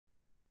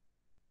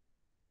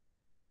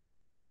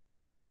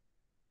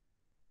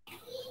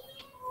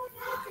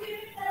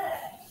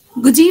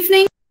Good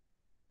evening.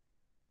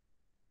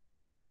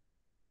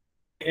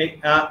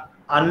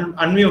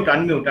 Unmute.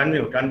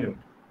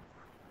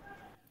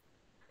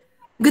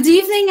 Good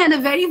evening and a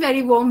very,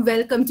 very warm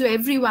welcome to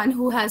everyone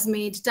who has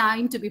made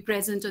time to be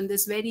present on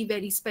this very,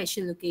 very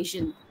special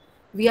occasion.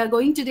 We are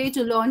going today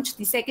to launch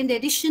the second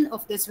edition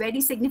of this very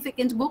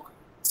significant book,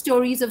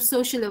 Stories of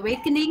Social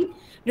Awakening,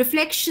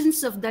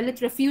 Reflections of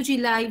Dalit Refugee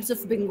Lives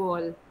of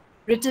Bengal,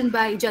 written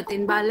by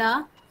Jatin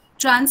Bala,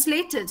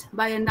 translated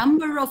by a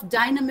number of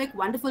dynamic,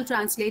 wonderful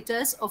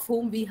translators, of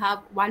whom we have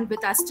one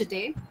with us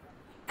today,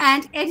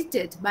 and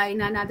edited by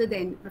none other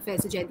than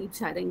Professor Jaydeep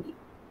Sarangi.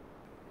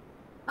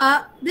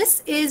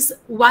 This is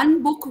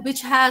one book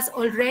which has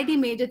already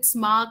made its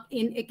mark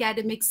in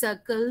academic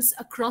circles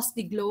across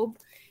the globe.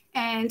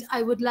 And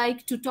I would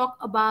like to talk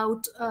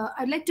about,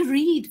 I'd like to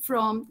read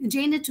from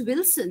Janet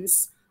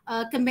Wilson's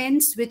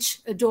comments which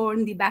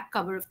adorn the back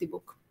cover of the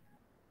book.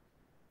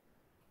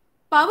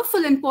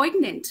 Powerful and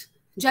poignant,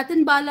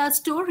 Jatin Bala's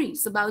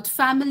stories about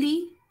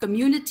family,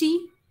 community,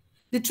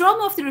 the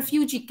trauma of the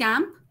refugee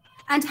camp,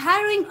 and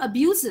harrowing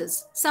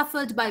abuses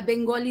suffered by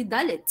Bengali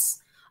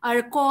Dalits are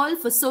a call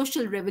for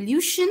social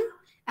revolution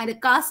and a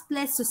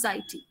casteless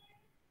society.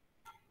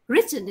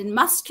 Written in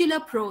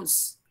muscular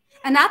prose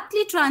and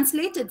aptly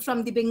translated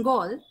from the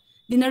Bengal,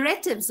 the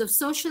narratives of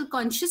social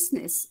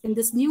consciousness in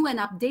this new and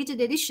updated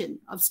edition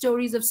of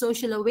Stories of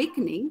Social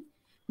Awakening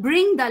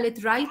bring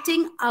Dalit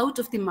writing out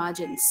of the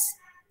margins.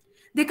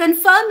 They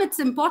confirm its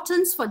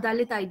importance for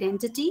Dalit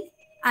identity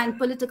and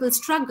political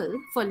struggle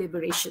for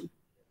liberation.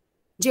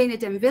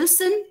 Janet M.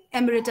 Wilson,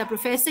 Emerita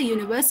Professor,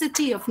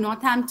 University of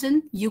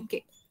Northampton,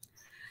 UK.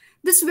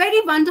 This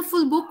very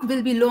wonderful book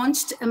will be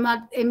launched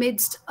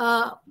amidst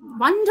a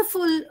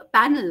wonderful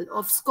panel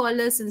of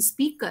scholars and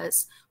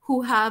speakers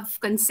who have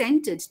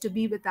consented to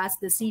be with us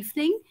this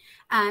evening.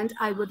 And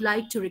I would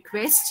like to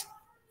request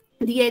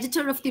the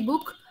editor of the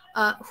book,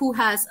 who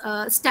has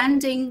a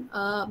standing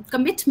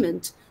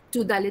commitment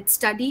to Dalit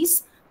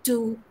studies,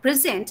 to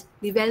present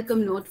the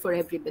welcome note for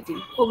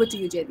everybody. Over to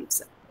you, Jaydeep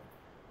sir.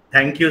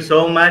 Thank you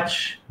so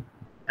much.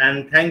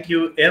 And thank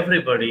you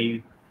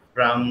everybody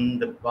from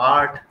the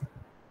part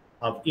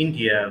of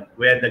India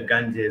where the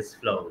Ganges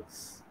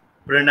flows.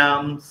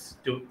 Pranams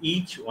to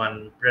each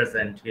one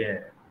present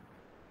here.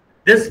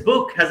 This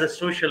book has a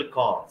social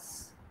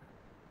cause,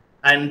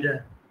 and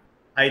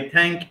I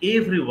thank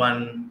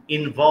everyone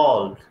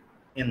involved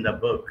in the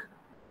book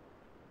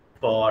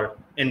for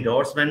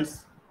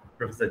endorsements,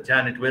 Professor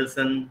Janet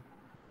Wilson,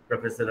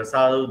 Professor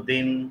Sadhu,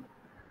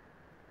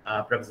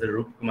 Professor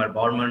Rup Kumar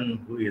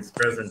Barman, who is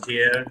present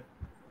here.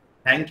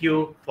 Thank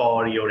you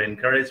for your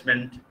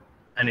encouragement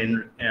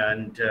and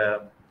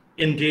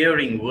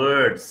endearing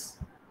words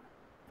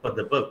for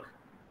the book.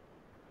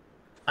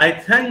 I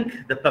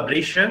thank the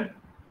publisher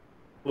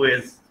who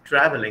is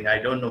traveling. I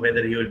don't know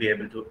whether he will be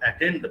able to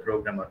attend the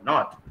program or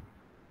not.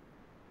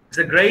 It's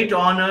a great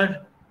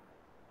honor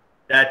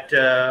that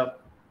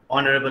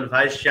Honorable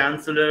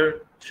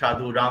Vice-Chancellor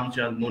Sadhu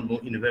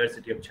Murmu,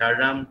 University of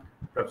Jhargram,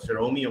 Professor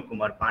Amiya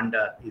Kumar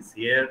Panda is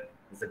here.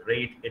 He's a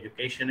great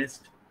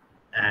educationist,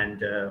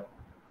 and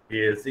he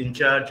is in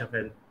charge of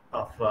a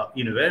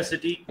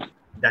university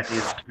that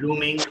is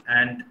blooming,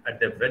 and at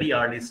the very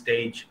early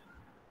stage,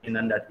 in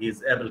under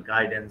his able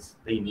guidance,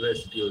 the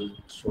university will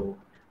show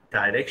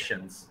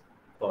directions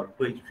for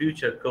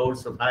future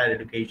course of higher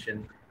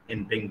education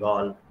in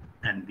Bengal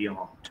and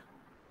beyond.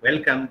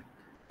 Welcome,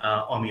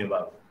 Amiya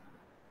Babu.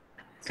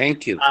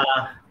 Thank you.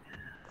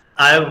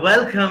 I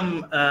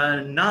welcome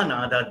none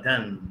other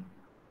than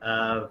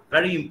a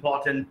very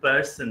important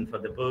person for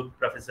the book,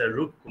 Professor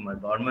Rup Kumar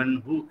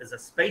Barman, who is a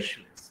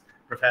specialist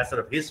professor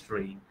of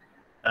history,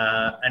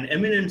 an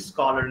eminent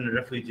scholar in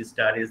refugee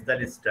studies,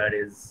 Dalit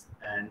studies,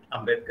 and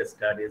Ambedkar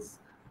studies,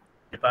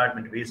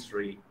 Department of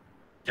History,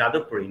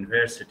 Jadavpur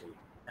University.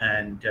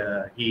 And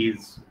he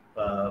is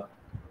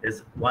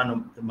one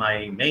of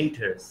my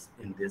mentors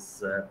in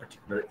this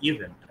particular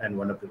event and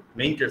one of the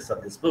mentors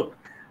of this book.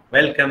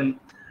 Welcome,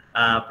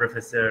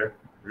 Professor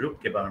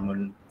Rup Kumar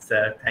Barman,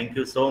 sir. Thank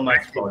you so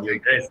much for your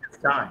gracious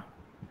time.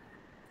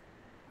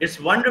 It's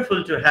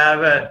wonderful to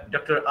have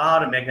Dr.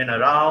 R. Meghana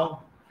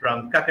Rao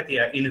from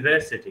Kakatiya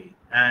University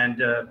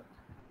and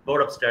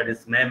Board of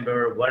Studies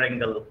member,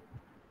 Warangal,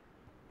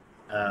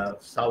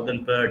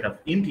 southern part of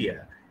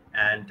India.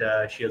 And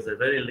she is a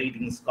very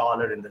leading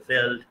scholar in the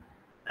field.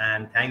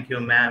 And thank you,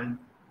 ma'am,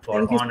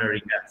 for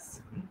honoring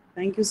us.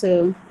 Thank you,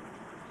 sir.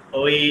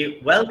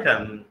 We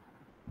welcome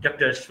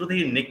Dr.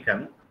 Sudhir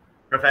Nikam,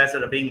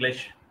 Professor of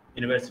English,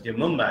 University of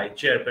Mumbai,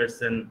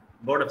 Chairperson,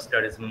 Board of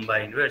Studies,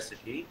 Mumbai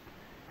University,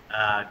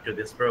 to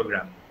this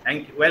program.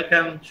 Thank you.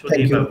 Welcome,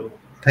 Sudhir Babu.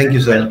 Thank you,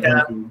 sir. Welcome.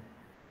 Thank you.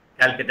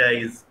 Calcutta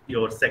is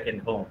your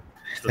second home.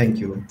 Thank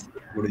you.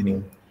 Good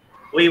evening.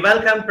 We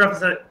welcome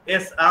Professor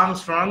S.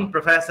 Armstrong,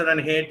 Professor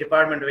and Head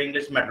Department of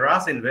English,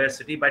 Madras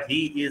University, but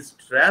he is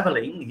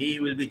traveling. He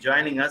will be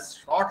joining us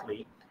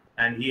shortly,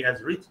 and he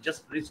has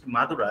just reached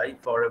Madurai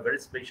for a very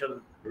special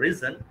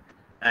reason,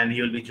 and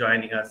he will be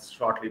joining us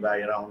shortly by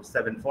around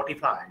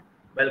 7:45.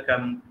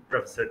 Welcome,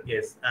 Professor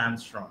S.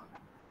 Armstrong.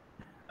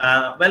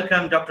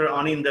 Welcome, Dr.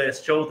 Aninder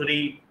S.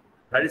 Chaudhary,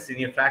 very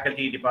senior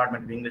faculty,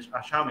 Department of English,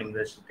 Assam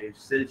University,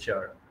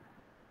 Silchar,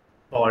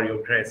 for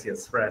your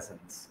gracious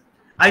presence.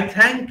 I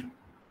thank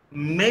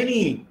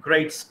many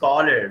great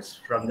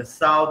scholars from the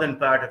southern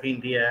part of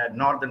India,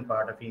 northern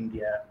part of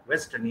India,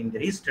 western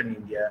India, eastern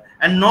India,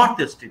 and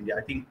northeast India,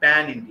 I think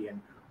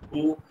pan-Indian,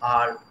 who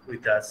are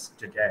with us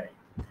today.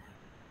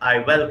 I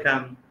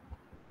welcome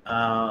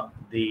one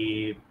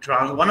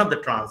of the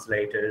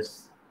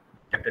translators,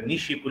 Dr.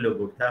 Nishi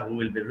Pulugurtha, who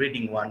will be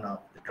reading one of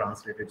the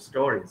translated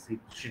stories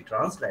she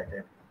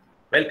translated.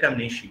 Welcome,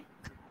 Nishi.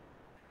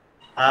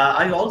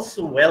 I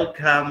also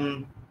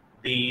welcome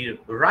the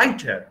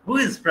writer who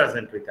is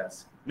present with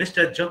us,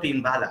 Mr.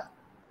 Jatin Bala,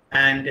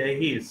 and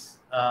he is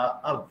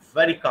a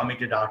very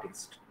committed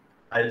artist.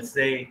 I'll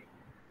say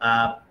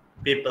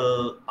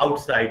people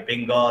outside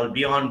Bengal,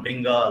 beyond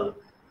Bengal,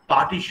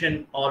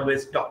 partition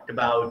always talked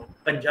about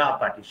Punjab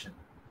partition,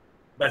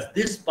 but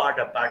this part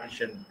of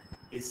partition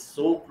is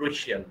so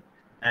crucial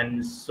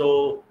and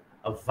so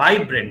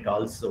vibrant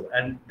also,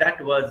 and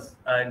that was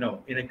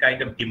in a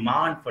kind of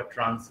demand for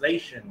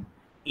translation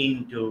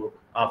into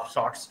of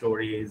short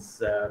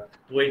stories,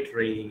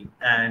 poetry,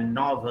 and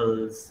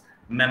novels,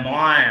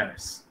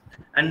 memoirs.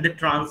 And the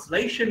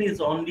translation is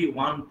only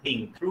one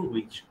thing through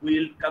which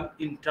we'll come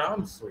in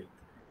terms with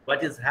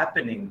what is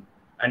happening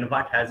and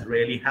what has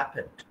really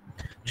happened.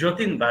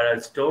 Jatin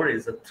Bala's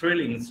stories are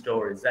thrilling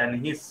stories,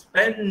 and he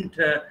spent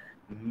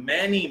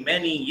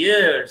many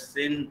years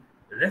in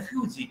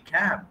refugee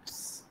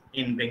camps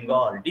in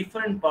Bengal,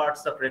 different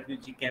parts of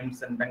refugee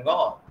camps in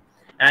Bengal.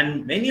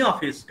 And many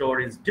of his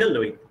stories deal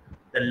with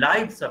the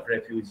lives of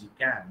refugee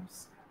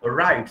camps,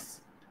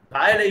 rights,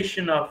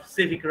 violation of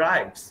civic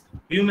rights,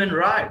 human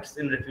rights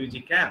in refugee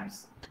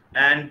camps,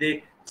 and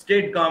the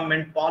state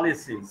government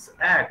policies,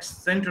 acts,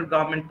 central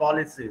government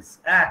policies,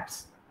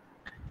 acts,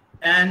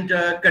 and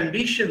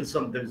conditions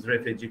of those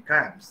refugee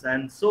camps.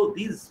 And so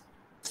these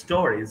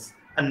stories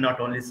are not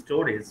only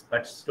stories,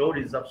 but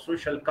stories of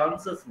social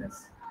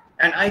consciousness.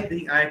 And I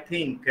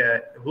think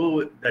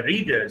who the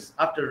readers,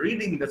 after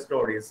reading the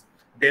stories,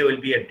 they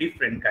will be a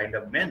different kind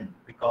of men,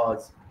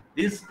 because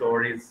these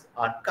stories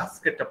are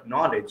casket of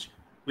knowledge,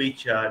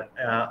 which are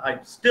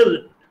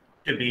still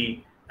to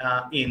be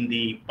in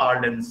the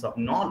parlance of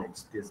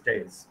knowledge these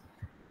days.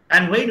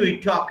 And when we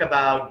talk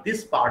about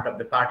this part of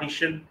the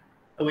partition,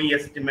 we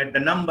estimate the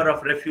number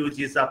of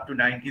refugees up to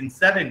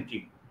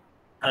 1970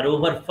 are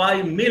over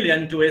 5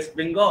 million to West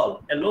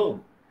Bengal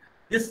alone.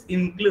 This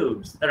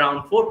includes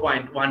around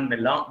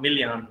 4.1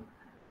 million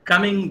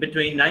coming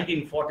between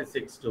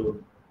 1946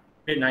 to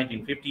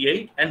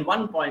 1958 and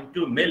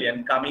 1.2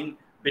 million coming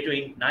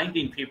between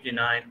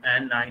 1959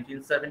 and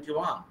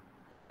 1971.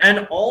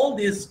 And all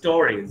these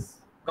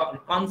stories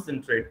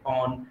concentrate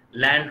on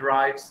land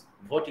rights,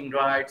 voting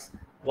rights,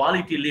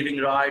 quality living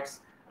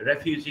rights,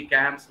 refugee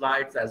camps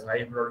rights, as I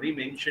have already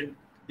mentioned,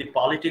 the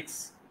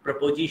politics,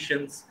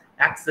 propositions,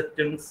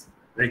 acceptance,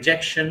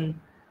 rejection,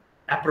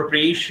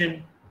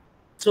 appropriation.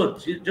 So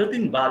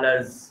Jatin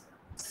Bala's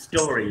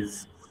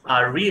stories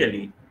are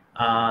really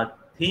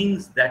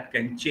things that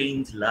can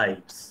change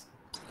lives.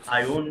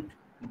 I won't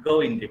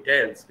go in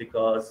details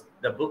because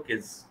the book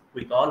is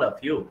with all of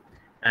you,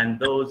 and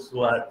those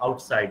who are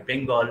outside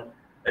Bengal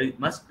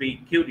must be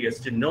curious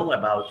to know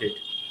about it,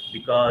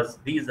 because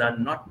these are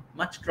not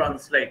much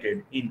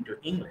translated into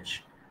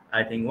English.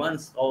 I think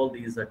once all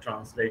these are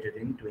translated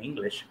into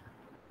English,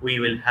 we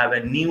will have a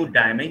new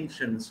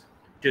dimensions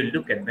to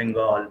look at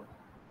Bengal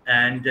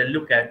and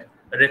look at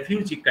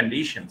refugee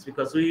conditions,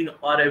 because we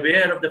are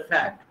aware of the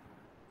fact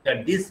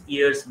that this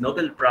year's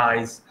Nobel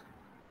Prize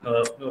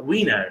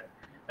winner,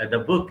 the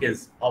book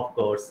is, of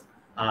course,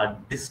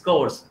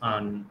 discourse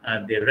on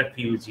the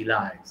refugee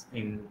lives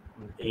in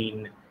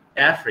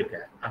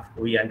Africa.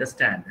 We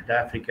understand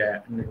that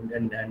Africa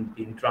and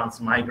in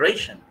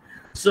transmigration.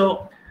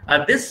 So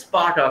this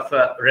part of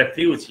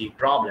refugee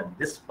problem,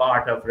 this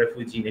part of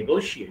refugee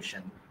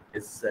negotiation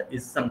is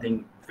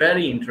something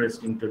very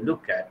interesting to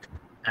look at.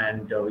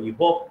 And we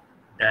hope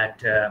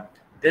that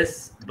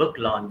this book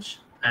launch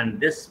and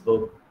this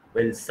book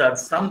will serve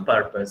some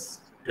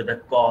purpose to the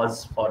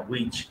cause for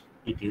which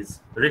it is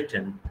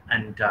written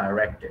and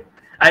directed.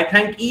 I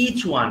thank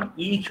each one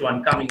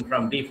coming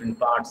from different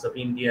parts of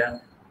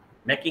India,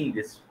 making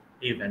this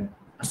event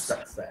a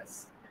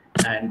success.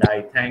 And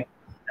I thank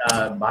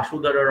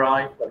Basudhara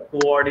Roy for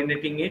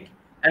coordinating it,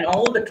 and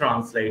all the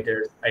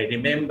translators. I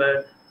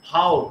remember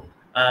how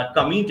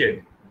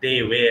committed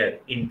they were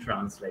in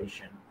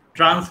translation.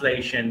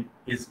 Translation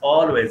is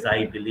always,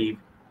 I believe,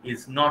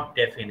 is not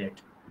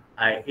definite.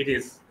 It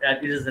is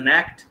an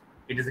act.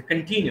 It is a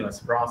continuous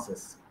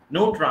process.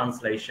 No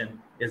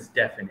translation is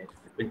definite.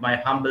 With my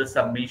humble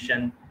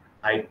submission,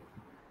 I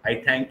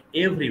thank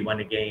everyone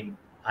again.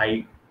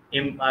 I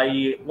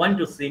want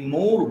to see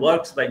more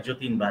works by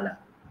Jatin Bala,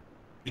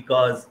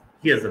 because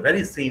he is a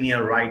very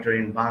senior writer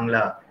in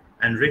Bangla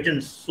and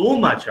written so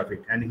much of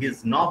it. And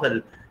his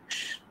novel,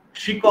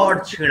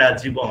 Shikar Chheda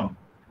Jibon,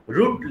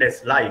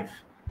 Rootless Life,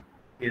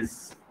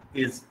 is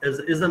is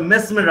a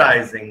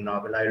mesmerizing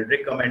novel. I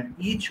recommend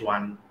each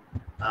one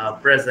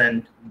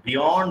present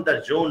beyond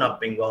the zone of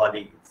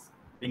Bengalis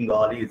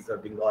or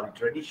Bengali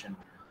tradition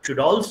should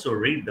also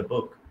read the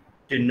book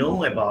to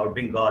know about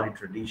Bengali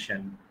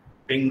tradition,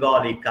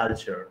 Bengali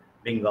culture,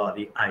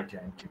 Bengali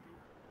identity.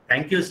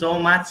 Thank you so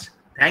much.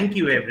 Thank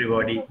you,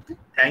 everybody.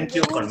 Thank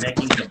you for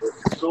making the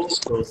book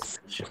so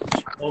special.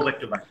 Over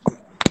to Mike.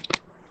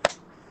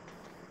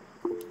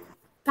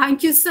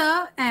 Thank you,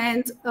 sir.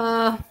 And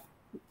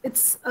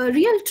it's a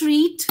real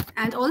treat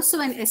and also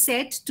an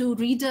asset to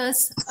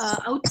readers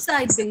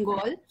outside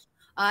Bengal.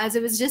 As I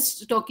was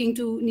just talking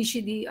to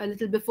Nishi a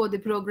little before the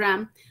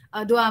program,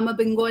 though I'm a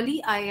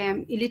Bengali, I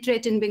am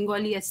illiterate in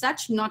Bengali as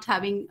such, not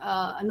having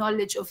a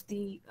knowledge of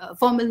the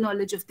formal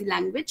knowledge of the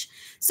language.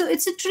 So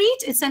it's a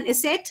treat, it's an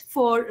asset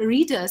for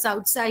readers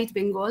outside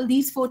Bengal.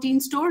 These 14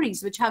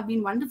 stories, which have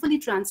been wonderfully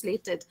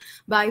translated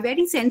by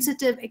very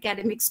sensitive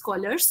academic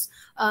scholars,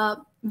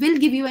 will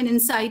give you an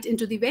insight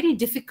into the very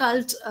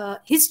difficult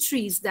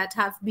histories that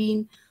have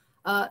been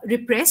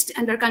repressed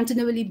and are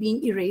continually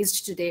being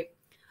erased today.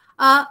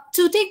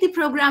 To take the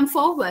program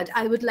forward,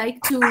 I would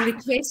like to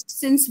request,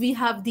 since we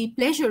have the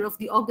pleasure of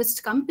the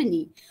august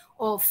company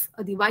of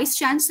the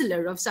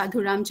Vice-Chancellor of Sadhu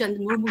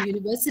Murmu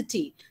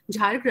University,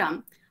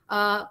 Jhargram,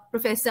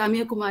 Professor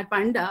Amiya Kumar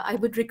Panda, I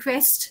would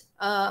request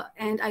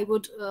and I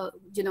would,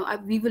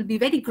 we will be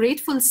very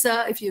grateful,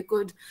 sir, if you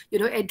could,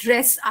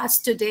 address us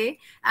today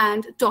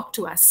and talk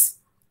to us.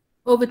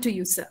 Over to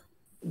you, sir.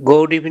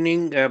 Good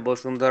evening,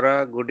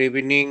 Bosundhara. Good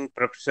evening,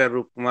 Professor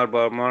Rup Kumar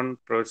Barman,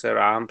 Professor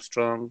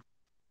Armstrong,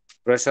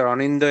 Professor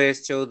Anindya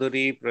S.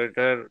 Chaudhary,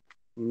 Professor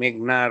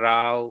Meghana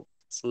Rao,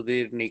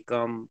 Sudhir,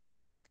 Nikam,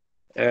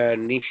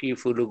 Nishi,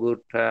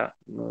 Pulugurtha,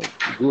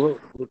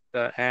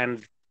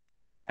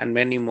 and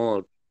many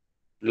more.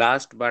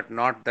 Last but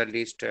not the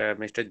least,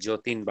 Mr.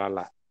 Jatin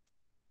Bala.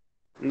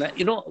 I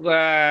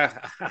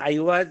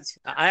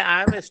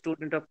am a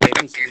student of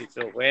chemistry,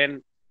 so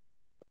when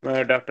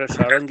Dr.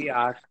 Sarangi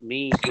asked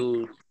me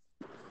to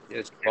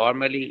just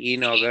formally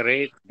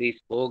inaugurate this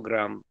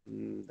program,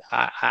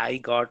 I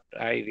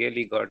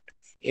really got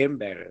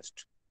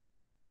embarrassed.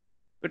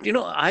 But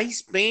I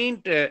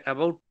spent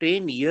about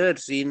 10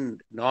 years in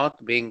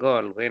North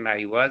Bengal when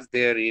I was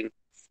there in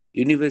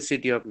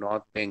University of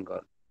North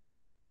Bengal.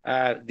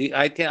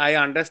 I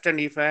understand,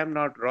 if I am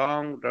not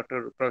wrong,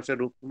 Professor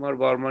Rup Kumar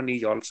Barman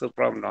is also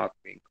from North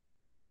Bengal.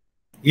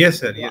 Yes,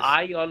 sir. Yes.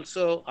 I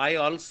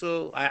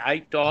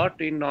taught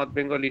in North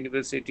Bengal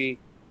University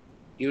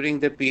during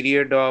the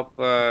period of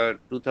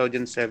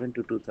 2007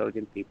 to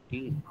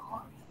 2015.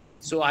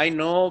 So I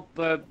know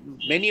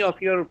many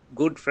of your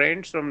good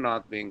friends from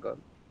North Bengal.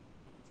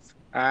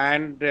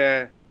 And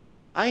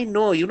I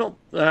know,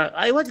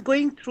 I was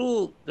going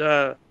through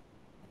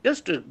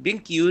just being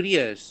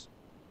curious,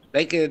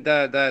 like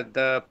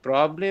the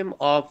problem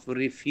of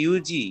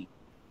refugee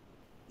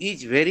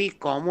is very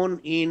common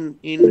in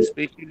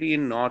especially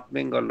in North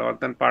Bengal,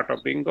 northern part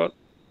of Bengal,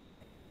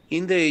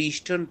 in the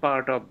eastern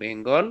part of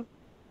Bengal,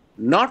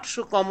 not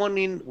so common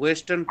in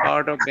western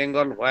part of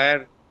Bengal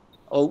where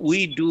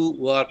we do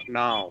work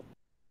now,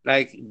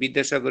 like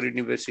Vidyasagar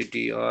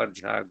University or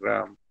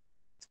Jhargram,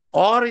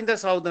 or in the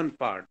southern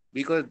part,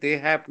 because they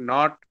have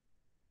not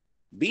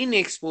been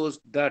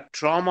exposed the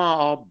trauma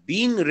of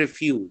being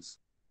refused.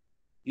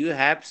 You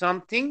have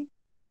something,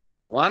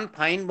 one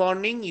fine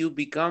morning you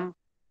become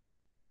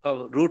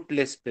a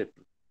rootless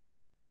people.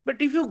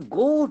 But if you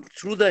go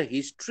through the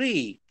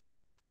history,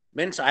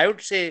 means I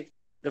would say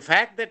the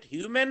fact that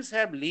humans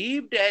have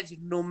lived as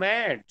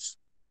nomads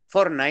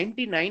for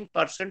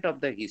 99% of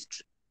the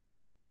history.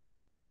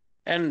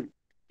 And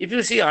if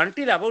you see,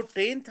 until about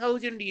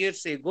 10,000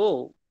 years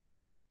ago,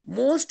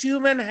 most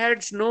human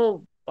had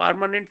no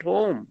permanent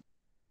home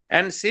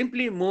and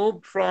simply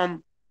moved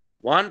from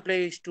one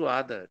place to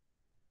other,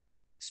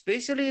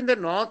 especially in the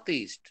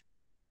Northeast.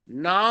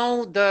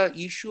 Now the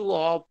issue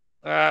of,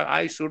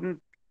 I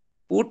shouldn't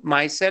put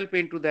myself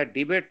into that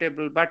debate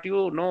table, but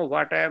you know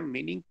what I am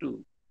meaning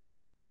to.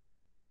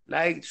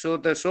 Like, so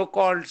the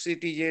so-called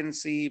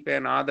citizenship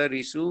and other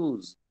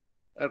issues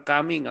are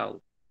coming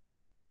out.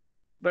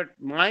 But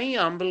my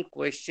humble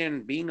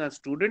question, being a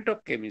student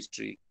of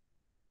chemistry,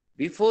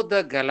 before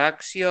the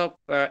galaxy of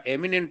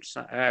eminent,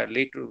 I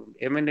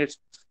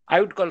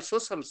would call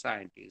social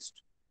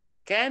scientists,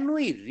 can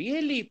we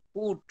really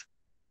put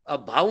a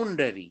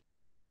boundary,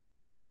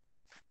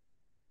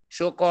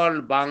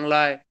 so-called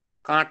Bangla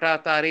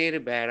Kanta Tarer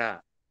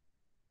Bera,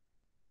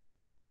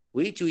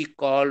 which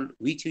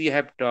we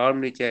have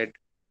termed it at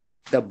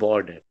the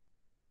border?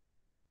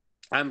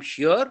 I'm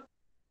sure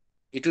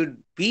it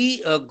would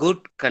be a good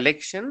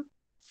collection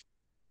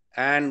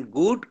and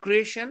good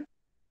creation,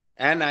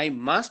 and I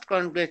must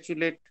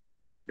congratulate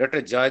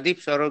Dr.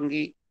 Jaydeep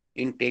Sarangi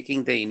in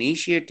taking the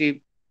initiative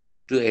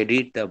to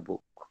edit the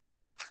book.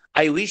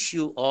 I wish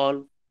you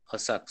all a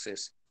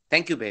success.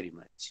 Thank you very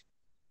much.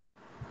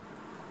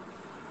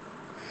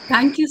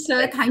 Thank you,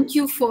 sir. Thank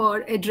you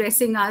for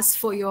addressing us,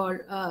 for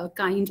your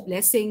kind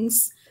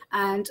blessings.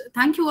 And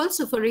thank you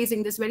also for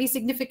raising this very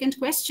significant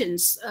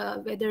questions,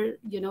 whether,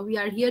 we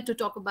are here to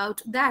talk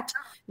about that,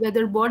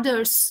 whether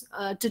borders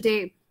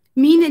today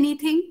mean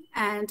anything,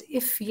 and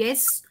if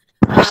yes,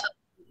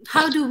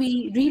 how do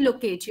we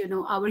relocate,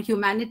 our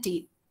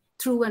humanity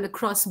through and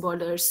across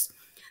borders?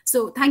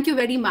 So thank you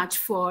very much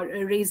for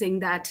raising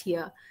that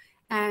here.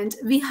 And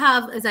we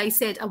have, as I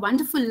said, a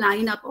wonderful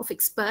lineup of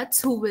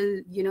experts who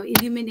will,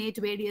 illuminate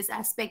various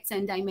aspects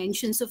and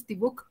dimensions of the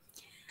book.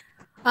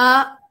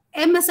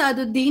 M.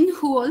 Asaduddin,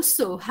 who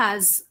also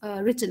has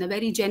written a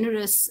very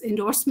generous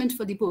endorsement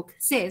for the book,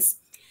 says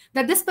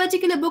that this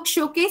particular book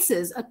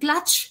showcases a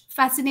clutch,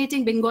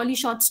 fascinating Bengali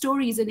short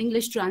stories in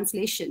English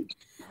translation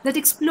that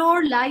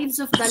explore lives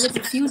of Dalit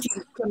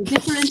refugees from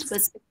different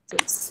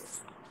perspectives.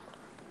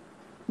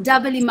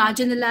 Doubly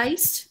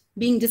marginalized,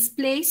 being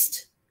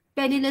displaced,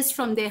 penniless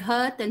from their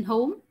hearth and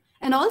home,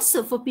 and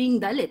also for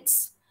being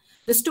Dalits.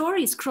 The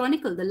stories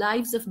chronicle the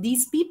lives of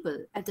these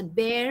people at a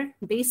bare,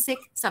 basic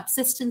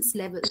subsistence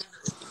level,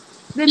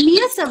 where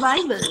mere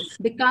survival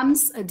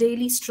becomes a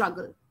daily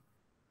struggle.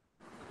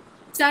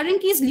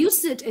 Sarangi's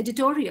lucid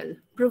editorial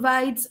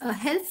provides a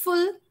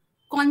helpful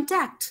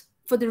contact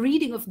for the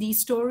reading of these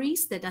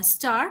stories that are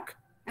stark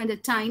and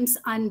at times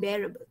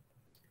unbearable.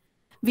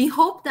 We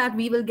hope that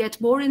we will get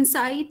more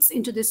insights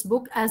into this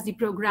book as the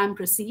program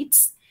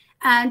proceeds.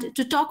 And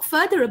to talk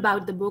further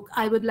about the book,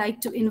 I would like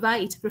to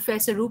invite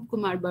Professor Rup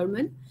Kumar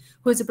Barman,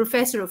 who is a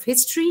professor of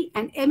history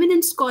and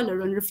eminent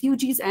scholar on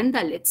refugees and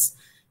Dalits,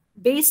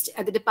 based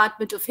at the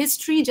Department of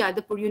History,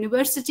 Jayapur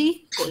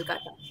University, Kolkata.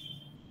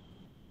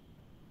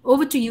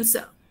 Over to you,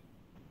 sir.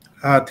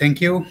 Thank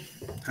you.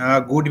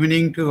 Good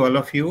evening to all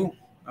of you.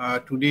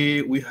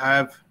 Today we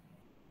have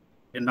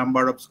a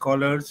number of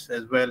scholars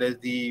as well as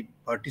the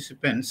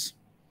participants.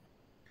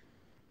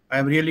 I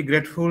am really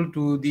grateful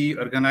to the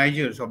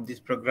organizers of this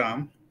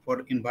program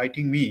for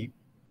inviting me.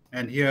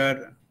 And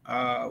here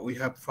we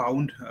have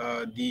found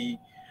the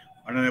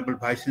Honorable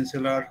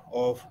Vice-Chancellor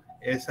of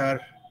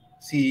SRCMUJ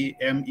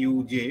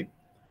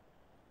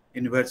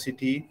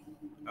University,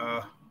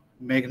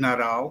 Meghana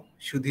Rao,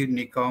 Sudhir,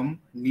 Nikam,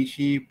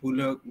 Nishi,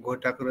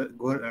 Pulugurtha,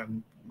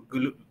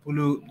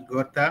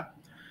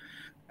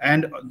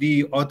 and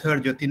the author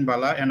Jatin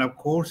Bala, and of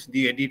course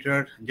the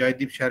editor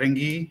Jaydeep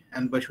Sarangi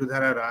and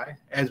Vasudhara Rai,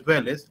 as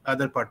well as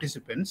other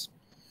participants.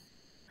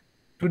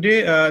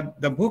 Today,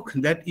 the book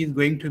that is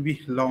going to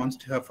be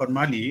launched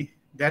formally,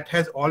 that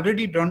has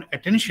already drawn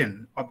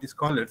attention of the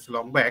scholars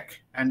long back,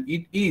 and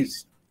it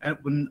is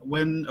when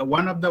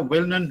one of the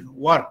well-known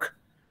work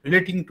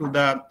relating to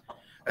the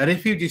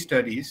refugee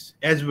studies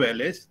as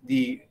well as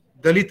the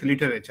Dalit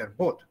literature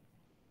both.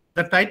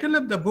 The title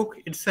of the book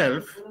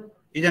itself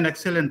is an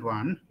excellent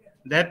one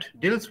that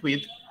deals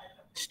with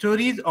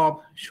stories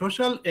of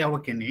social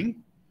awakening,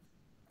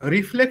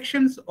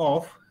 reflections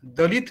of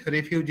Dalit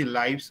refugee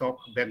lives of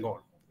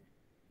Bengal.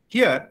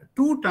 Here,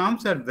 two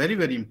terms are very,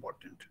 very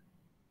important.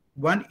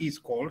 One is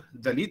called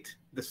Dalit,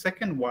 the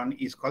second one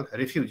is called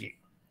refugee.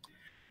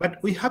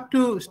 But we have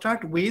to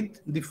start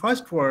with the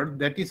first word,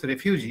 that is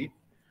refugee.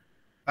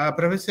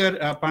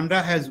 Professor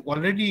Panda has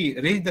already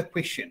raised the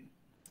question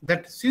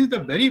that since the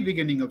very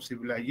beginning of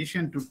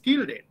civilization to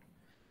till date,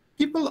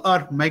 people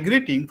are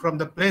migrating from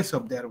the place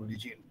of their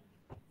origin.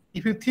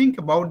 If you think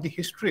about the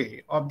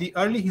history of the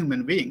early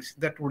human beings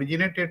that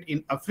originated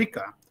in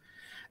Africa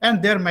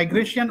and their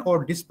migration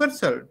or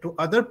dispersal to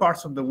other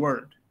parts of the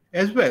world,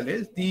 as well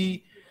as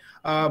the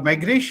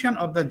migration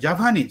of the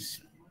Javanese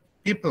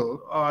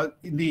people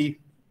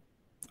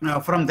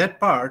from that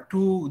part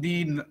to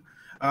the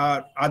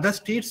other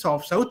states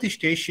of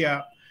Southeast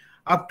Asia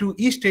up to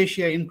East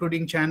Asia,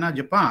 including China,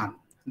 Japan,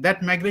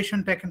 that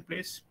migration taken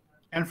place.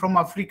 And from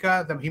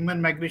Africa, the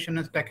human migration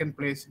has taken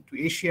place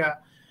to Asia,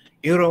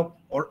 Europe,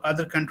 or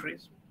other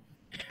countries.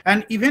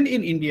 And even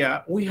in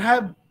India, we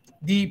have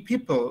the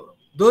people,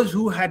 those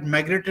who had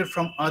migrated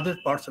from other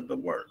parts of the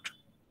world.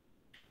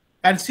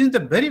 And since the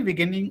very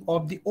beginning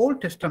of the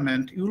Old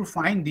Testament, you will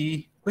find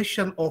the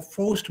question of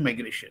forced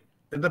migration.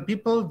 That the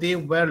people, they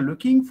were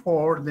looking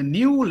for the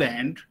new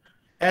land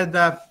as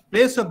the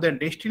place of their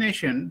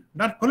destination,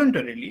 not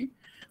voluntarily.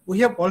 We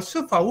have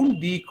also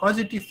found the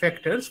causative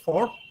factors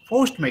for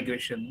forced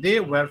migration. They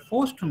were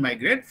forced to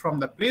migrate from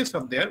the place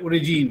of their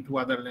origin to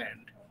other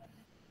land.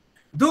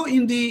 Though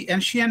in the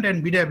ancient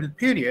and medieval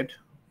period,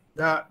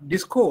 the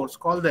discourse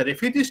called the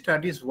refugee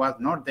studies was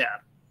not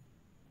there.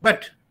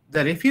 But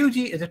the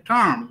refugee is a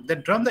term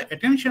that drawn the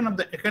attention of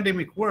the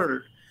academic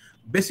world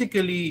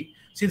basically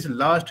since the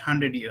last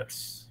 100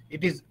 years.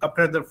 It is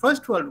after the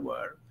First World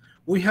War,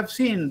 we have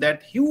seen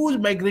that huge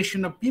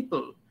migration of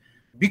people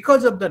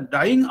because of the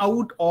dying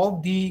out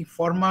of the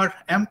former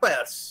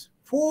empires.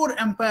 4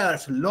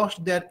 empires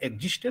lost their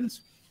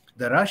existence,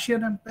 the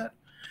Russian Empire,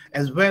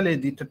 as well as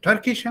the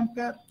Turkish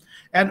Empire,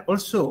 and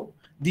also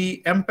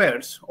the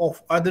empires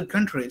of other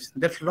countries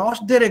that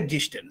lost their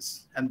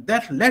existence. And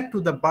that led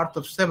to the birth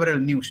of several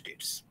new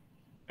states.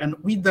 And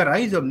with the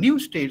rise of new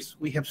states,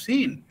 we have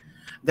seen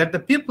that the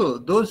people,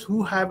 those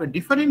who have a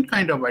different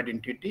kind of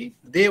identity,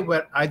 they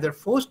were either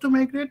forced to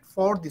migrate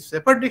for the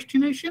separate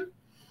destination,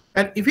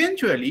 And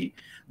eventually,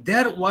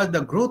 there was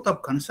the growth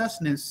of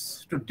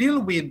consciousness to deal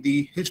with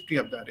the history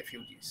of the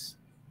refugees.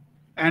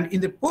 And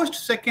in the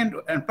post-second,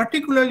 and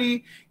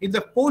particularly in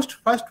the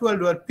post-First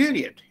World War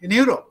period in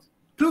Europe,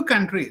 two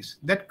countries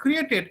that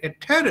created a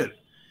terror,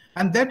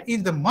 and that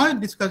is the much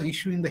discussed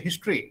issue in the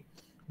history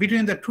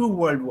between the two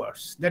world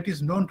wars that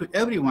is known to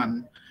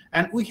everyone.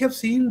 And we have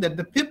seen that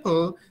the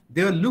people,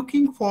 they are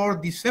looking for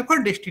the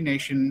safer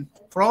destination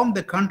from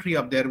the country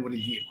of their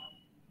origin.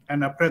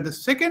 And after the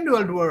Second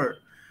World War,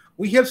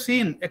 we have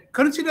seen a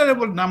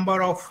considerable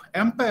number of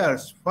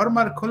empires,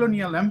 former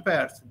colonial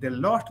empires, they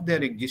lost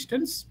their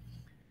existence.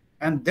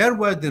 And there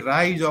was the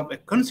rise of a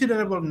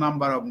considerable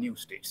number of new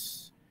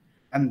states.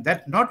 And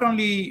that not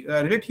only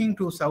relating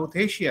to South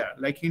Asia,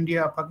 like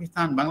India,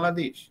 Pakistan,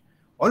 Bangladesh,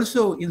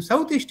 also in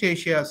Southeast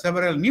Asia,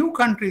 several new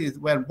countries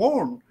were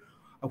born,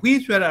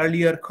 which were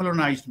earlier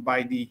colonized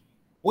by the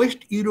West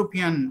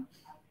European,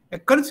 a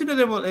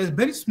considerable, a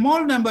very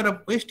small number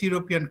of West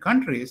European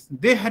countries,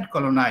 they had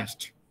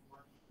colonized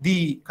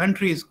the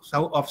countries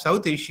of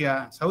South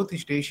Asia,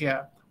 Southeast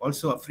Asia,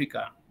 also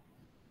Africa.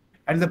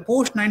 And the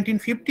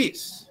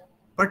post-1950s,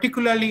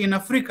 particularly in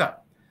Africa,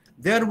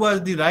 there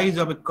was the rise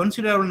of a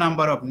considerable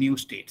number of new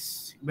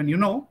states. When you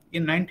know,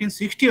 in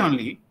 1960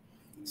 only,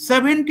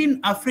 17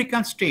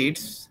 African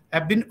states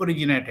have been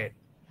originated,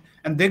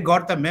 and they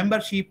got the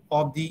membership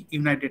of the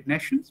United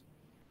Nations,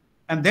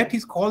 and that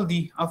is called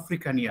the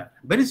African year.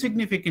 Very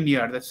significant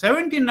year. The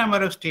 17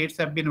 number of states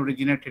have been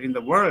originated in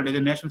the world as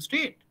a nation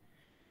state.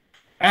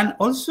 And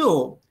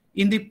also,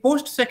 in the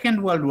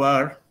post-Second World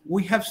War,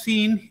 we have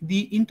seen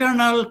the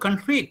internal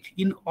conflict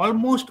in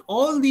almost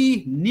all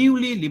the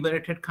newly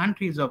liberated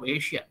countries of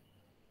Asia,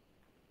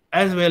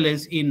 as well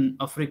as in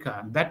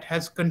Africa. That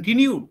has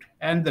continued.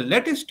 And the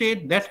latest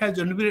state that has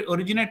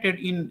originated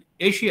in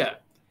Asia,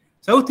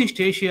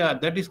 Southeast Asia,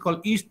 that is called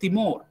East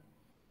Timor,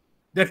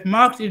 that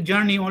marks its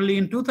journey only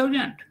in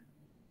 2000.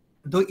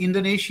 The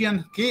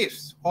Indonesian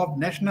case of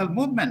national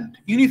movement,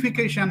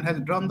 unification has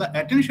drawn the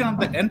attention of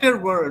the entire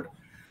world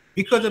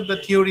because of the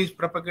theories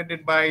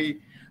propagated by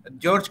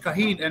George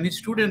Cahin and his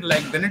student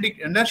like Benedict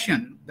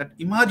Anderson, that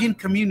imagine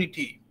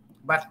community.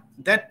 But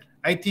that,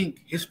 I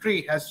think,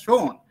 history has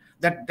shown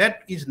that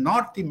that is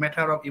not the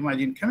matter of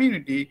imagined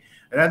community.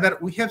 Rather,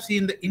 we have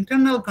seen the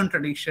internal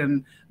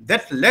contradiction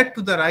that led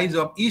to the rise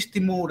of East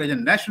Timor as a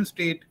nation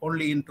state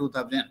only in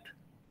 2000.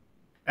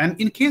 And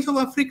in case of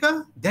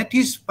Africa, that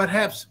is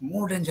perhaps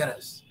more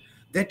dangerous.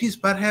 That is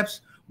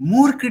perhaps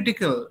more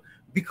critical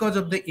because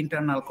of the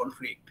internal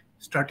conflict,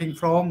 starting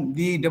from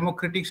the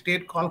democratic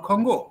state called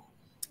Congo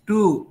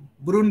to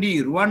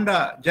Burundi,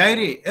 Rwanda,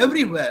 Zaire,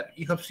 everywhere.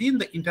 You have seen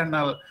the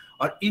internal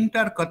or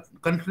inter-tribal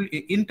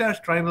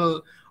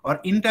or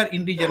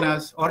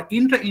inter-indigenous or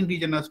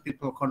inter-indigenous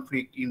people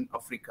conflict in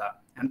Africa.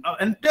 And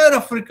entire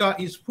Africa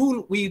is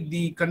full with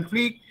the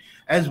conflict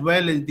as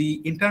well as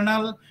the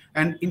internal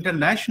and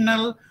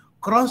international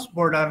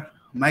cross-border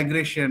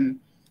migration.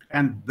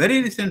 And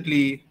very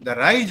recently, the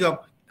rise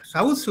of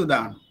South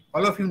Sudan.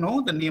 All of you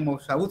know the name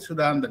of South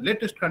Sudan, the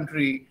latest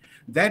country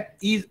that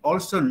is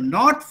also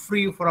not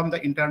free from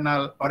the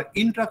internal or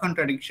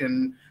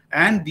intra-contradiction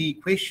and the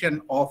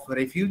question of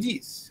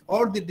refugees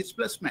or the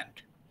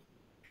displacement.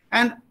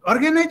 And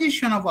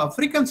Organization of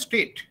African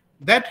State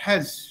that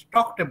has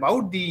talked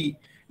about the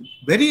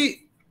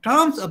very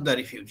terms of the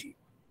refugee.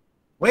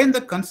 When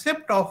the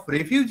concept of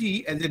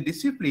refugee as a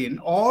discipline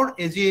or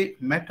as a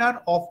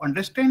matter of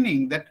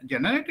understanding that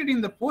generated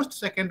in the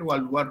post-Second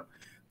World War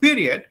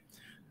period,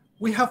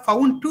 we have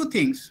found two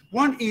things.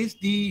 One is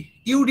the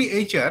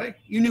UDHR,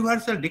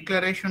 Universal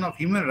Declaration of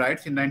Human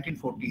Rights in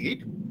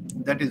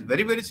 1948. That is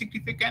very, very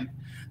significant.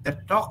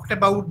 That talked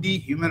about the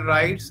human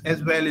rights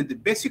as well as the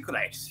basic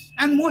rights.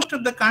 And most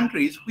of the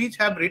countries which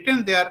have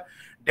written their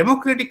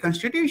democratic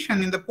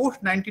constitution in the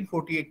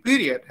post-1948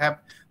 period have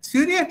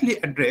seriously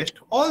addressed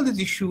all these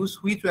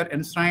issues which were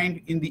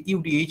enshrined in the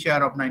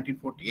UDHR of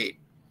 1948.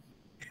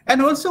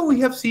 And also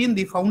we have seen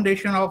the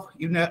foundation of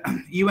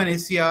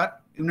UNHCR,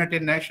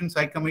 United Nations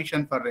High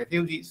Commission for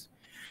Refugees,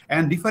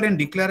 and different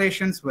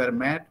declarations were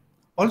made.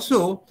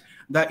 Also,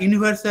 the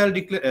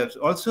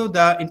also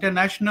the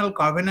International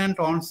Covenant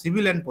on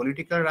Civil and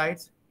Political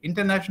Rights,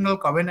 International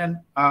Covenant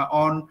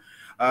on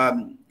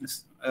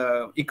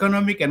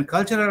Economic and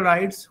Cultural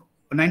Rights,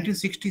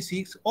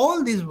 1966.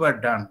 All these were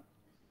done.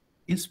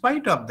 In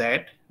spite of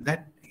that,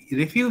 that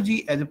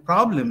refugee as a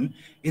problem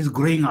is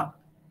growing up.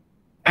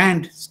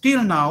 And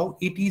still now,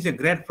 it is a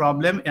great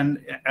problem.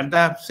 And at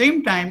the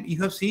same time,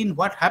 you have seen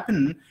what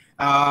happened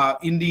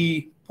in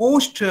the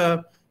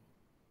post-Arab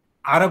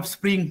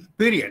Spring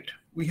period.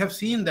 We have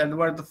seen that there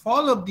was the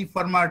fall of the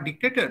former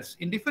dictators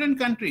in different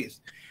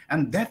countries.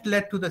 And that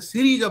led to the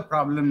series of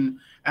problems.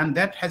 And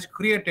that has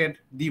created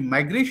the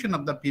migration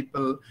of the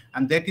people.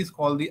 And that is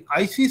called the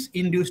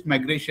ISIS-induced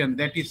migration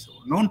that is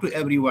known to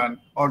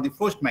everyone, or the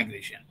forced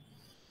migration.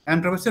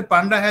 And Professor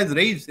Panda has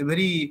raised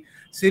very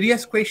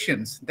serious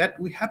questions that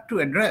we have to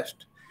address,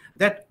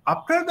 that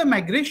after the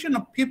migration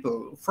of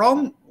people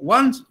from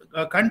one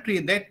country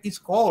that is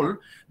called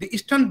the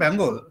Eastern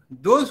Bengal,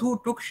 those who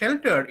took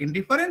shelter in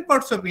different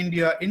parts of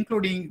India,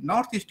 including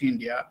Northeast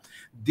India,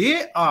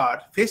 they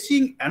are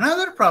facing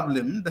another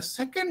problem, the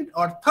second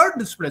or third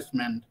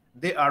displacement.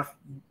 They are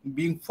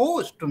being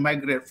forced to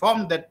migrate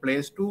from that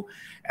place to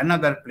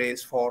another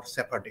place for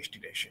safer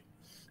destination.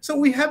 So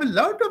we have a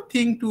lot of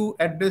things to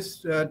address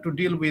to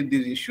deal with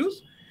these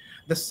issues.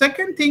 The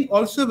second thing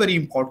also very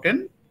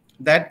important,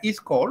 that is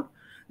called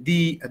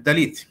the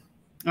Dalit.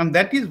 And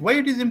that is why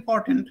it is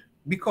important,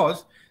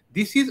 because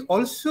this is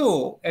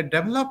also a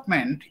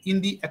development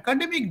in the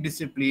academic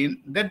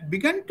discipline that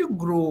began to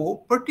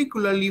grow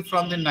particularly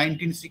from the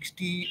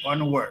 1960s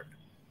onward.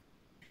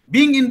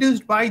 Being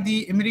induced by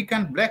the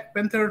American Black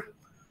Panther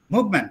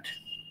movement,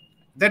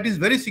 that is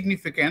very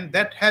significant,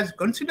 that has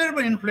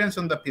considerable influence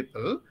on the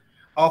people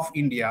of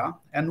India.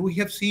 And we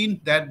have seen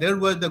that there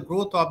was the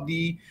growth of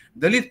the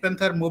Dalit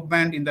Panther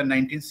movement in the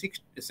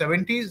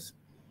 1970s.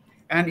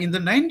 And in the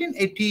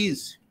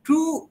 1980s,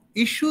 two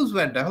issues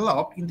were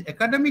developed in the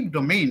academic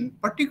domain,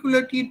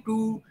 particularly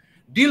to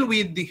deal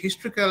with the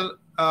historical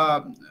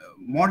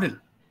model.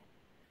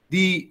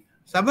 The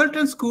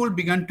subaltern school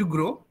began to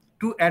grow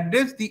to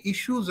address the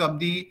issues of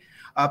the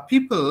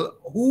people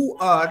who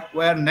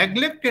were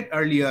neglected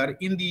earlier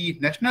in the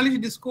nationalist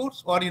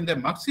discourse or in the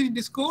Marxist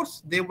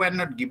discourse. They were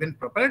not given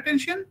proper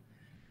attention.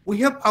 We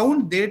have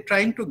found they're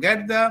trying to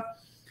get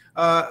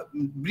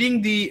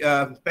bring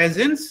the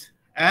peasants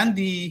and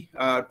the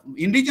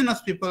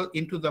indigenous people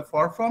into the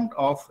forefront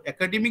of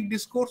academic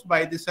discourse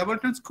by the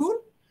subaltern school,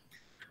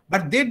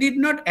 but they did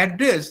not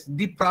address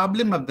the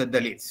problem of the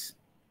Dalits.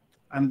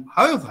 And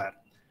however,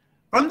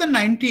 from the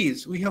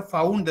 90s, we have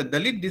found the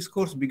Dalit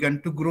discourse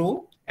began to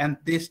grow, and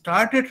they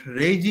started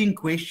raising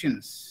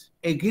questions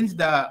against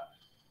the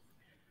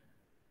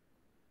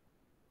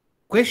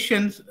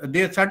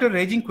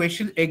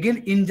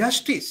against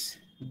injustice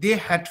they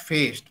had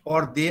faced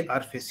or they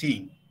are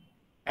facing.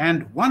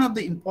 And one of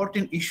the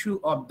important issues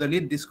of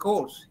Dalit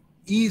discourse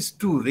is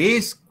to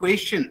raise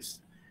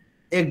questions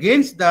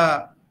against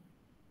the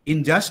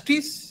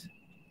injustice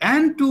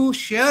and to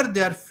share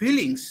their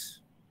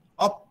feelings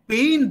of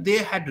pain they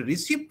had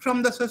received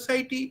from the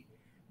society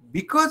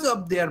because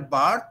of their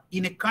birth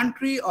in a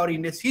country or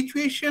in a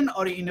situation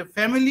or in a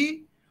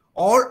family,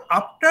 or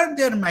after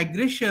their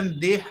migration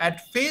they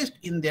had faced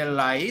in their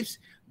lives.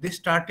 They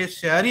started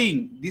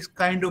sharing this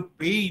kind of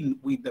pain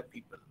with the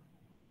people.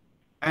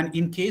 And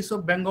in case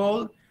of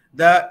Bengal,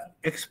 the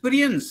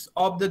experience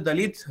of the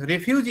Dalit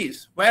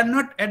refugees were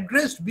not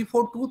addressed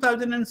before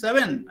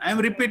 2007. I am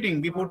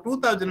repeating, before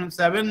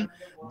 2007,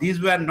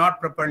 these were not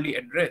properly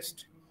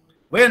addressed.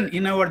 When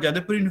in our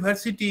Jadavpur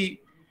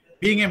University,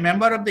 being a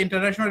member of the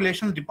International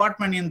Relations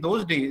Department in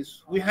those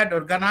days, we had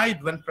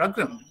organized one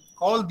program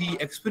called The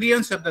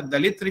Experience of the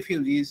Dalit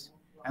Refugees,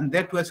 and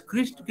that was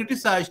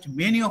criticized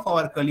many of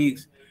our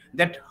colleagues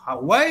that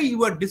why you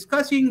were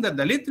discussing the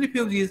Dalit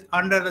refugees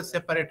under a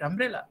separate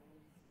umbrella.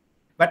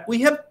 But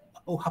we have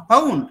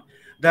found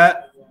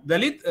the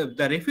Dalit,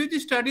 the refugee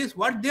studies,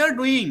 what they are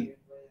doing,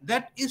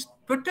 that is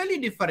totally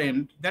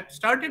different. That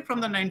started from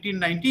the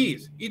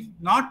 1990s. It's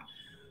not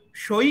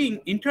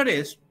showing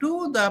interest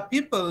to the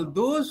people,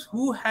 those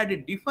who had a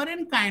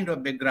different kind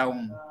of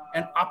background.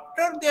 And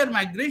after their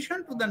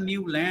migration to the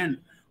new land,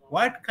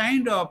 what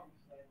kind of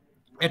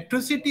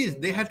atrocities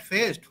they had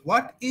faced,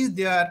 what is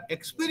their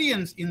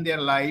experience in their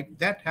life,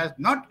 that has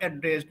not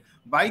addressed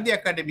by the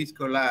academic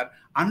scholar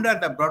under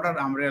the broader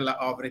umbrella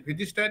of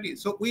refugee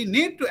studies. So we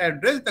need to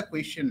address the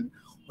question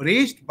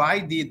raised by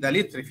the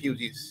Dalit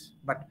refugees.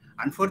 But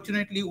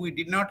unfortunately, we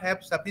did not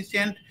have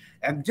sufficient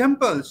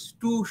examples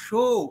to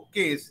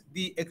showcase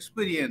the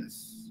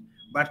experience.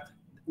 But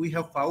we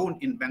have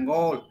found in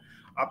Bengal,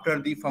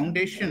 after the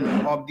foundation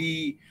of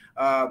the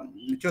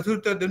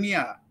Chaturtha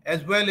Dunya,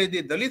 as well as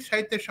the Dalit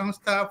Sahitya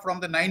Sanstha from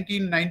the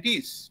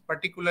 1990s,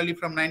 particularly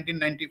from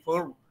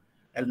 1994,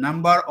 a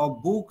number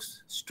of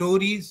books,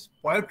 stories,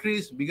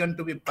 poetries began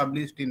to be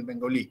published in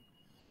Bengali.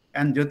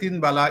 And Jatin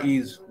Bala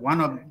is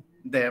one of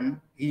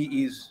them.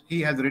 He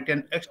has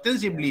written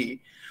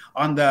extensively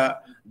on the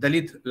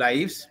Dalit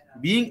lives,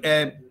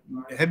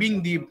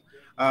 having the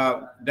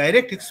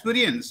direct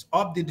experience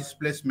of the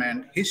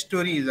displacement. His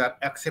stories are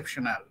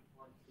exceptional.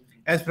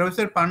 As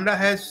Professor Panda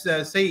has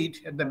said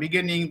at the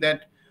beginning,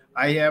 that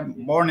I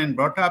am born and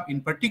brought up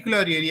in particular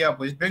area of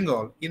West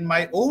Bengal. In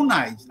my own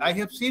eyes, I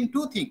have seen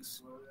two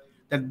things.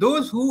 That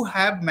those who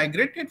have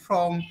migrated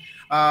from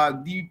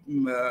the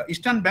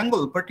Eastern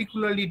Bengal,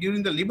 particularly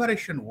during the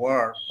Liberation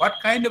War, what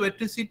kind of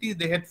atrocities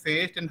they had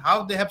faced and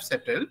how they have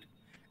settled.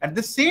 At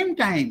the same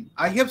time,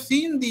 I have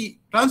seen the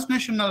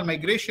transnational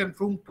migration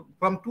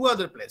from two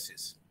other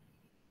places.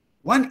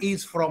 One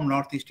is from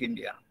Northeast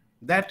India,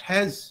 that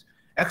has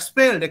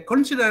expelled a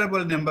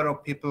considerable number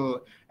of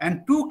people,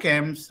 and two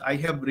camps I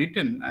have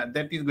written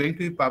that is going to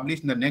be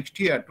published in the next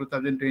year,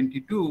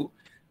 2022.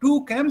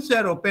 Two camps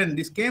are open.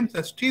 These camps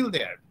are still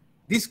there.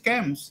 these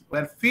camps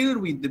were filled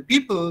with the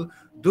people,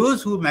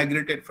 those who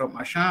migrated from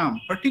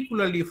Assam,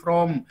 particularly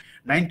from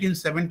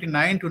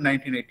 1979 to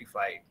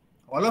 1985.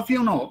 All of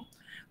you know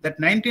that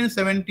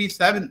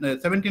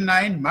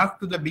 1979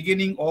 marked to the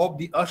beginning of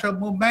the Assam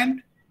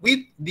movement with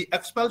the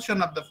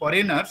expulsion of the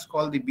foreigners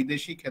called the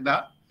Bideshi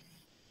Kheda,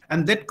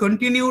 and that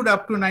continued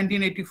up to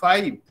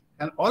 1985.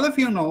 And all of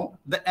you know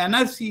the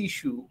NRC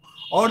issue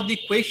or the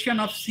question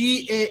of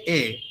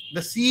CAA,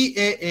 the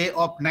CAA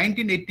of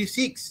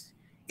 1986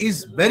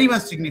 is very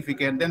much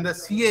significant than the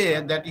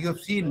CAA that you have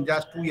seen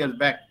just 2 years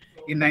back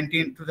in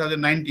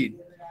 2019.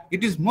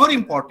 It is more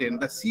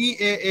important. The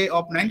CAA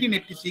of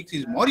 1986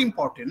 is more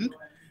important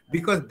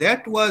because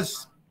that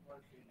was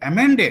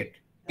amended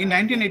in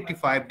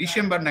 1985,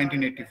 December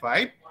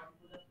 1985,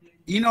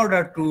 in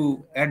order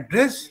to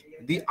address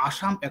the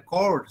Assam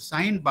Accord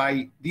signed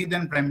by the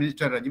then Prime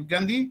Minister Rajiv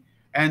Gandhi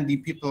and the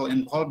people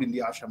involved in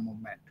the Assam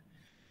movement.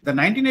 The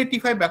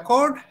 1985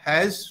 Accord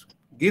has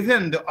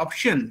given the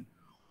option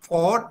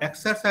for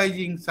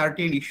exercising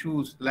certain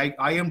issues like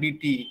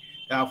IMDT,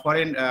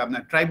 Foreign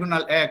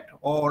Tribunal Act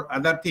or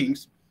other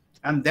things,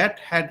 and that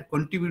had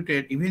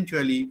contributed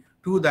eventually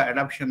to the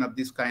adoption of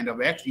this kind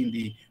of acts in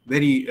the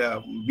very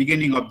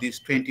beginning of this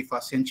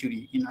 21st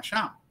century in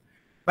Assam.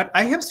 But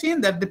I have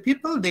seen that the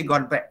people, they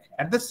got back.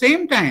 At the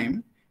same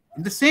time,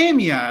 in the same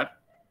year,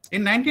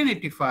 in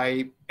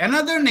 1985,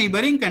 another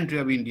neighboring country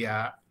of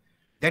India,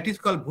 that is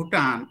called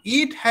Bhutan,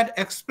 it had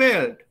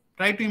expelled,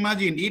 try to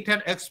imagine, it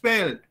had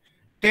expelled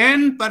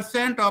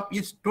 10% of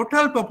its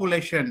total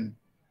population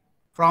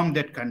from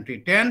that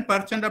country.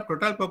 10% of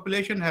total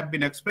population have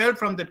been expelled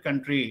from that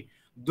country.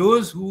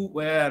 Those who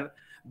were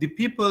the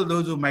people,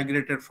 those who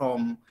migrated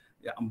from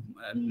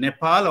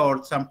Nepal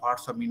or some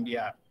parts of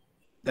India,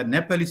 the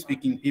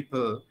Nepali-speaking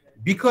people,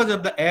 because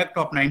of the Act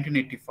of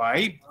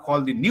 1985,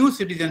 called the New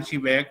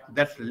Citizenship Act,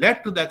 that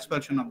led to the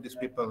expulsion of these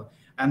people,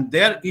 and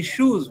their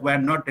issues were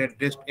not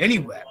addressed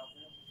anywhere.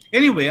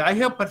 Anyway, I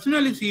have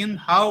personally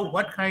seen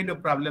what kind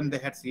of problem they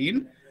had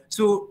seen.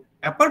 So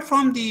apart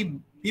from the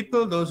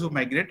people, those who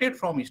migrated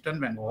from Eastern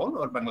Bengal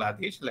or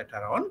Bangladesh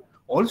later on,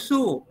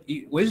 also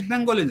West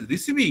Bengal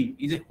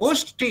is a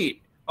host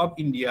state of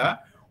India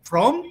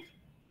from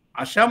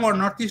Assam or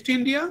Northeast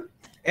India,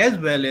 as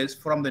well as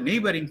from the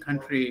neighboring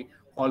country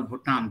called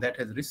Bhutan that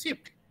has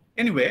received.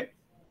 Anyway,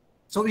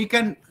 so we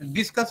can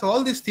discuss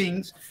all these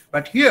things,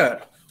 but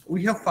here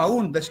we have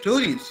found the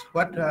stories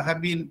what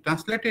have been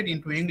translated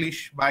into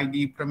English by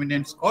the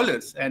prominent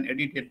scholars and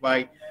edited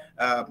by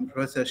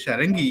Professor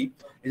Sarangi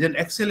is an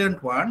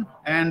excellent one,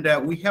 and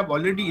we have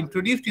already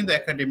introduced in the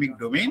academic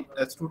domain.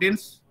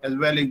 Students as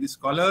well as the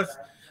scholars,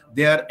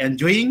 they are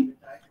enjoying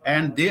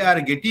and they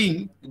are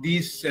getting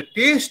this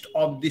taste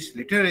of this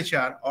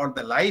literature or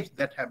the lives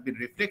that have been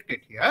reflected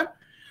here,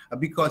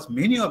 because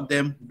many of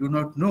them do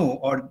not know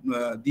or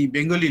the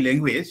Bengali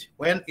language.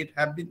 When it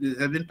has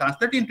been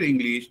translated into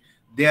English,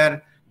 they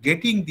are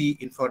getting the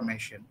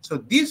information. So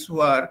this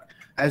work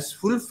has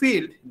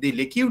fulfilled the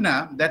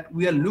lacuna that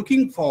we are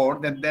looking for,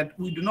 that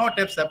we do not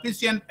have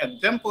sufficient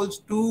examples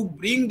to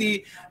bring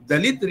the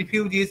Dalit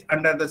refugees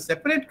under the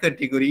separate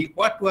category.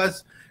 What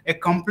was a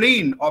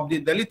complaint of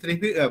the Dalit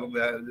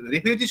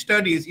refugee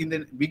studies in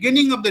the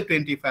beginning of the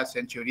 21st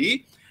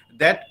century,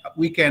 that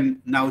we can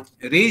now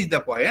raise the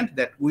point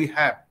that we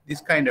have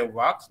this kind of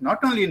works,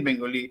 not only in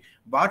Bengali,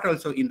 but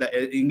also in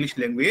the English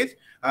language,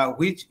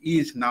 which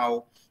is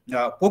now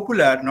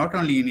popular not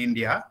only in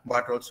India,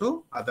 but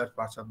also other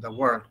parts of the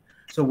world.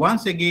 So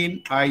once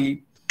again,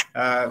 I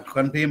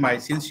convey my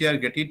sincere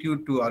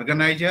gratitude to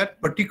organizer,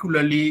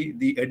 particularly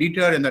the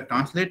editor and the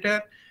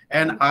translator,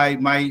 and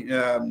my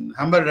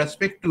humble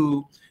respect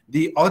to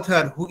the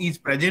author who is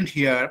present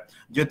here,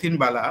 Jatin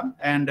Bala,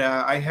 and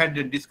I had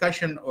a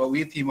discussion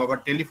with him over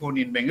telephone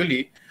in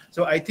Bengali.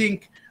 So I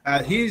think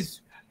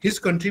his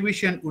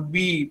contribution would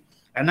be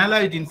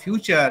analyzed in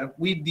future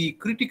with the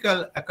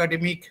critical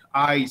academic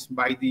eyes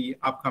by the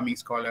upcoming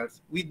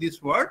scholars. With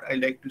this word, I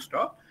like to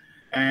stop.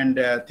 And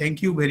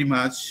thank you very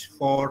much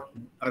for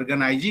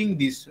organizing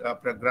this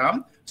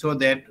program so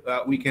that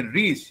we can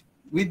reach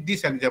with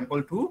this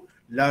example to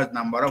large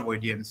number of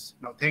audience.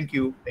 Now, thank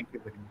you. Thank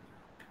you very much.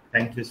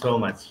 Thank you so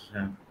much.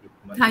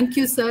 Thank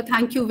you, sir.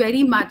 Thank you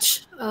very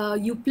much.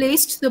 You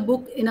placed the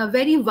book in a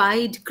very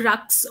wide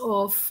crux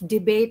of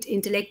debate,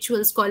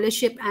 intellectual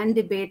scholarship and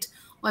debate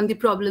on the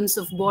problems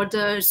of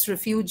borders,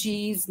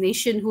 refugees,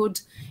 nationhood,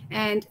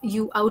 and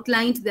you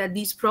outlined that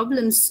these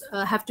problems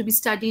have to be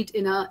studied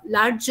in a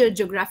larger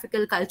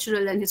geographical,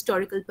 cultural, and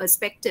historical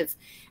perspective.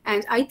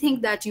 And I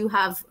think that you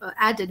have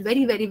added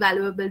very, very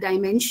valuable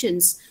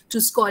dimensions to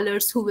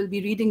scholars who will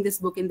be reading this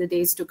book in the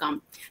days to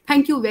come.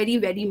 Thank you very,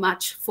 very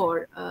much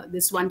for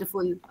this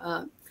wonderful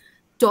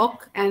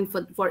talk and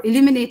for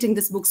illuminating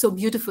this book so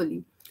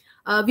beautifully.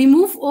 We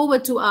move over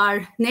to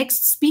our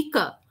next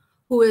speaker,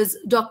 who is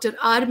Dr.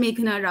 R.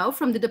 Meghana Rao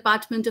from the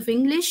Department of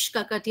English,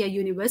 Kakatiya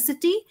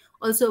University,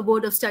 also a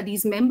Board of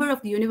Studies member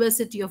of the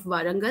University of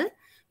Warangal.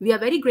 We are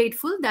very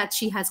grateful that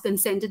she has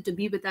consented to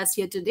be with us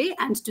here today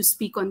and to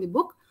speak on the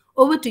book.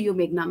 Over to you,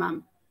 Meghana,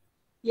 ma'am.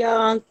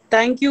 Yeah,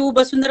 thank you,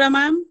 Basundara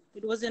ma'am.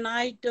 It was a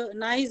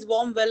nice,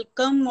 warm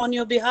welcome on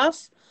your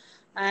behalf.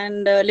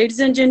 And ladies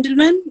and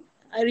gentlemen,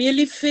 I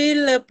really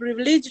feel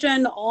privileged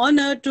and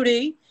honored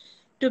today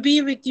to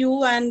be with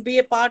you and be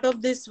a part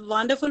of this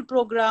wonderful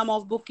program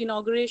of book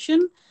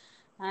inauguration.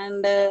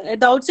 And at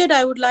the outset,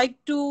 I would like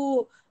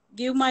to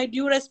give my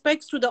due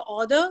respects to the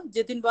author,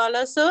 Jatin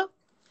Bala sir,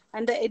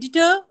 and the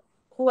editor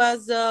who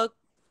has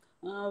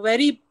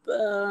very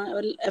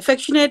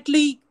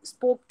affectionately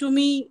spoke to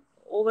me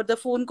over the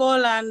phone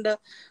call and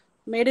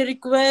made a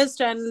request,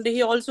 and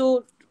he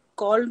also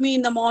called me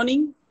in the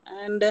morning.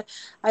 And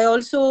I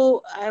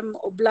also am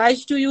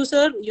obliged to you,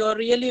 sir. You're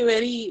really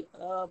very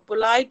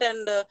polite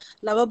and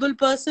lovable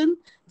person.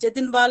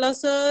 Jatin Bala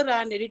sir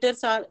and editor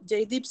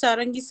Jaydeep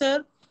Sarangi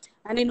sir,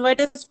 and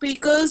invited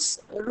speakers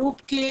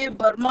Rup K.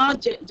 Burma,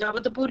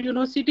 Jawadhpur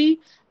University,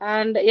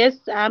 and S.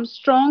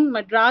 Armstrong,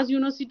 Madras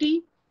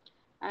University,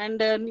 and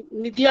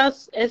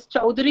Nidya S.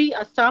 Chowdhury,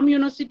 Assam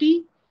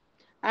University,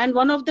 and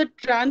one of the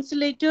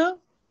translator,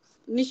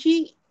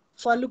 Nishi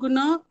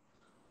Falguna,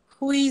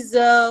 who is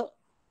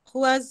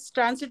who has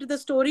translated the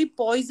story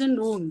Poison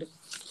Wound.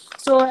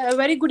 So a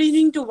very good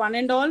evening to one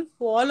and all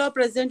who all are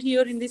present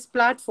here in this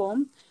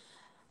platform.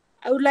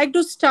 I would like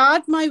to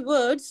start my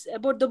words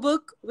about the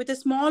book with a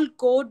small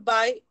quote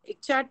by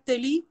Eckhart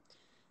Tolle.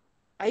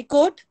 I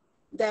quote,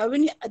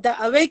 the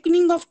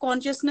awakening of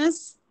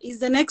consciousness is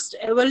the next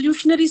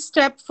evolutionary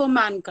step for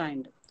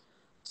mankind.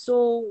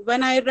 So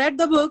when I read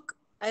the book,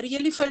 I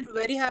really felt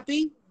very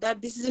happy that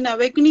this is an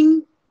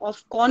awakening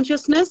of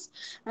consciousness,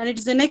 and it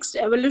is the next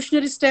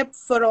evolutionary step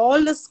for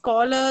all the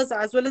scholars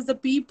as well as the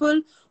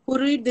people who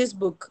read this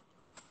book.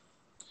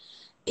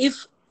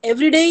 If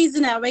every day is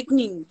an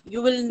awakening,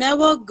 you will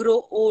never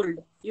grow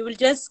old. You will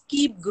just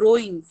keep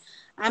growing.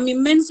 I'm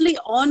immensely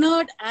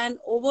honored and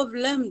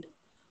overwhelmed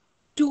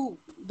to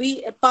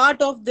be a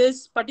part of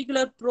this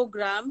particular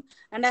program,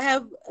 and I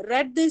have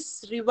read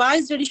this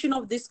revised edition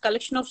of this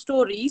collection of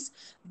stories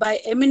by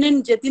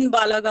eminent Jatin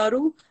Bala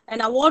Garu, an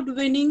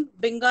award-winning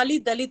Bengali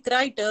Dalit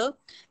writer,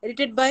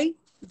 edited by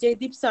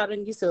Jaydeep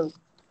Sarangi sir.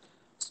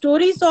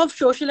 Stories of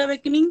Social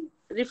Awakening,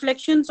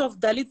 Reflections of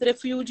Dalit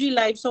Refugee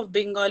Lives of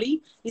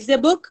Bengali is a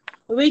book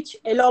which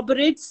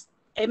elaborates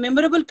a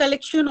memorable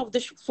collection of the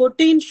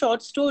 14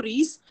 short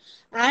stories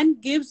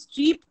and gives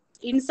deep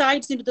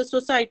insights into the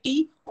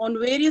society on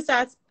various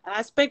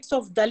aspects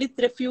of Dalit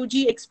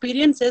refugee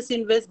experiences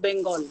in West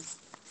Bengal.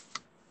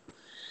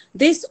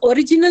 This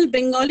original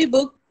Bengali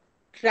book,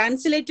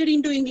 translated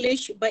into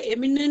English by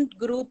eminent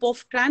group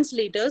of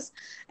translators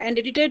and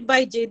edited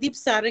by Jaydeep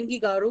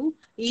Sarangi Garu,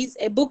 is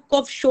a book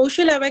of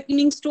social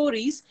awakening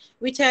stories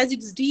which has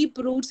its deep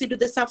roots into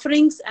the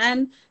sufferings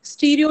and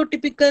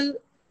stereotypical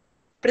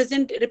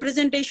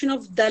representation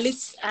of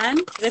Dalits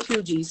and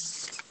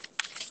refugees.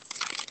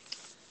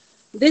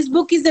 This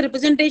book is the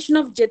representation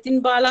of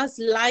Jatin Bala's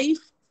life,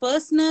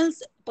 personal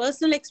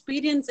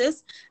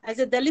experiences as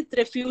a Dalit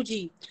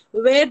refugee,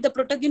 where the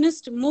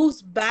protagonist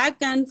moves back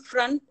and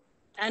front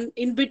and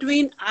in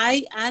between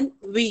I and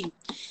we.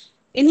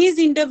 In his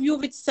interview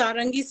with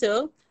Sarangi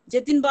sir,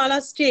 Jatin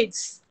Bala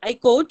states, I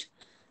quote,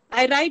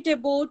 I write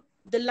about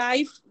the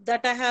life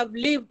that I have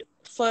lived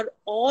for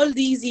all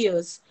these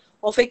years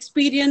of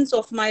experience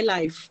of my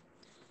life.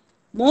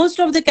 Most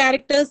of the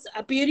characters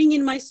appearing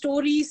in my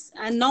stories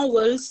and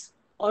novels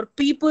or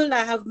people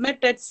I have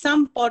met at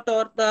some part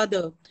or the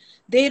other.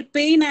 Their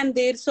pain and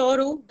their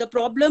sorrow, the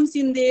problems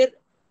in their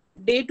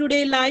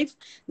day-to-day life,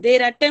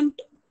 their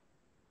attempt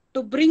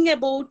to bring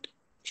about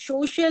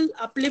social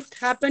uplift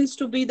happens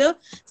to be the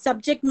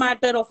subject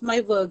matter of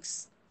my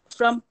works.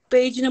 From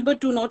page number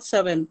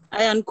 207,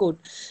 I unquote.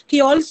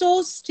 He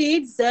also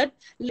states that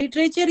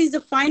literature is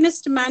the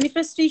finest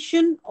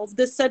manifestation of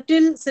the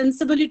subtle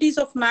sensibilities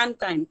of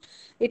mankind.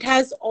 It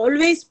has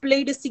always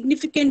played a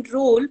significant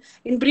role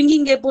in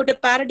bringing about a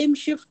paradigm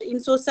shift in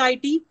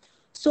society.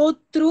 So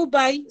through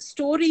by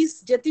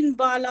stories, Jatin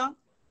Bala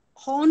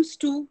wants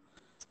to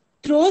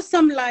throw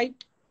some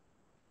light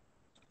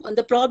on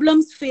the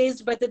problems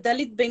faced by the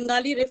Dalit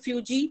Bengali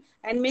refugee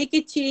and make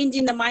a change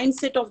in the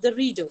mindset of the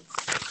reader.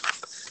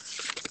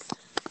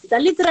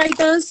 Dalit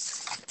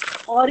writers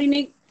are in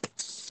a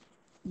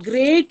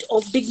grade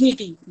of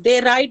dignity.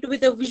 They write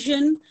with a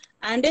vision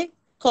and a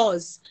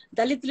cause.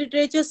 Dalit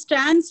literature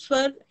stands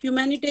for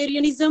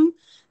humanitarianism,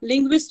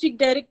 linguistic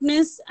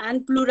directness,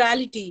 and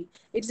plurality.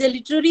 It's a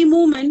literary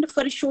movement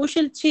for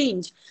social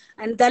change,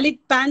 and Dalit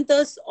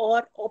Panthers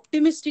are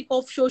optimistic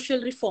of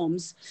social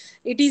reforms.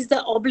 It is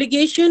the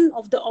obligation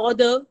of the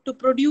author to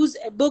produce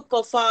a book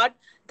of art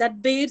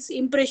that bears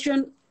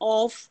impression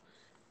of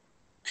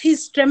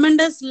his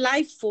tremendous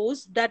life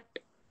force, that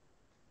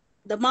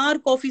the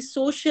mark of his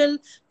social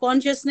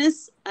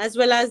consciousness as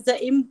well as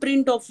the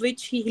imprint of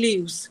which he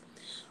lives.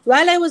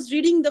 While I was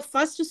reading the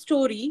first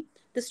story,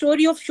 the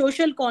story of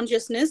social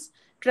consciousness,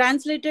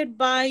 translated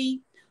by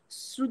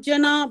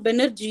Srujana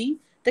Banerjee,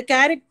 the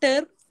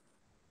character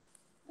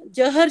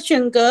Jahar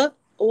Shankar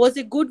was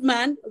a good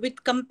man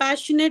with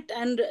compassionate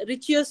and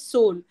righteous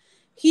soul.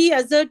 He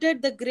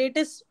asserted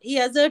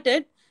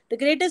The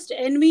greatest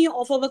enemy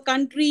of our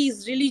country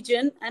is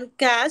religion and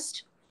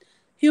caste.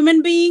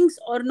 Human beings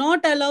are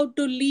not allowed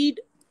to lead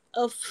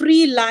a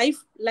free life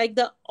like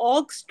the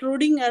ox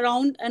trotting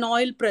around an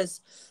oil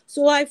press.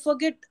 So I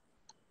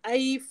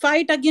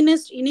fight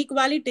against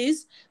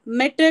inequalities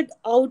meted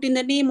out in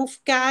the name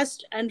of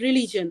caste and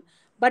religion.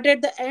 But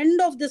at the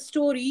end of the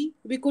story,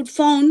 we could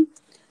found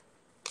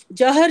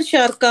Jahar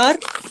Sharkar,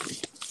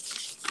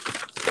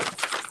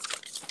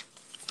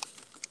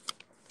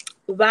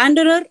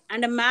 wanderer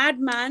and a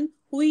madman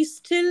who is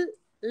still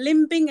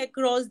limping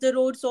across the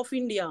roads of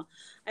India.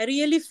 I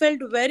really felt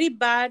very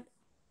bad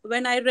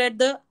when I read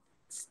the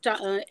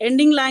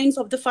ending lines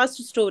of the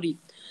first story.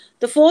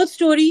 The fourth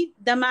story,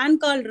 The Man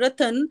Called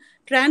Ratan,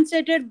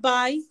 translated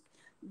by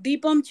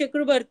Deepam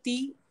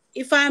Chakrabarti.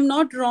 If I am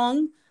not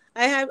wrong,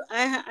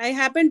 I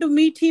happened to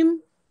meet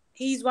him.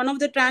 He's one of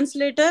the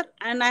translator,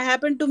 and I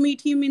happened to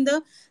meet him in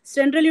the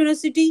Central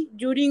University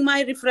during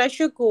my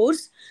refresher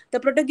course. The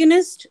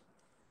protagonist,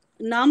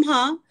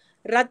 Namha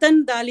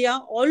Ratan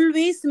Dalia,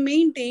 always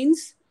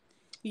maintains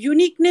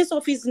uniqueness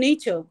of his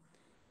nature.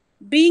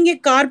 Being a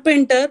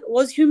carpenter,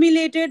 was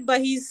humiliated by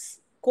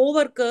his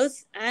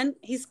co-workers and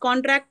his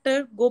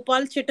contractor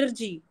Gopal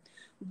Chatterjee.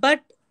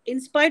 But in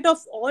spite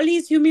of all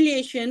his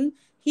humiliation,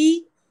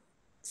 he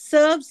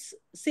saves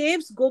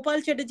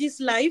Gopal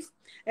Chatterjee's life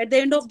at the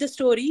end of the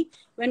story.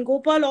 When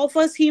Gopal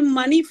offers him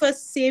money for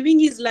saving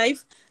his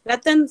life,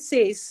 Ratan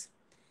says,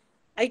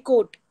 I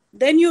quote,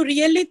 "Then you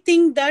really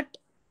think that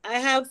I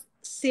have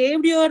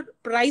saved your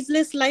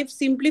priceless life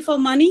simply for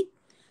money?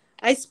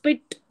 I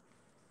spit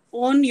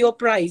on your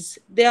price.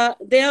 There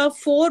are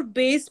four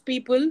base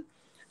people.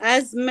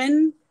 As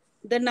men,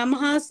 the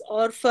Namhas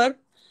are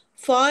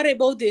far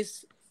above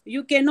this.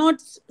 You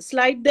cannot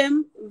slide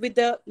them with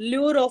the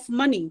lure of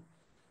money."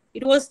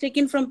 It was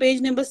taken from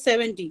page number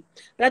 70.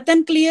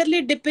 Ratan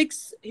clearly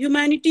depicts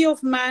humanity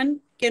of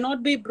man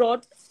cannot be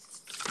bought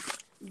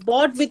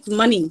with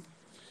money.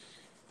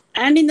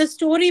 And in the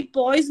story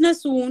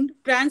Poisonous Wound,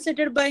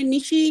 translated by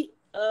Nishi,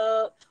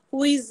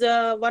 who is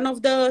one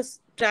of the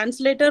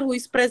translator who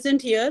is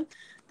present here,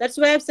 that's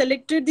why I've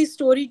selected this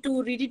story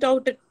to read it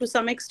out to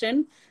some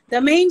extent. The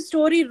main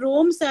story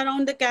roams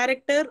around the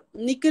character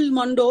Nikhil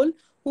Mandol,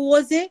 who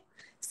was a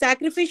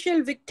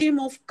sacrificial victim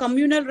of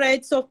communal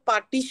rights of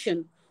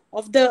partition,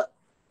 of the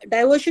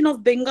diversion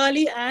of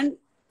Bengali and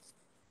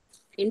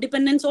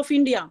independence of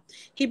India.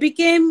 He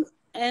became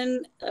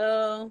an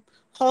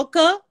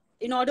hawker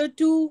in order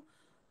to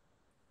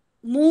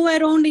move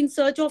around in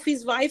search of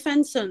his wife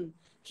and son.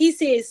 He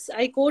says,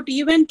 I quote,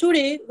 "Even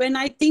today, when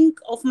I think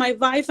of my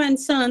wife and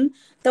son,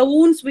 the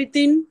wounds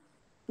within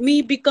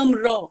me become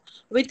raw.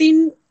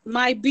 Within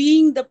my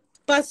being, the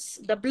pus,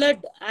 the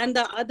blood, and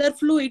the other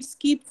fluids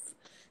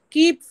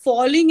keep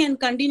falling and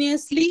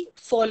continuously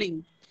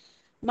falling.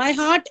 My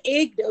heart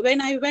ached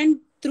when I went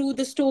through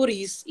the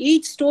stories.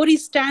 Each story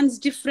stands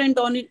different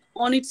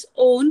on its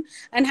own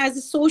and has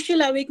a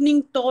social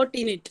awakening thought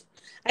in it.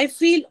 I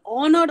feel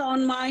honored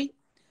on my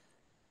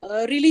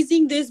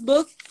releasing this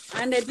book,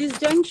 and at this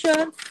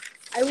juncture,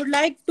 I would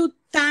like to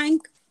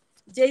thank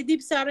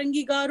Jaydeep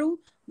Sarangi Garu,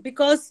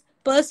 because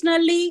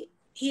personally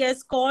he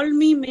has called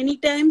me many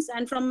times,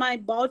 and from my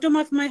bottom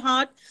of my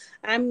heart,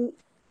 I'm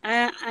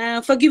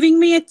for giving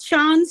me a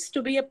chance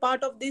to be a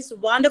part of this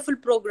wonderful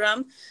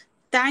program.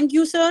 Thank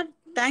you, sir.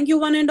 Thank you,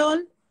 one and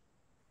all.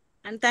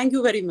 And thank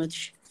you very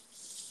much.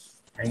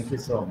 Thank you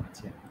so much.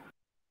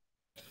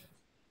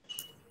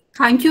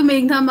 Thank you,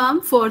 Meghna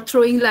ma'am, for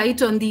throwing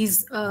light on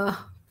these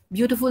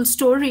beautiful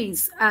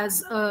stories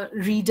as a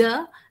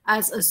reader,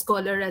 as a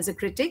scholar, as a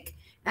critic,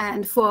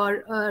 and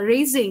for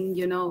raising,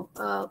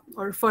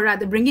 or for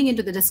rather bringing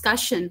into the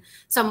discussion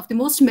some of the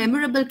most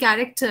memorable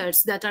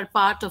characters that are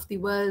part of the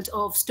world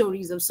of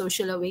stories of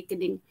social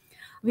awakening.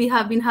 We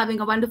have been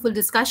having a wonderful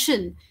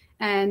discussion.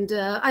 And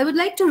I would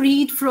like to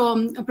read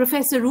from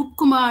Professor Rup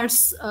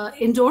Kumar's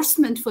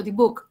endorsement for the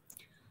book,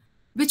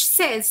 which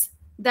says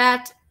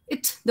that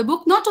the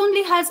book not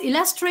only has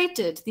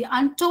illustrated the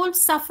untold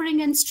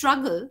suffering and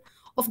struggle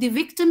of the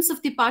victims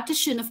of the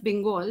partition of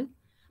Bengal,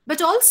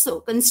 but also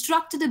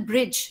constructed a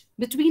bridge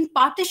between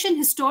partition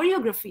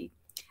historiography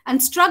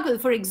and struggle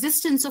for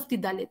existence of the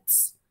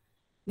Dalits.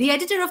 The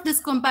editor of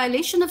this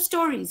compilation of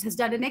stories has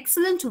done an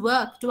excellent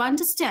work to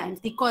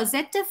understand the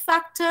causative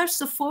factors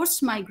of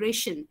forced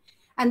migration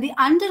and the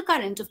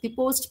undercurrent of the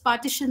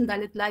post-partition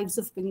Dalit lives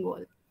of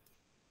Bengal.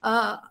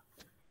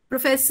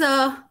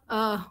 Professor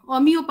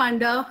Amiya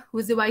Panda, who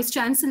is the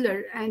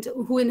Vice-Chancellor and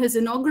who in his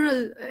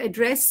inaugural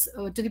address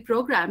to the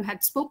program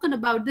had spoken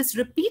about this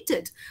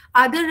repeated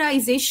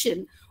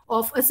otherization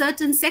of a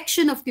certain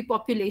section of the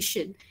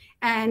population.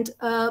 And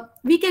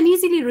we can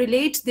easily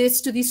relate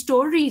this to the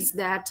stories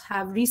that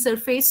have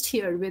resurfaced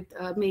here with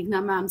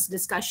Meghna ma'am's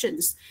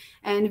discussions.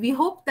 And we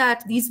hope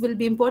that these will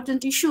be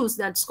important issues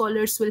that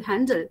scholars will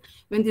handle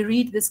when they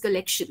read this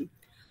collection.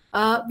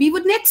 We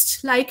would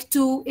next like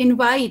to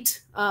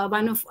invite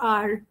one of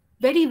our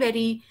very,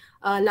 very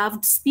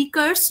loved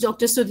speakers,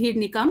 Dr. Sudhir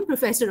Nikam,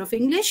 Professor of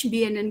English,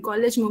 BNN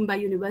College,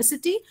 Mumbai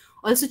University,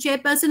 also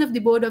Chairperson of the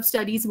Board of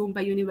Studies,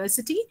 Mumbai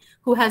University,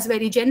 who has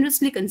very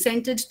generously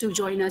consented to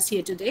join us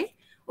here today.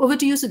 Over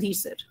to you, Sudhir,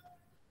 sir.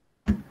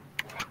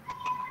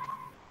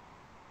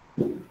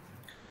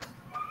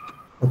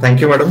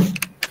 Thank you, madam.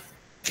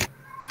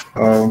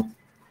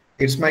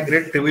 It's my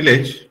great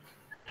privilege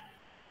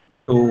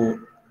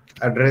to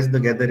address the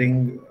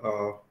gathering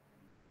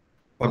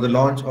for the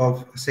launch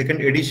of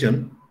second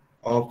edition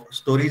of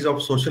Stories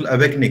of Social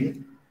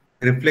Awakening,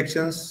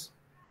 Reflections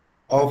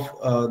of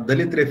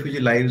Dalit Refugee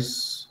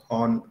Lives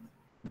on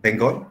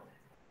Bengal,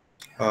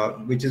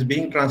 which is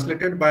being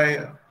translated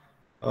by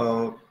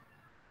a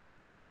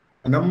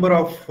number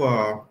of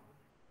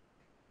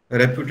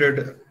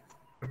reputed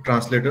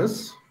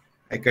translators,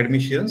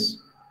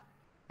 academicians,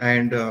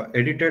 and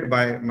edited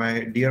by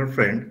my dear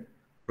friend,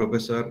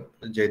 Professor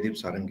Jaydeep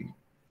Sarangi.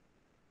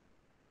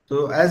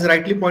 So, as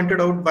rightly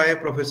pointed out by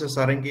Professor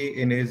Sarangi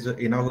in his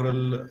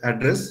inaugural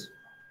address,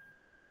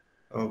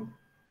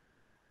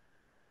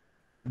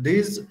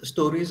 these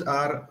stories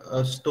are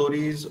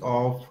stories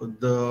of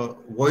the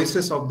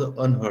voices of the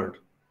unheard.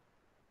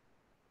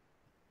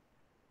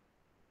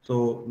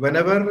 So,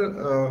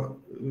 whenever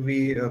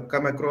we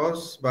come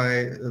across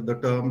by the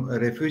term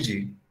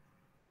refugee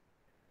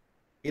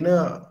in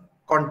a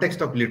context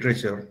of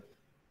literature,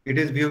 it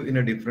is viewed in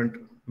a different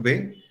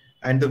way.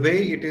 And the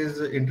way it is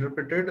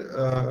interpreted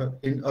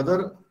in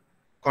other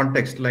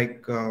contexts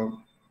like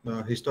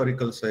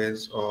historical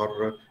sense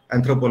or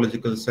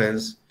anthropological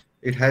sense,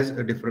 it has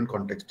a different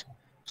context.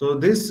 So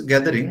this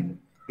gathering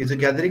is a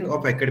gathering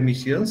of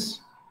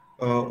academicians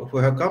who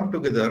have come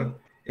together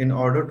in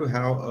order to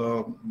have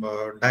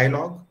a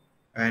dialogue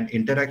and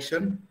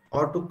interaction,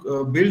 or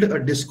to build a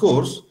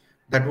discourse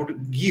that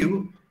would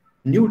give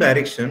new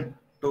direction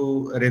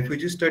to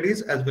refugee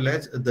studies as well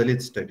as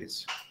Dalit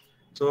studies.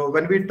 So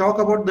when we talk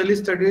about Dalit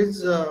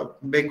studies,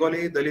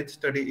 Bengali Dalit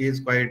study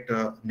is quite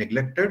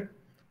neglected.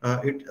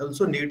 It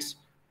also needs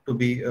to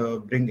be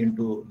bring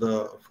into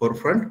the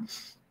forefront.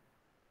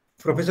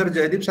 Professor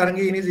Jaydeep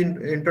Sarangi in his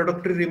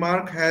introductory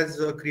remark has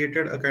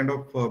created a kind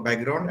of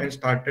background and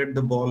started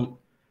the ball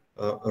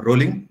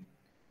rolling.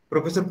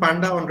 Professor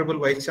Panda, Honorable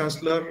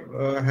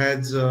Vice-Chancellor,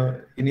 has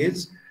in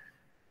his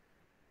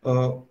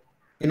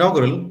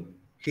inaugural,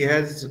 he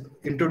has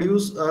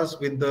introduced us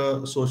with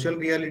the social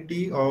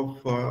reality of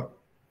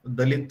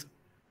Dalit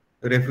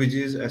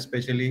refugees,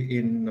 especially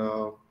in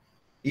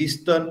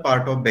eastern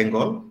part of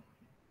Bengal,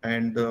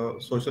 and the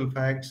social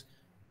facts,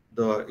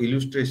 the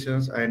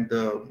illustrations, and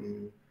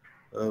the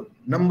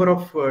number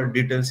of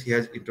details he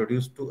has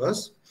introduced to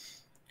us.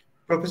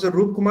 Professor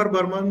Rup Kumar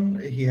Barman,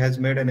 he has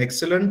made an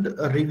excellent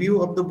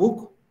review of the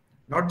book.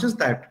 Not just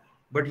that,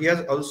 but he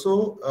has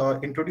also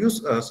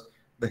introduced us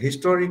the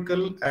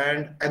historical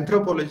and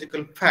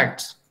anthropological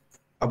facts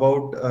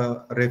about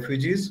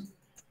refugees,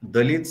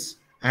 Dalits,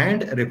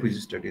 and refugee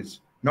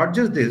studies. Not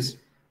just this,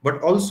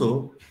 but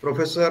also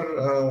Professor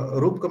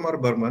Rup Kumar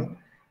Barman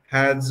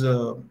has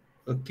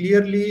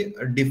clearly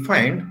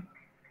defined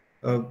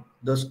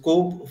the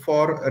scope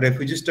for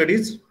refugee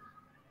studies,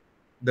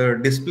 the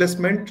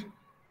displacement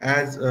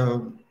as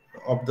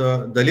of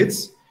the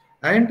Dalits,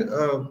 and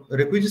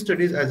refugee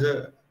studies as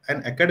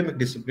an academic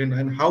discipline,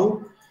 and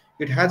how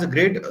it has a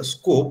great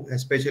scope,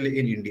 especially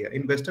in India.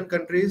 In Western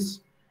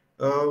countries,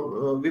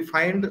 we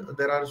find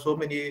there are so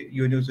many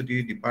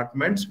university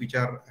departments which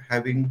are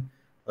having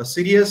a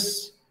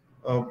serious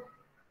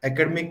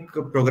academic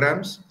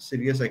programs,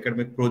 serious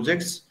academic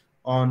projects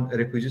on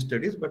refugee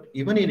studies. But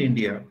even in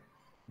India,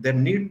 they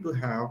need to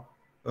have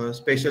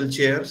special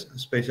chairs,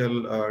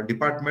 special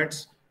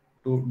departments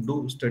to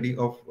do study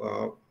of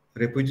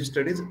refugee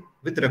studies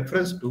with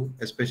reference to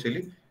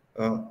especially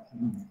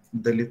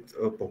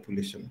Dalit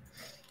population.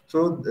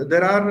 So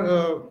there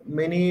are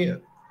many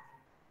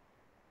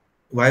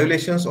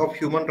violations of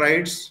human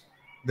rights.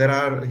 There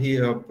are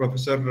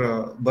Professor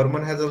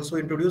Barman has also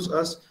introduced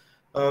us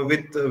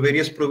with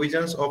various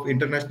provisions of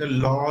international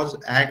laws,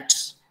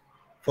 acts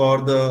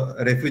for the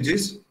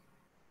refugees.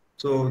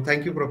 So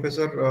thank you,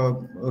 Professor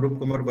Rup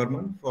Kumar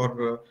Barman,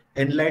 for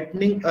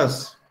enlightening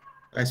us,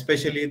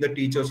 especially the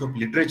teachers of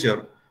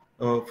literature,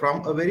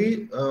 from a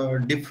very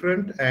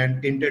different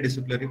and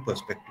interdisciplinary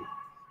perspective,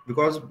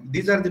 because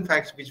these are the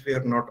facts which we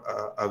are not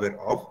aware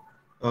of.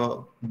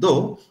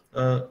 Though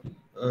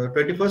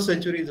 21st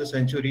century is a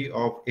century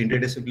of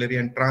interdisciplinary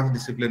and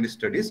transdisciplinary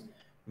studies,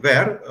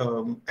 where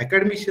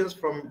academicians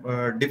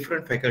from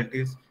different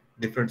faculties,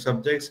 different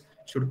subjects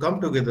should come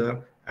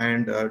together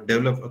and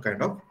develop a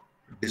kind of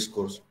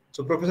discourse.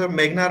 So Professor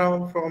Meghana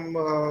Rao from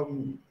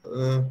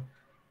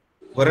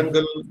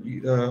Warangal,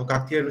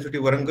 Kaktiya University,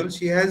 Warangal,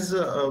 she has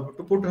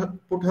to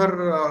put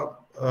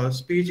her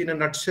speech in a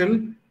nutshell.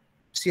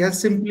 She has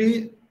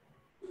simply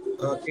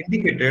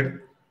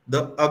indicated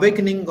the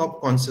awakening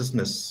of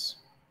consciousness.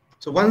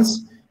 So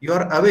once you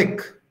are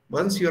awake,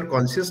 once your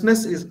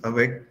consciousness is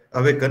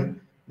awakened,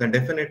 then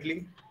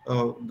definitely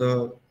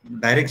the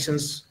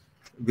directions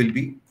will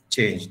be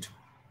changed.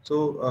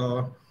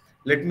 So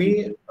let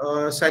me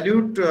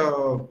salute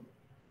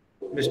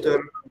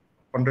Mr.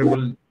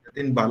 Honorable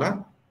Jatin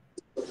Bala,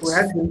 who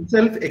has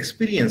himself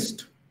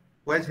experienced,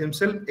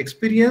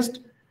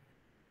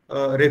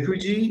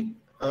 refugee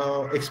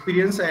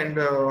experience and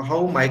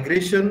how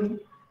migration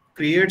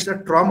creates a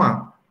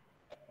trauma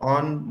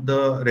on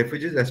the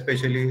refugees,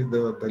 especially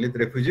the Dalit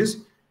refugees.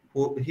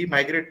 Who he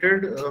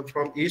migrated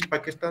from East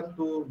Pakistan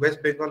to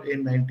West Bengal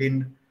in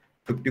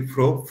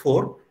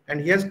 1954, and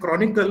he has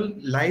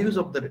chronicled lives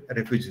of the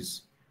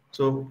refugees.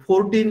 So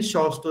 14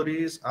 short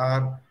stories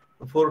are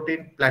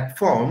 14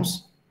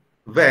 platforms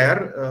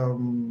where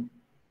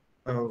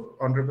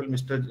Honorable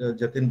Mr.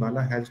 Jatin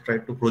Bala has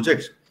tried to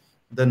project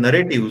the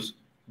narratives,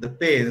 the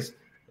pains,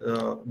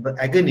 the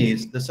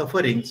agonies, the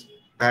sufferings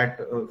that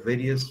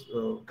various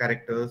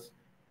characters,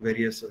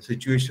 various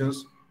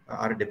situations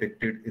are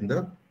depicted in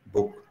the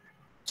book.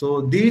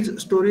 So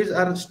these stories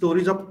are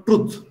stories of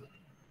truth,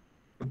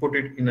 to put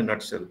it in a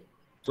nutshell.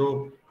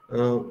 So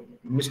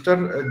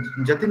Mr.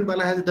 Jatin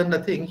Bala has done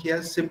nothing. He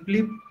has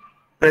simply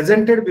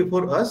presented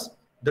before us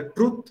the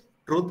truth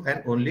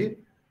and only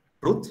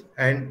truth,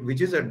 and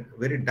which is a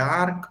very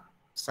dark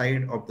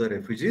side of the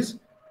refugees.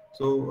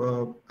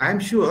 So I'm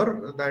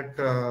sure that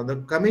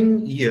the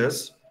coming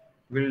years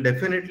will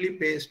definitely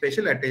pay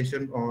special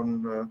attention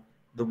on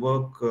the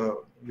work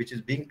which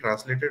is being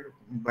translated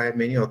by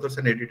many authors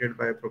and edited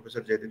by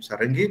Professor Jaydeep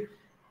Sarangi,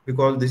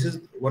 because this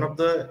is one of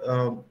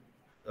the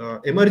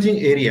emerging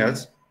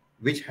areas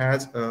which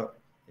has a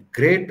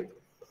great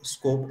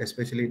scope,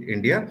 especially in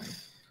India.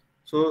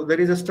 So there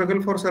is a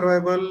struggle for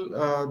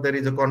survival. There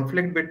is a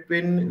conflict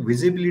between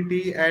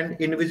visibility and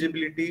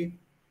invisibility,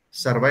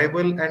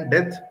 survival and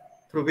death,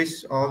 through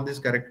which all these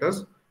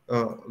characters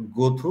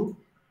go through.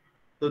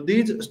 So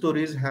these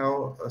stories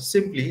have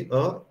simply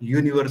a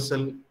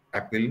universal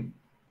appeal.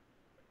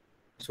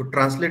 So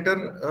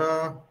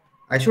translator,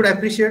 I should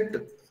appreciate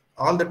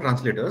all the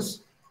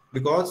translators,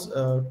 because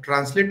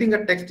translating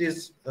a text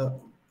is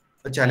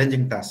a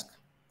challenging task.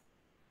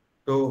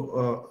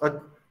 So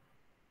a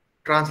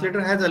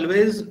translator has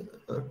always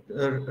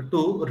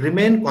to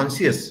remain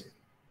conscious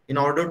in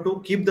order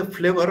to keep the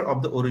flavor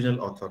of the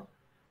original author.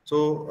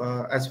 So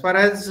as far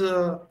as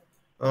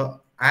I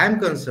am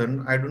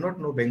concerned, I do not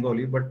know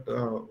Bengali, but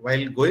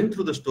while going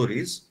through the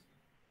stories,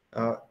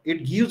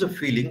 it gives a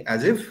feeling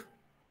as if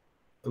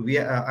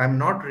I'm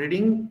not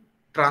reading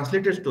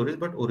translated stories,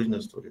 but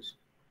original stories.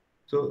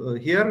 So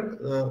here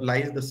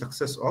lies the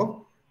success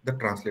of the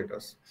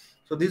translators.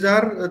 So these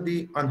are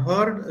the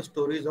unheard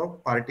stories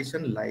of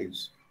partition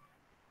lives.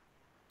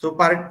 So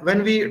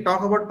when we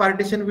talk about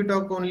partition, we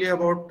talk only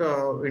about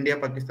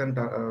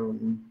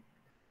India-Pakistan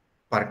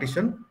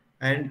partition.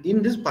 And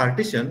in this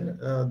partition,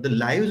 the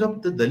lives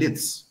of the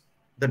Dalits,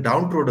 the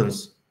downtrodden,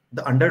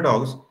 the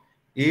underdogs,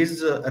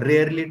 is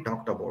rarely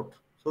talked about.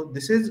 So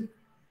this is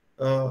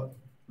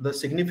the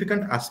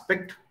significant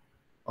aspect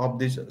of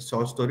these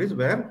short stories,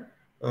 where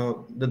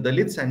the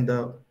Dalits and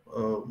the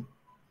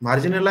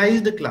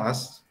marginalized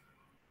class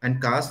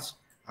and castes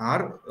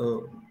are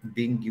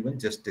being given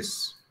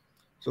justice.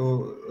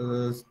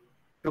 So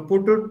to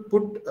put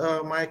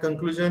my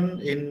conclusion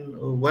in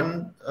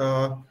one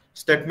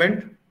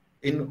statement,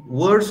 in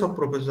words of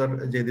Professor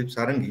Jaydeep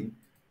Sarangi,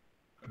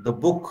 the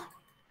book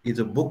is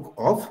a book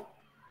of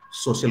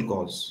social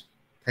cause.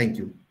 Thank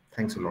you.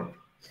 Thanks a lot.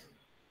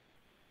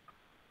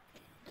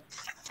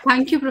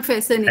 Thank you,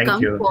 Professor Thank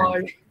Nikam, you.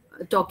 for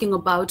talking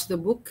about the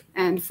book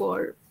and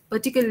for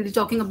particularly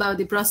talking about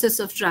the process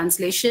of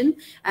translation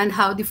and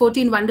how the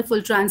 14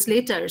 wonderful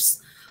translators,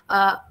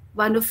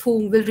 one of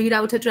whom will read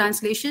out her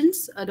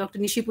translations, Dr.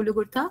 Nishi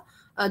Pulugurtha,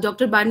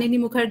 Dr. Barnini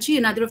Mukherjee,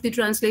 another of the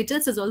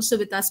translators, is also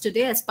with us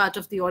today as part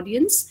of the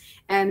audience.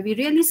 And we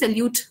really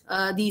salute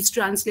these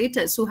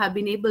translators who have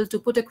been able to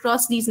put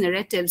across these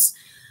narratives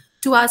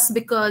to us,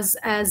 because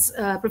as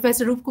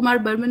Professor Rup Kumar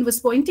Barman was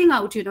pointing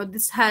out,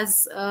 this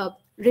has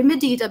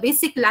remedied a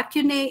basic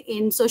lacunae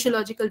in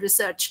sociological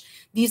research.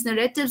 These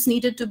narratives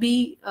needed to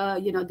be,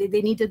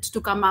 they needed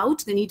to come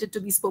out, they needed to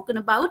be spoken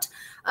about.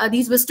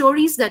 These were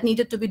stories that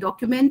needed to be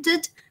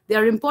documented. They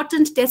are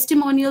important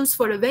testimonials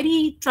for a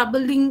very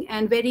troubling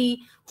and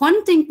very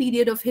haunting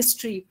period of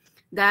history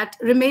that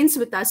remains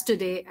with us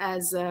today,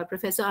 as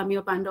Professor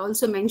Amiya Panda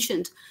also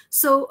mentioned.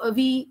 So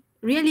we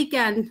really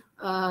can,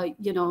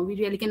 we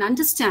really can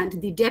understand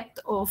the depth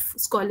of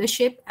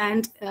scholarship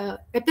and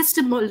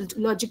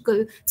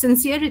epistemological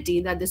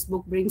sincerity that this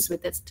book brings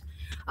with it.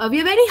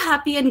 We are very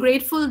happy and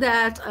grateful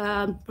that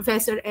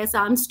Professor S.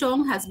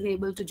 Armstrong has been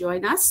able to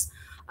join us.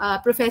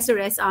 Professor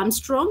S.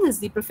 Armstrong is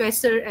the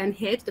professor and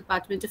head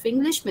Department of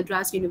English,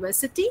 Madras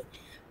University,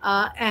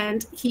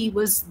 and he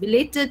was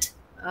belated.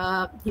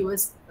 He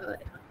was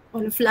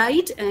on a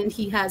flight, and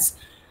he has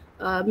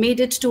made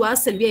it to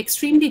us, and we're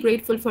extremely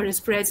grateful for his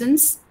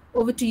presence.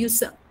 Over to you,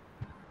 sir.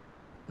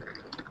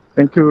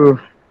 Thank you.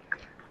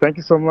 Thank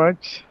you so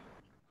much.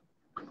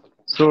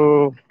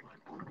 So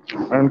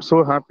I'm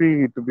so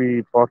happy to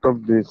be part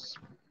of this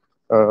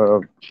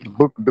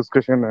book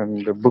discussion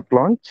and book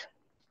launch.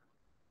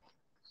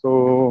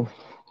 So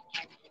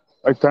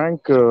I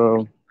thank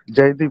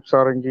Jaydeep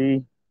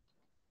Sarangi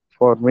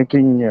for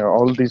making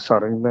all this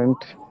arrangement.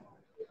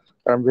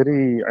 I'm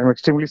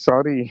extremely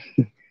sorry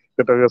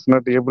that I was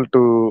not able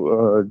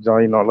to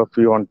join all of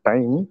you on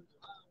time.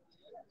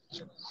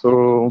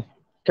 So,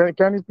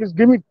 can you please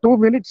give me 2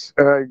 minutes?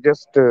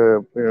 Just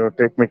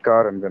take my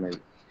car and then I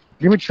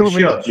give me 2 minutes,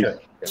 Sure, please. sure,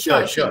 Sure,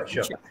 sure, sure, sure,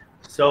 sure. sure.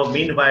 So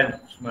meanwhile,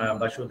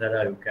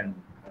 Bashudhara, you can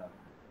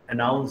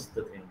announce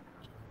the thing.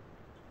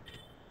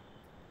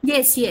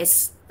 Yes,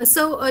 yes.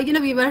 So,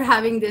 we were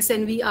having this,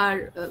 and we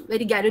are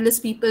very garrulous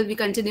people. We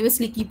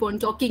continuously keep on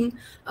talking,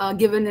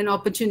 given an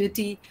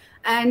opportunity.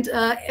 And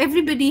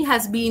everybody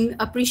has been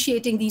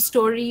appreciating these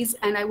stories.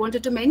 And I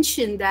wanted to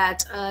mention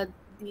that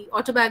the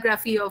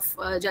autobiography of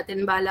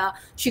Jatin Bala,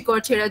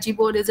 Shikor Chera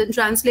Jibon, is in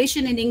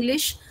translation in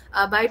English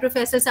by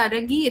Professor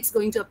Sarangi. It's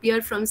going to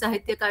appear from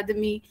Sahitya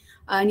Akademi,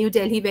 New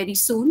Delhi very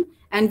soon.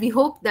 And we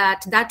hope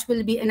that that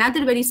will be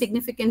another very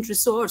significant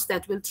resource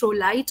that will throw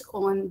light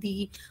on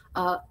the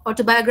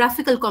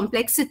autobiographical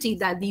complexity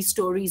that these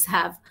stories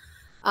have.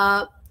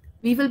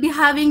 We will be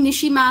having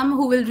Nishi ma'am,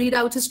 who will read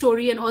out a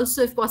story, and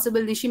also, if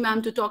possible, Nishi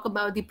ma'am to talk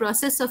about the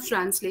process of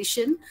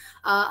translation,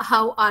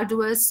 how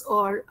arduous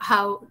or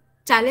how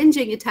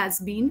challenging it has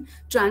been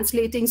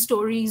translating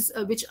stories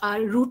which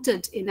are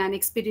rooted in an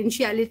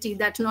experientiality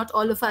that not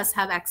all of us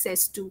have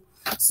access to.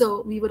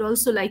 So we would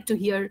also like to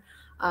hear,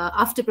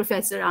 after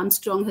Professor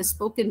Armstrong has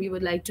spoken, we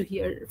would like to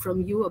hear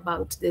from you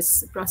about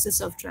this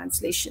process of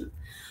translation.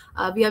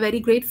 We are very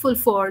grateful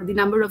for the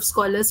number of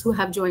scholars who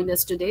have joined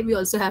us today. We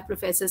also have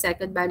Professor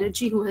Sakat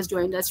Banerjee, who has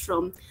joined us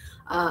from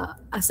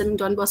Assam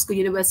Don Bosco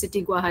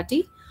University,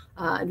 Guwahati.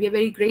 We are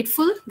very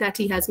grateful that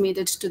he has made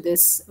it to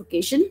this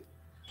occasion.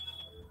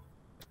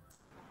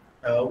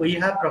 We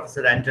have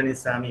Professor Anthony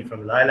Sami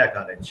from Laila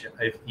College.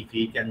 If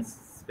he can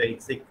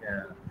speak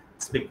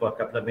for a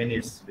couple of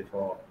minutes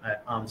before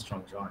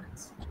Armstrong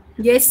joins.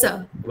 Yes,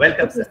 sir.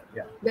 Welcome, sir.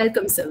 Yeah.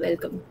 Welcome, sir.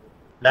 Welcome.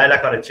 Laila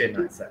College,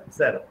 Chennai, sir.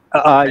 Sir.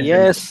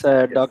 Yes,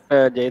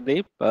 Dr.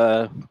 Jaydeep.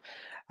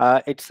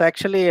 It's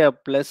actually a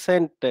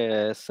pleasant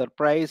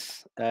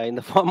surprise in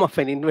the form of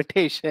an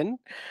invitation.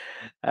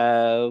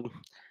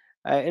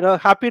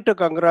 Happy to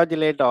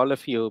congratulate all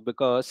of you,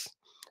 because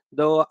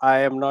though I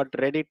am not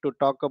ready to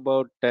talk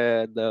about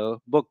the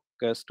book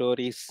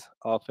Stories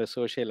of a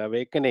Social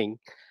Awakening,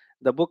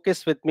 the book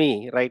is with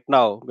me right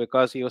now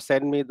because you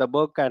sent me the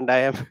book and I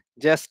am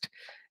just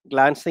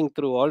glancing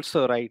through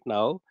also right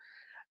now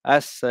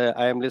as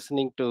I am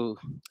listening to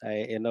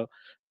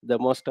the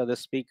most of the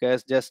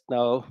speakers just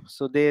now.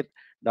 Sudhir,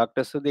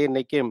 Dr. Sudhir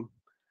Nikam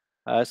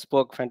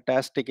spoke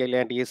fantastically,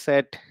 and he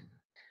said,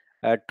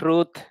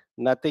 "Truth,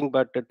 nothing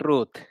but the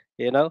truth."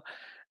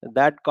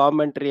 That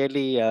comment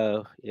really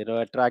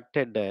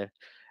attracted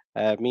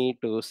me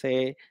to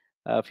say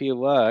a few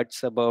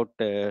words about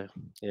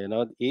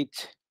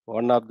each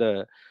one of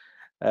the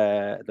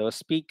those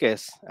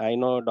speakers. I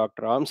know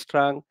Dr.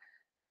 Armstrong,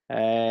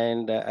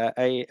 and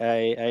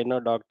I know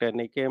Dr.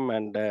 Nikam,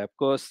 and of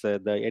course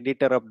the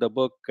editor of the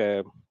book,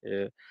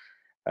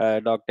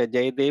 Dr.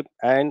 Jaydeep,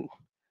 and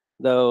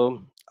the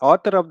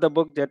author of the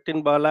book,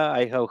 Jatin Bala.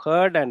 I have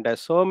heard, and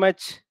so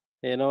much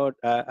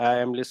I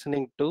am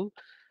listening to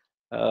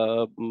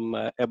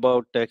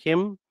about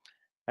him.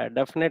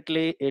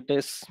 Definitely, it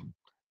is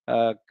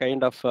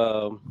kind of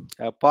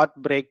a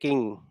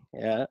path-breaking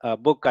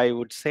book, I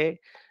would say,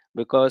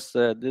 because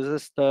this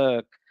is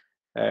the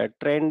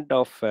trend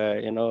of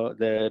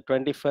the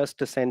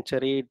 21st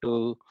century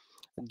to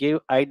give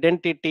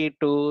identity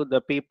to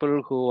the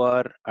people who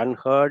are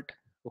unheard,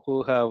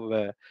 who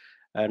have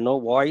no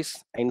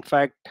voice. In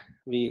fact,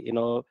 we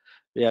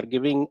are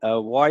giving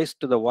a voice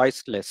to the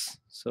voiceless.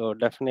 So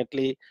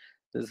definitely,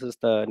 this is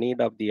the need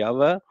of the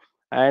hour.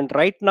 And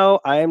right now,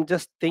 I am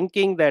just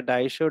thinking that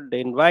I should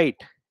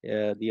invite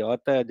the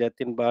author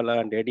Jatin Bala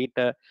and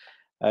editor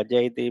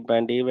Jaydeep,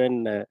 and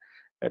even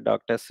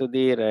Dr.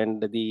 Sudhir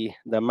and the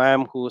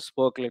ma'am who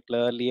spoke a little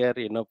earlier,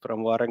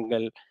 from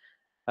Warangal,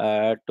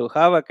 to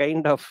have a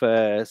kind of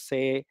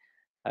say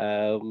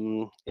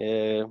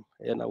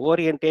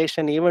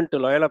orientation even to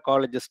Loyola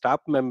College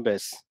staff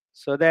members,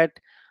 so that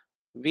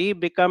we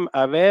become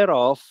aware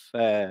of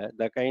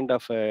the kind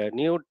of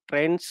new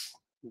trends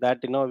that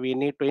we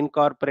need to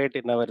incorporate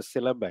in our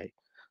syllabi.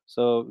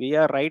 So we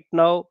are right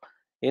now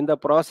in the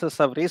process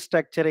of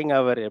restructuring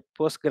our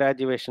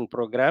post-graduation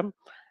program,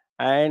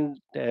 and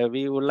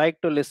we would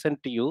like to listen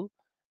to you.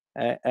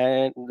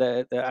 And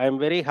I'm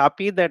very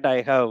happy that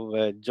I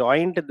have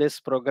joined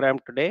this program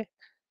today,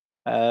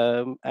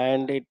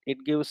 and it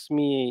gives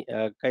me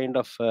a kind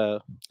of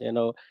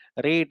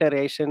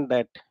reiteration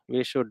that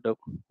we should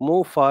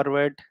move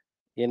forward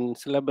in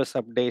syllabus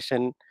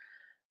updation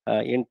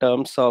in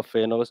terms of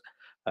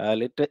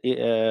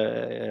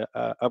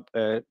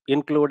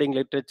including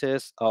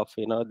literatures of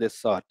this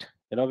sort.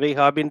 We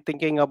have been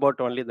thinking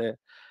about only the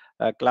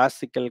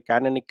classical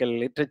canonical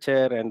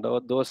literature and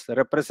those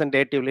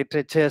representative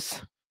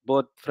literatures,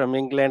 both from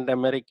England,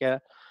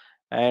 America,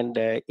 and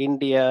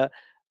India,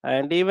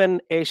 and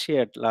even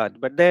Asia at large.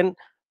 But then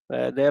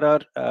there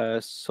are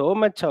so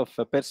much of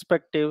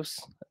perspectives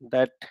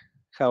that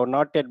have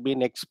not yet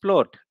been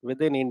explored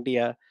within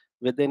India,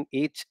 within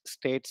each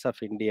states of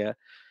India,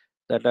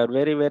 that are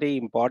very, very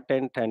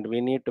important, and we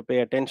need to pay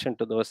attention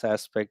to those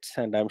aspects.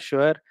 And I'm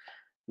sure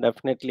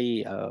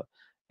definitely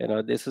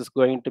this is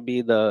going to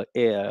be the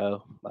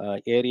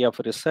area of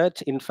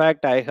research. In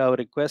fact, I have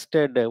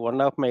requested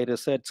one of my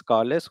research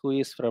scholars who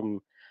is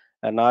from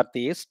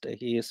Northeast.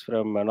 He is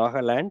from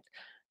Nagaland.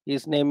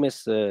 His name is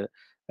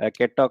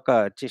Ketoka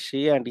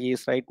Chishi, and he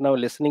is right now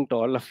listening to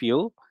all of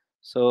you.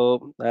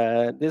 So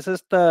this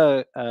is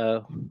the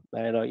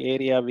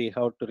area we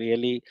have to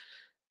really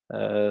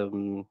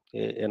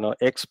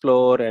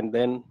explore, and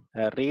then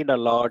read a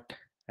lot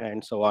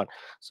and so on.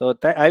 So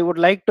I would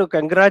like to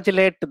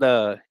congratulate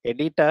the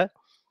editor,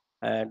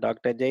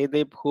 Dr.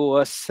 Jaydeep, who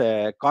was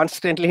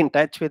constantly in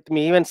touch with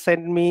me, even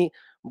sent me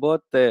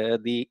both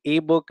the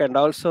ebook and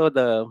also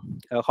the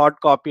hard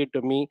copy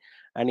to me,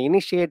 and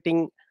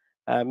initiating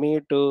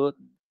me to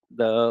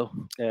the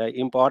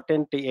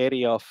important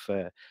area of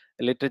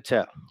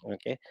literature.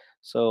 Okay,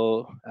 so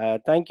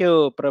thank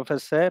you,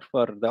 Professor,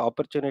 for the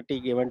opportunity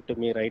given to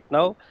me right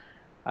now.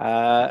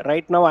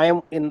 Right now, I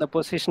am in the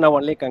position of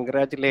only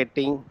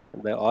congratulating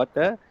the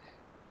author,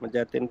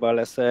 Jatin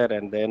Bala sir,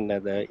 and then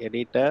the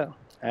editor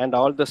and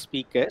all the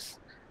speakers.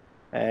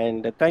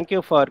 And thank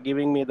you for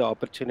giving me the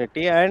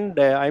opportunity. And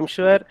I'm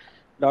sure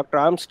Dr.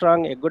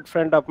 Armstrong, a good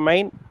friend of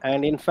mine,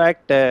 and in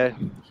fact,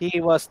 he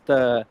was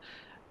a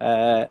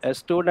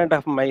student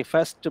of my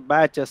first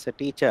batch as a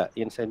teacher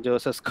in St.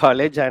 Joseph's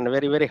College, and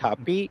very, very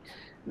happy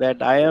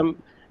that I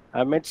am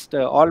amidst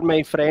all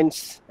my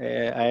friends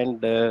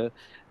and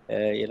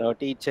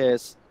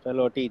teachers,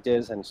 fellow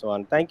teachers, and so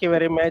on. Thank you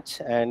very much,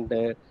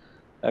 and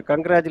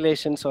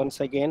congratulations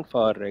once again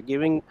for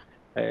giving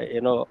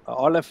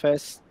all of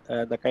us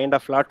the kind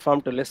of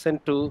platform to listen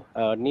to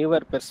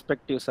newer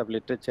perspectives of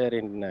literature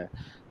in the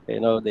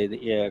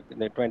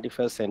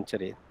 21st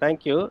century.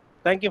 Thank you.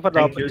 Thank you for the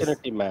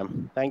opportunity,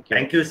 ma'am. Thank you.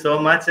 Thank you so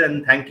much,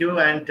 and thank you,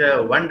 and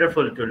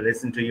wonderful to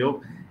listen to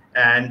you.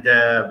 And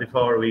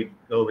before we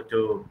go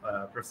to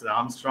Professor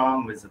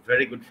Armstrong, who is a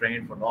very good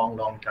friend for a long,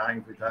 long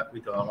time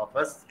with all of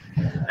us,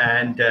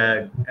 and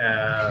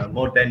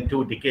more than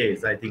 2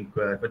 decades, I think,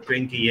 for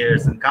 20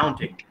 years and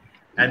counting.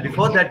 And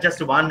before that,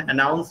 just one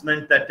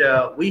announcement that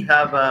we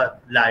have a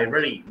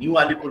library, New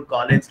Alipur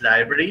College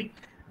Library.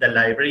 The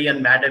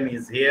librarian madam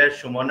is here,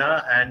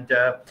 Shumona, and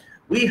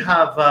we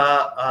have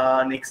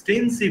an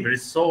extensive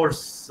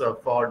resource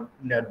for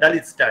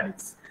Dalit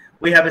studies.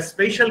 We have a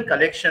special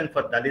collection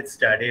for Dalit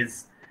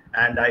studies,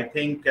 and I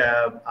think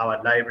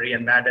our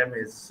librarian madam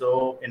is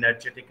so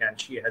energetic, and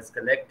she has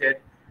collected,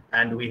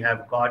 and we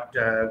have got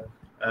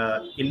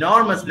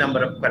enormous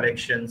number of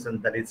collections on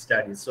Dalit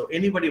studies. So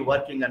anybody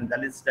working on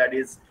Dalit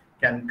studies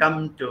can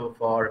come to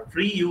for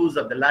free use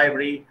of the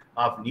library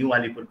of New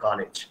Alipur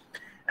College.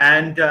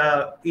 And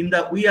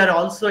we are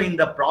also in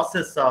the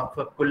process of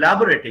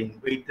collaborating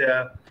with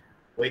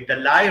the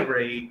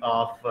library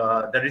of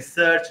the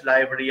research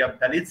library of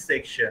Dalit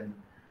section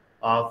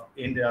of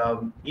in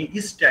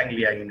East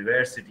Anglia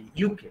University,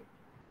 UK.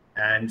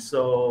 And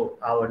so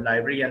our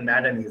librarian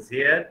madam is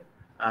here,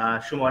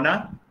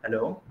 Shumona.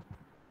 Hello.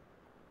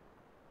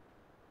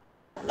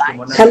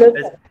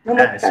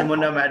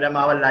 Shumona madam,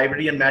 our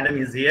librarian madam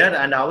is here,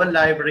 and our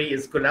library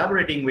is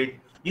collaborating with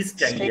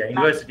East Anglia,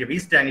 University of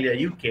East Anglia,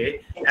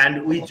 UK,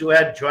 and we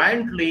are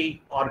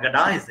jointly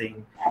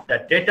organizing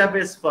the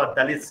database for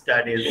Dalit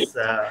studies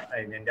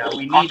in India.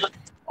 We need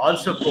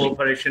also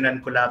cooperation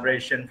and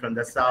collaboration from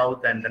the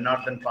south and the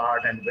northern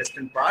part and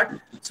western part,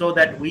 so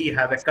that we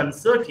have a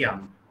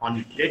consortium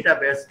on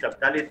database of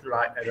Dalit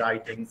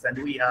writings, and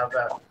we have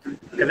a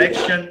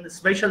collection,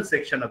 special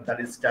section of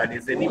Dalit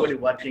studies. Anybody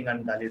working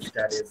on Dalit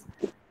studies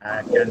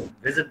can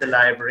visit the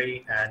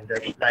library, and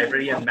the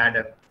librarian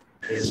madam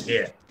is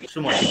here.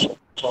 Shumana,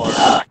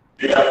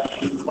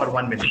 for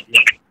 1 minute.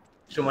 Yeah.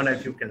 Shumana,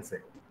 if you can say.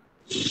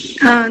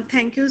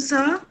 Thank you,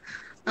 sir.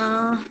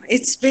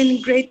 It's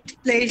been great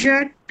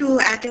pleasure to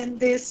attend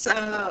this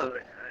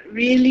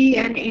really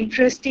an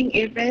interesting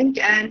event,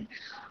 and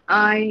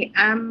I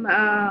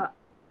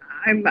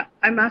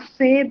must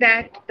say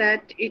that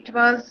it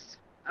was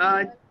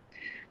an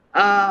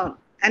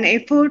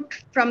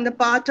effort from the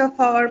part of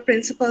our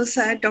principal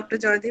sir, Dr.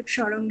 Jaydeep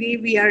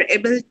Sarangi. We are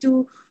able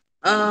to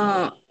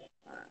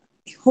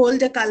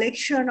hold a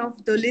collection of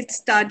Dalit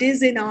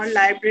studies in our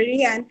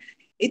library, and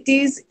it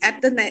is at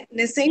the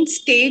nascent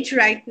stage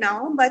right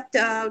now, but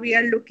we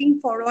are looking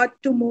forward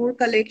to more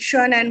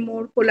collection and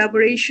more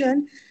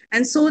collaboration,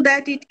 and so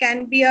that it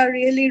can be a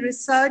really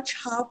research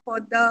hub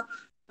for the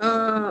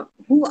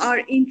who are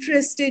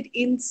interested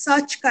in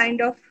such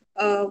kind of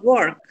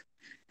work.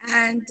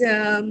 And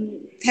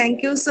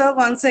thank you, sir,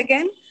 once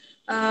again.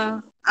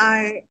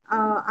 I'm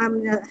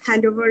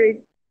hand over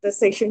the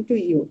session to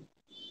you.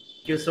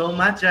 Thank you so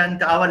much.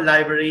 And our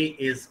library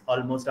is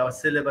almost, our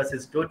syllabus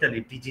is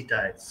totally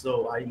digitized.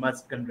 So I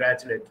must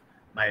congratulate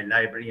my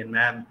librarian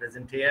ma'am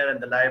present here in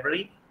the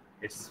library.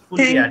 It's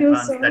fully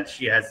advanced that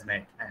she has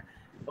made.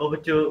 Over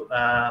to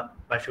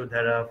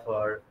Vasudhara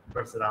for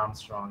Professor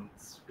Armstrong's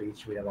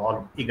speech. We are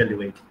all eagerly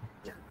waiting.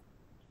 Yeah.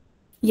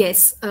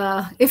 Yes,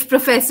 if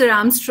Professor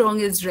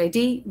Armstrong is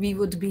ready, we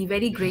would be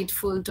very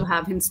grateful to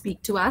have him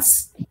speak to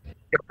us. Yeah,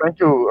 thank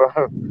you.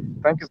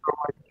 Thank you so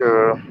much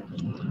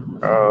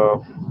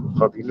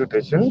for the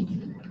invitation.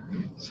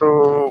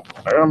 So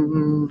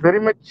I'm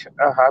very much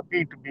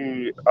happy to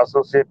be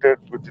associated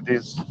with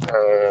this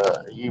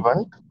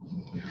event.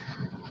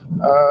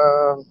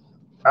 Uh,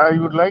 I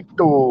would like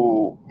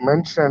to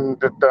mention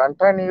that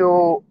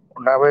Antonio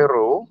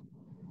Navarro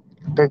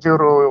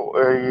Tejuro,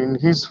 in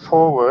his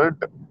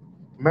foreword,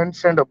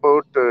 mentioned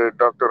about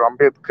Dr.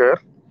 Ambedkar.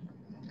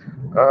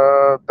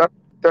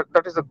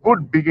 That is a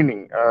good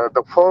beginning.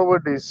 The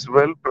foreword is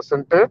well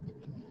presented,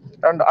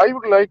 and I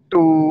would like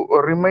to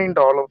remind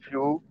all of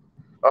you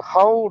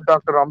how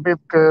Dr.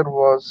 Ambedkar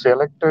was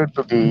elected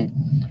to the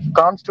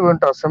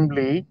Constituent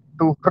Assembly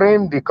to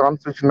frame the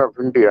Constitution of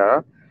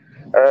India.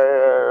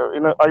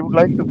 I would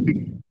like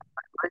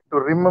to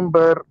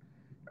remember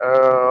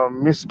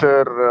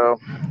Mr.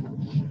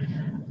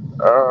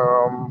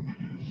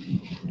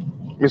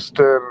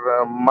 Mr.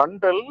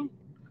 Mandal,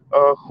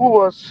 who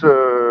was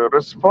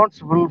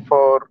responsible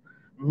for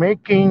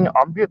making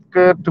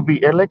Ambedkar to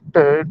be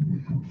elected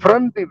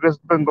from the West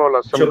Bengal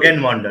Assembly. Jogen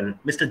Mandal,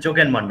 Mr.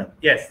 Jogen Mandal.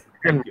 Yes,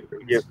 thank you.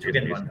 Yes,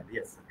 Jogen Mandal.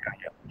 Yes.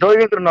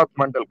 Jogendranath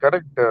Mandal,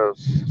 correct?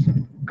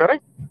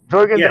 Correct?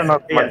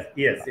 Jogendranath Mandal.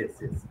 Yes.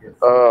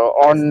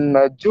 On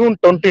June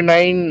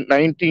 29,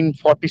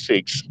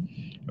 1946.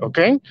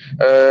 Okay,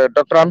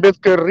 Dr.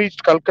 Ambedkar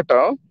reached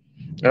Calcutta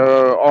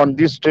on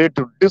this day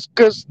to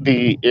discuss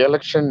the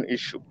election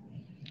issue.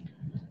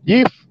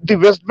 If the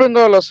West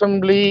Bengal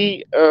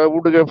Assembly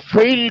would have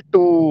failed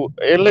to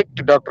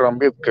elect Dr.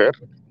 Ambedkar,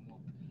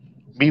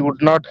 we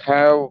would not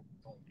have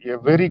a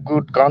very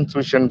good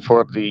constitution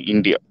for the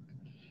India.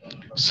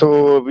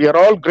 So we are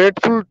all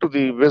grateful to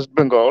the West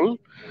Bengal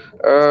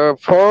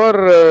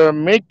for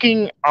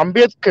making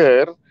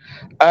Ambedkar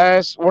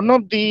as one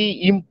of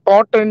the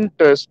important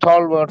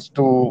stalwarts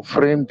to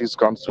frame this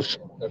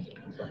constitution.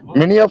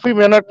 Many of you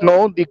may not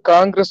know the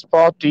Congress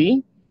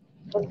party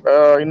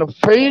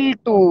failed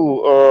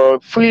to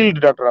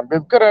field Dr.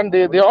 Ambedkar, and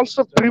they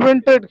also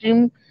prevented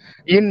him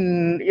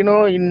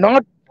in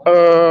not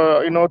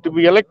to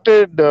be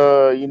elected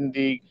in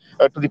the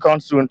to the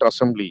Constituent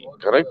Assembly,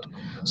 correct?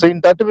 So in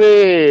that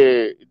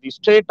way, the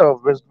state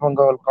of West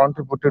Bengal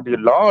contributed a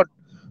lot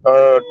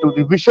to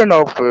the vision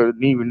of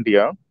New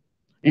India.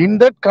 In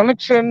that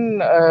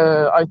connection,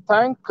 I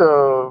thank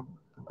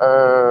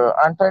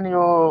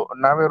Antonio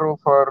Navarro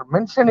for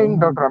mentioning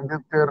Dr.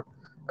 Ambedkar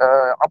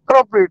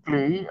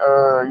appropriately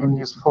in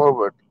his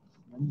foreword.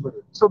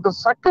 So the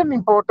second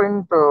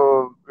important,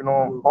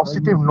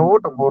 positive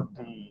note about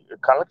the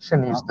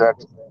collection is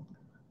that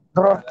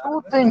there are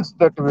two things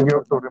that we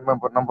have to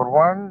remember. Number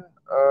one,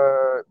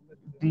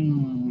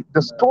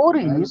 the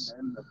stories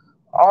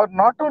are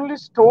not only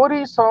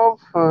stories of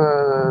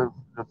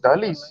the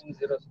Dalits,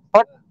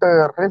 but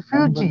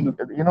refugee.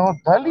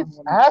 Dalits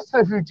as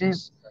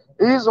refugees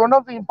is one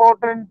of the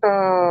important,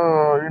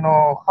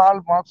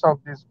 hallmarks of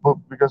this book,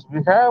 because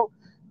we have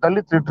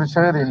Dalit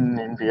literature in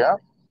India,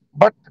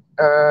 but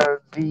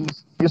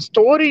the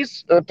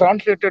stories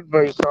translated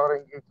by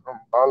Sarangi from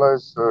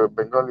Bala's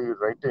Bengali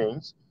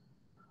writings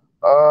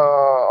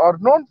are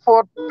known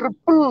for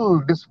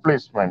triple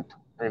displacement.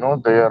 They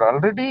are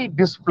already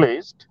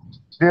displaced,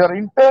 they are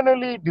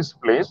internally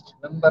displaced,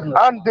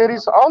 and there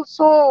is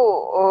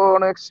also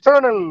an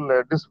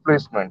external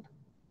displacement.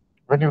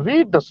 When you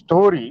read the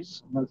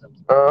stories,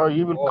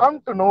 you will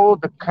come to know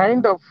the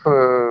kind of,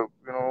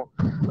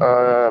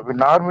 we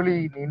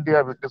normally in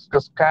India we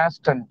discuss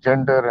caste and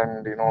gender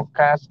and,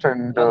 caste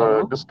and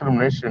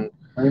discrimination.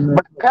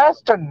 But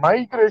caste and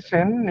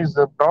migration is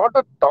a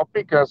broader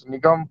topic, as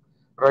Nikam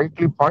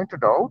rightly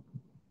pointed out.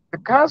 The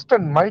caste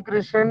and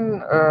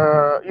migration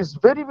is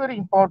very, very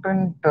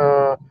important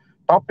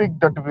topic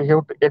that we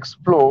have to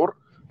explore.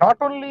 Not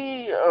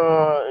only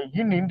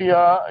in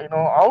India,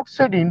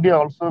 outside India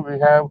also we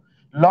have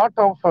lot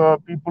of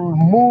people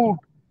moved,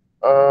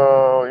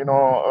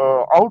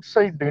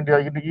 outside India.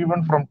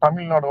 Even from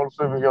Tamil Nadu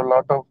also we have a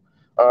lot of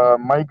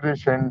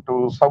migration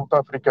to South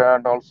Africa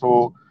and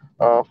also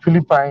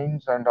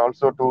Philippines and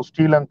also to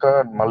Sri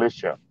Lanka and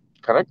Malaysia.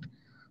 Correct.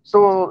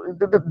 So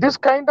this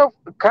kind of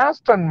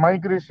caste and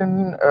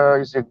migration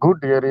is a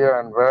good area,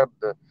 and where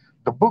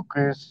the book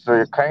is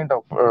a kind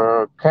of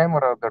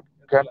camera that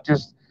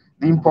captures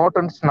the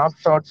important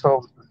snapshots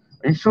of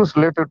issues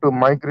related to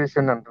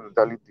migration and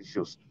Dalit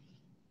issues.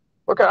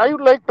 Okay, I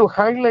would like to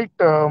highlight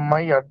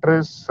my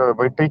address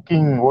by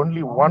taking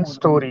only one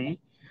story.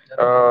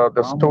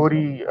 The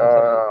story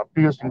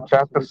appears in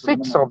chapter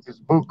 6 of this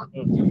book,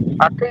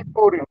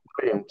 Akaipur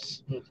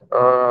Influence,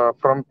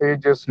 from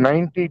pages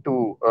 90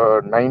 to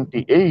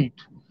 98,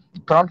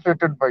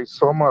 translated by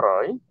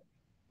Somarai.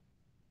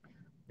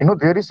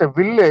 There is a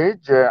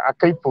village,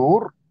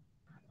 Akaipur,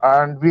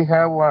 and we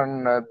have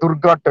one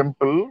Durga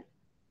temple.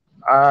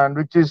 and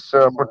which is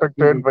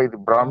protected by the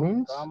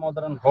Brahmins.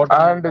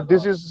 And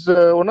this is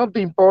one of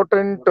the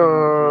important,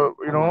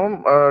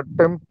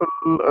 temple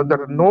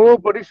that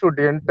nobody should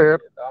enter.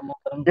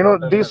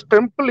 This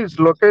temple is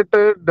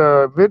located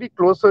very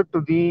closer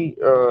to the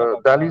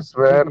Dalits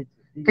where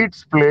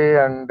kids play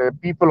and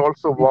people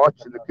also watch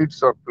the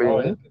kids are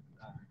playing.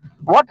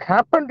 What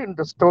happened in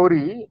the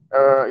story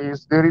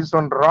is there is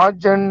one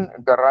Rajan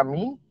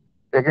Garami,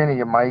 again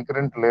a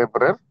migrant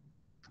laborer,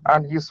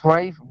 and his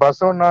wife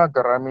Basona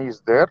Garami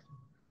is there,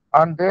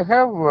 and they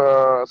have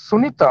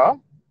Sunita,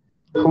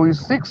 who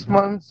is 6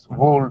 months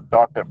old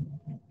daughter.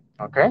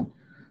 Okay,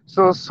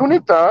 so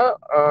Sunita,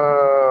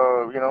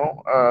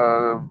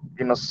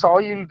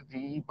 soiled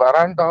the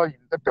veranda in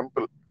the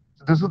temple.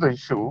 So this is the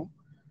issue,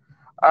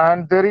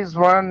 and there is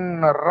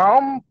one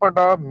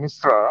Rampada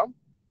Misra.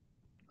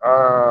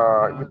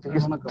 With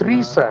his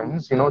 3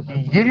 sons, he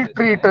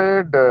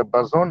ill-treated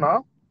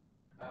Bazona,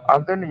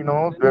 and then,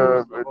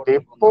 they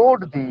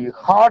poured the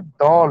hot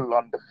dal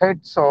on the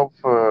heads of,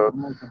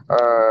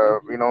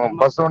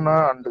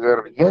 Bazona and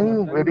their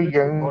very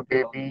young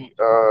baby,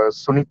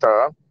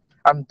 Sunita,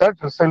 and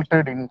that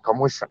resulted in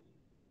commotion.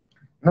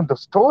 Now, the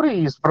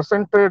story is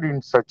presented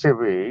in such a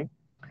way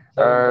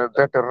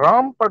that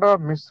Rampada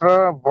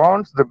Misra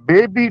wants the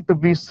baby to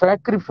be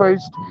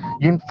sacrificed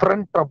in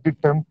front of the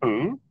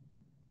temple,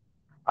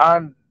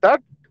 and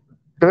that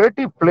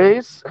dirty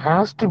place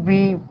has to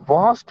be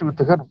washed with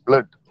her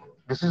blood.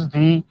 This is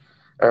the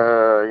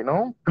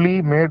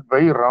plea made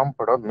by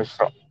Rampada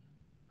Mishra.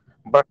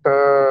 But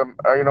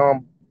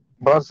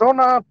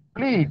Bazona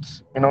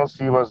pleads.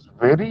 She was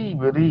very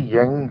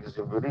young. She's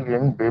a very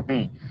young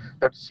baby.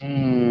 That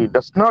she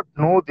does not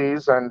know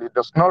this and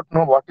does not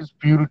know what is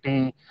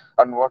purity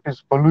and what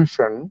is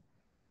pollution.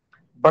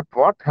 But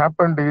what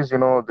happened is,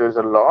 there's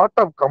a lot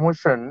of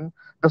commotion.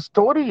 The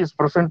story is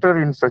presented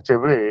in such a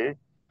way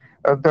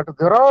that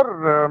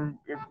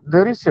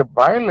there is a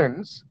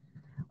violence,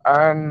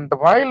 and the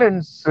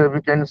violence,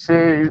 we can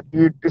say,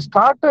 it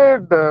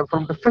started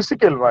from the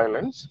physical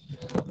violence,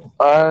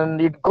 and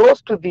it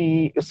goes to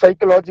the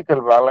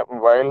psychological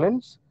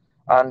violence,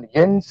 and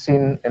ends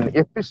in an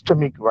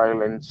epistemic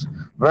violence,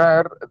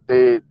 where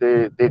they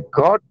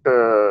got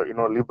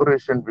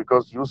liberation,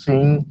 because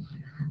using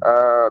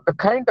the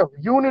kind of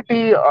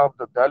unity of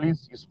the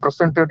Dalits is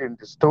presented in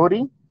the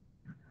story.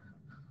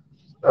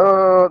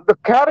 The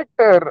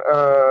character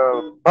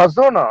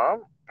Bazona,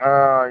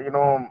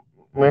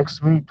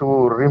 makes me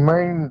to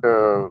remind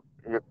a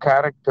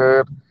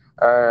character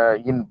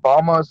in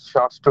Bama's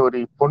short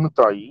story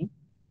Ponutai,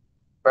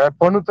 where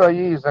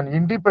Ponutai is an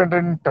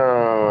independent,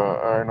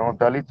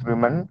 Dalit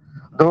woman.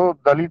 Though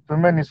Dalit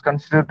woman is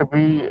considered to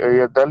be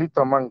a Dalit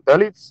among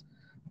Dalits,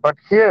 but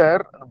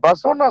here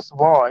Basona's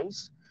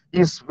voice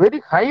is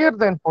very higher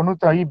than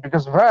Ponutai,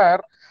 because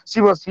where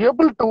she was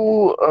able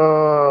to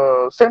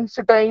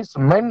sensitize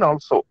men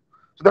also.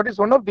 So that is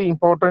one of the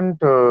important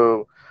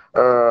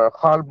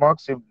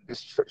hallmarks in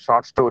this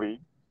short story.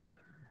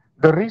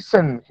 The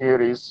reason here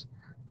is,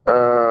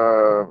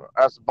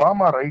 as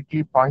Bama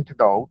rightly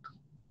pointed out,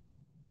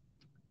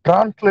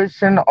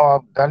 translation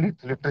of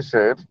Dalit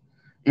literature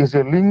is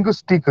a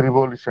linguistic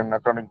revolution,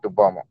 according to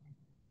Bama.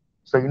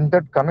 So in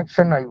that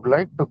connection, I would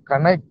like to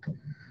connect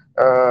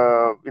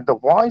in the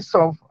voice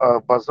of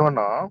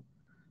Bazona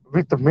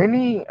with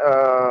many,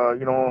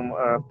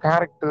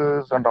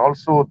 characters and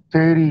also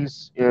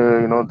theories,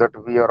 that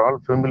we are all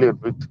familiar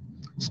with,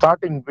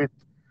 starting with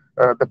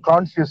the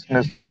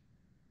consciousness.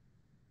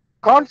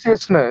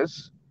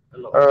 Consciousness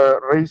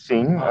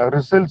raising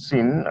results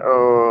in,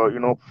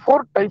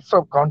 4 types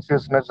of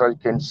consciousness I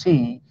can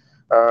see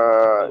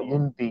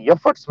in the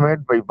efforts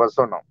made by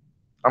Bazona.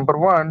 Number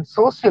 1,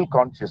 social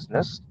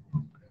consciousness.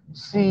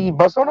 See,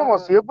 Bazona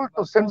was able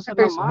to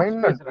sensitize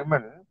men and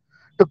women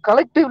to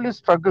collectively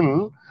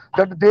struggle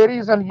that there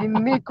is an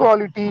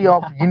inequality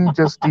of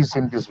injustice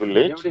in this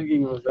village,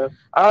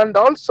 and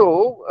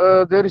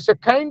also there is a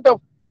kind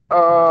of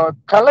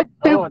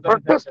collective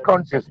protest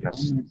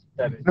consciousness.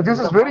 Now, this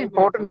is very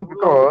important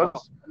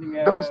because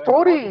the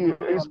story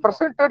is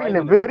presented in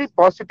a very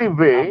positive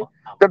way,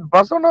 that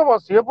Bazona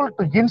was able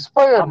to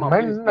inspire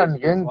men and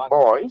young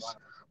boys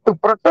to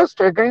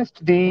protest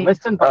against the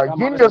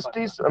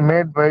injustice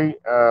made by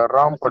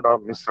Rampada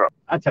Misra.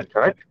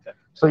 Correct?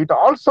 So it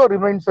also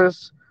reminds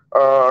us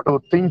to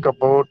think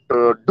about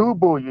Du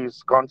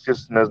Bois'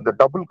 consciousness, the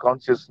double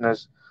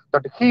consciousness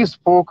that he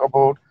spoke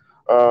about,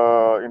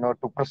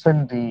 to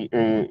present the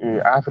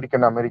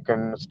African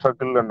American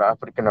struggle and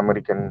African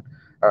American,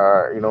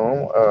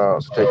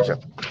 stature.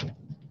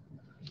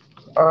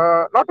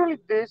 Not only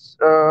this,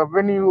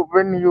 when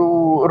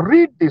you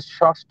read this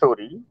short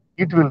story,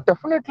 it will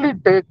definitely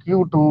take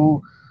you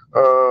to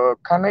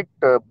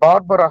connect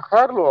Barbara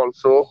Harlow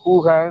also,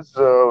 who has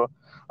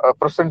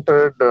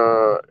presented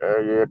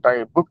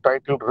a book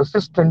titled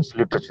Resistance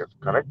Literature.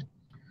 Correct.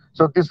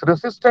 So this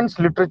resistance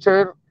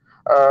literature,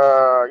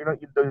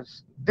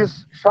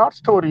 this short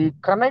story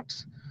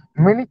connects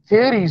many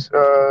theories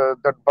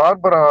that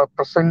Barbara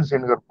presents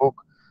in her book,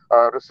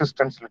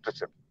 Resistance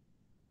Literature.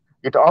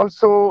 It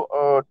also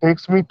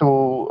takes me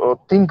to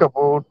think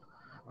about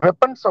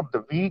Weapons of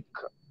the Weak,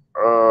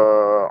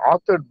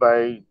 authored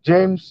by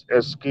James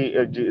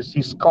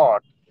C.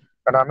 Scott,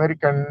 an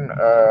American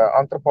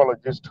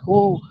anthropologist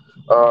who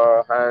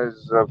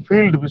has a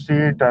field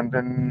visit, and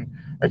then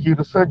he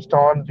researched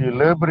on the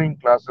laboring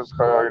classes,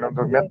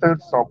 the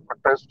methods of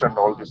protest and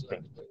all these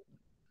things.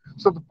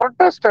 So the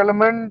protest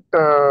element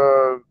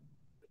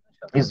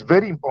is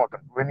very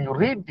important. When you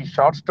read the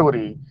short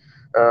story,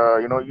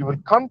 you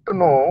will come to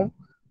know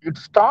it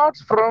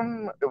starts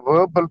from a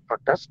verbal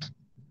protest,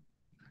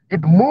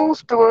 it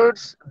moves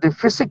towards the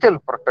physical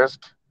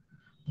protest,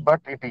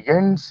 but it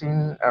ends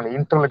in an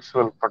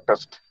intellectual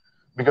protest,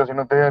 because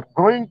they are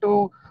going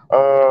to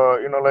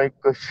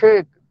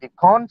shake the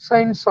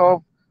conscience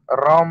of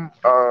Ram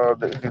Pata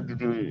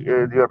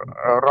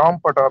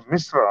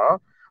Misra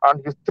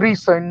and his three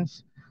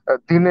sons,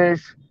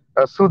 Dinesh,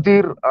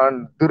 Sudhir,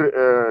 and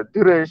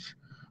Diresh,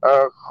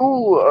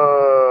 who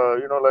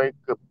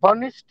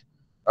punished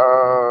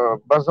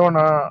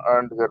Bazona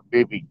and her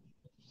baby.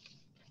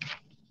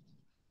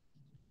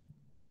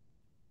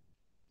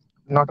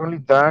 Not only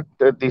that,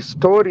 the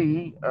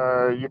story,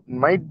 it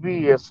might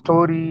be a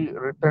story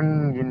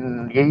written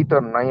in 8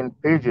 or 9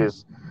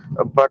 pages,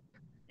 but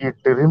it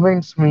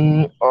reminds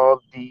me of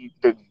the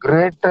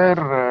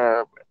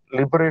greater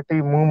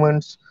liberative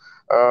movements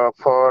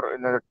for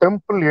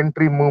temple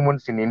entry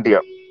movements in India.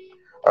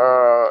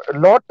 A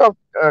lot of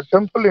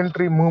temple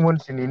entry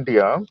movements in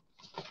India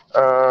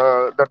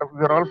that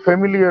we are all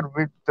familiar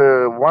with.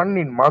 One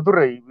in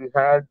Madurai, we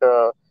had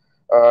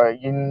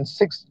on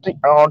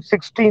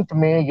 16th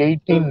May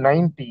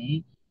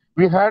 1890,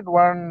 we had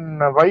one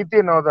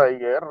Vaidyanatha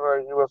Iyer.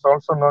 He was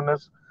also known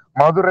as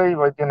Madurai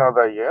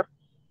Vaidyanatha Iyer.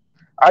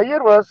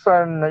 Iyer was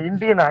an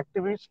Indian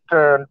activist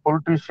and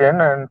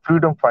politician and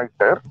freedom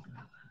fighter.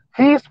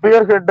 He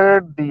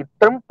spearheaded the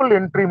temple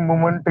entry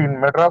movement in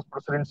Madras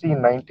Presidency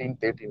in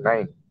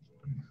 1939.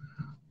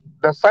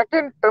 The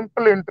second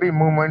temple entry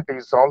movement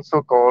is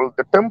also called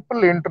the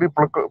Temple Entry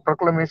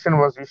Proclamation,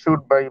 was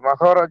issued by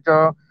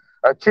Maharaja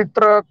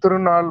Chitra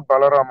Tirunal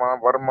Balarama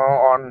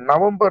Varma on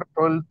November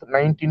 12,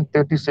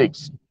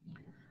 1936.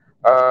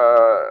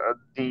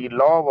 The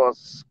law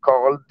was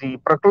called, the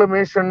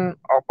proclamation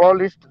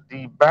abolished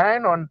the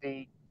ban on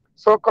the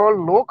so-called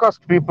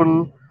low-caste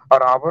people or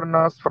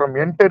Avarnas from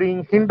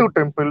entering Hindu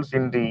temples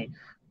in the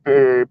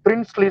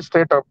princely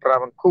state of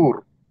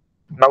Travancore,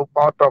 now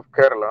part of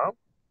Kerala.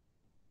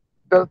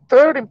 The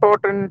third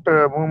important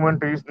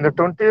movement is in the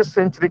 20th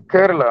century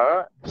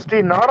Kerala.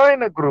 Sri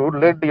Narayana Guru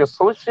led a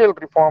social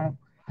reform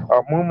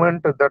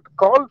movement that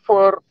called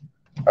for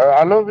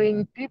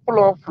allowing people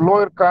of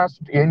lower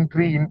caste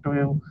entry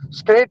into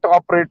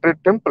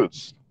state-operated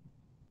temples.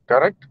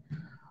 Correct?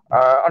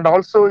 And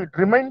also it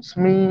reminds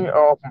me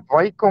of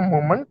Vaikom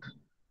movement.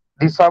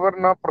 The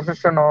Savarna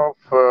procession of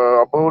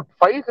about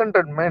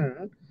 500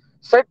 men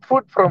set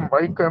foot from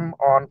Vaikom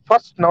on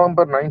 1st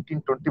November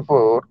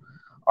 1924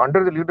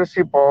 under the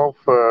leadership of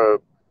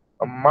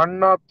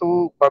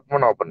Mannathu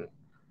Padmanabhan,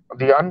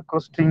 the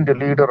unquestioned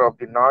leader of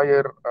the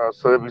Nair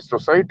Service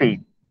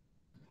Society.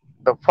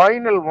 The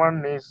final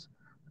one is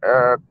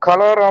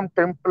Kalaram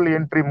Temple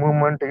Entry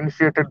Movement,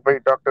 initiated by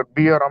Dr.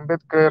 B.R.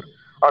 Ambedkar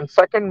on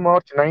 2nd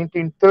March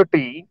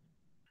 1930.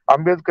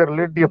 Ambedkar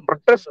led a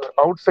protest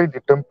outside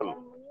the temple.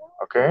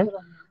 Okay,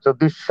 so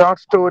this short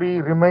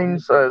story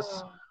reminds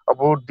us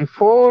about the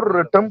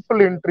four temple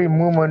entry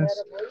movements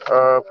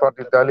for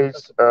the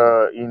Dalits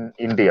in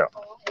India.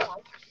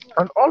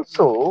 And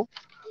also,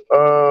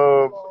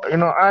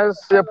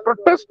 as a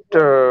protest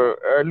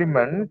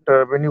element,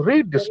 when you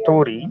read the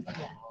story,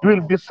 you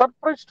will be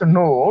surprised to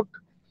note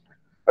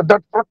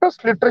that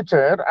protest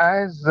literature,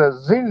 as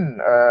Zin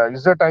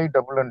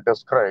ZINN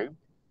described,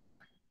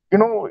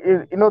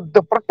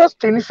 the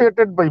protest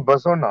initiated by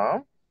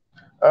Bazona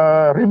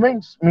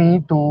reminds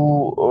me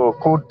to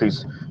quote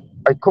this.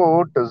 I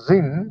quote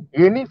Zin: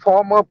 any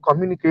form of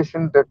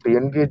communication that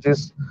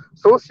engages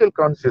social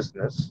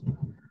consciousness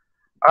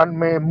and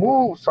may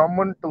move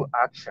someone to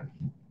action.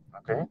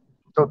 Okay.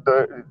 So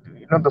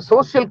the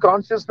social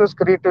consciousness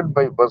created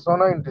by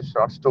Bazona in this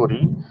short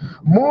story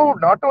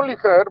moved not only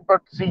her,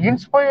 but she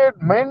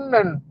inspired men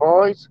and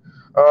boys,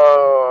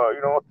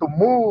 to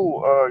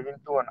move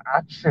into an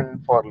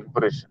action for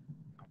liberation.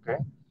 Okay.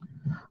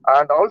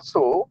 And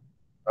also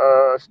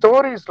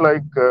stories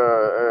like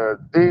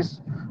this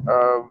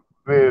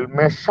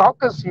may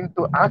shock us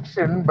into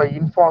action by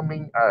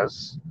informing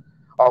us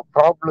of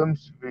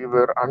problems we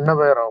were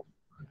unaware of,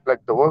 like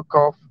the work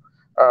of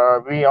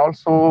we are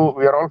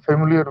all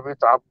familiar with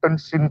Upton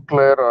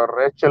Sinclair or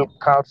Rachel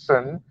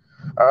Carson,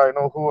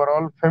 who are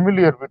all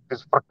familiar with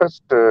these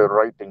protest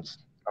writings.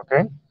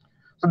 Okay.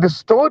 So this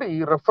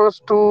story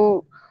refers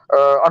to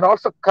and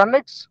also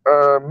connects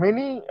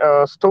many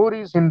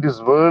stories in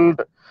this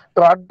world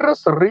to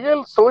address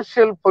real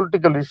social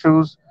political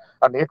issues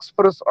and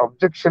express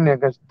objection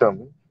against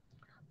them,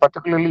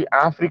 particularly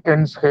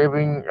Africans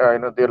having,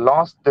 they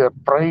lost their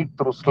pride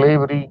through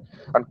slavery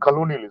and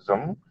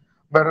colonialism.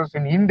 Whereas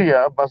in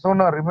India,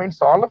 Bazona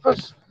reminds all of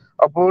us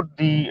about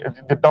the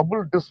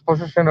double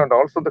dispossession and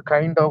also the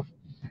kind of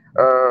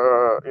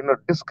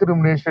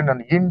discrimination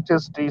and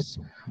injustice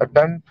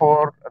done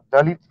for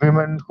Dalit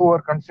women who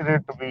are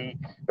considered to be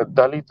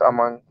Dalit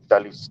among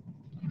Dalits.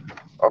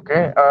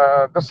 Okay,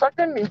 the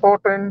second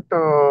important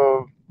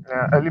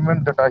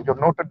element that I have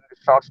noted in the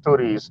short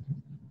story is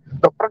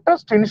the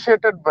protest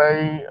initiated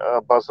by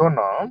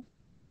Bazona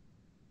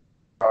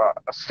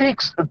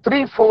seeks a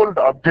threefold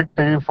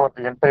objective for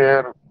the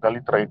entire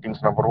Dalit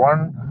writings. Number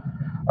one,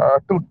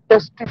 to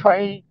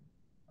testify,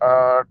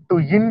 to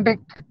indict,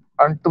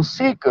 and to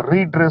seek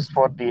redress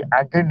for the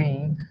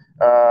agony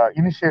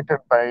initiated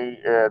by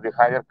the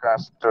higher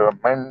caste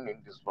men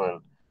in this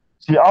world.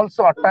 She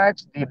also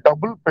attacks the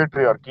double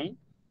patriarchy,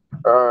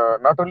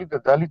 not only the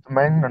Dalit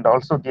men and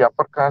also the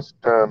upper caste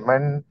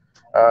men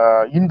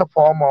in the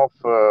form of,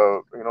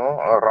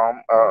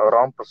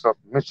 Ram Prasad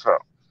Mishra.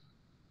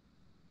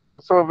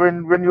 So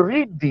when you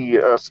read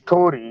the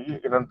story,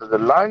 the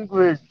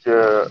language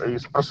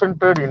is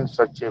presented in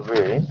such a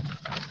way,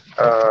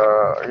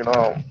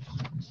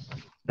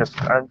 yes,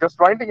 I'm just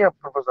winding up,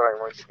 Professor, I'm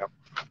winding up.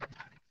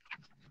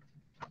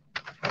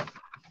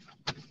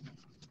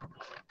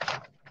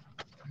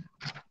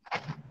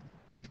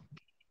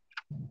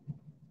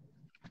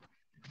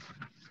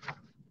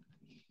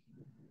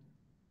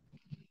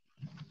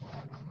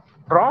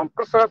 Ram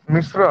Prasad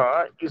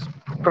Mishra is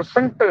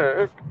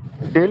presented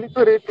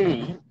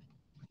deliberately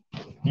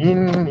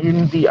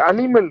in the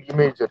animal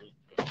imagery.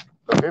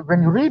 Okay?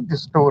 When you read the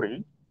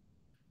story,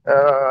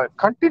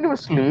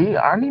 continuously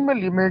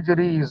animal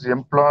imagery is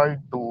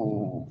employed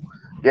to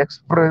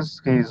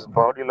express his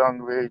body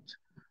language,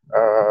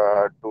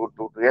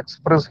 to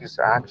express his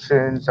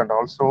actions, and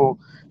also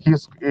he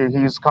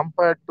is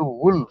compared to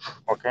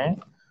wolf. Okay,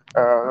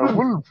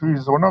 wolf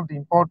is one of the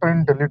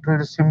important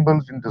literary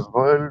symbols in this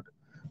world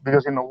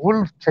because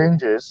wolf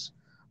changes.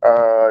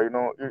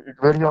 It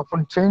very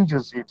often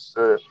changes its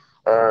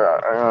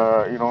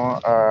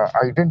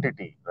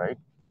identity, right?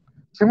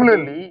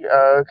 Similarly,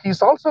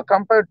 he's also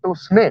compared to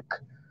snake.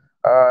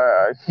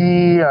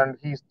 He and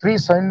his three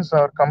sons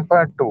are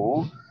compared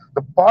to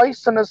the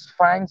poisonous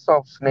fangs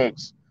of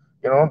snakes.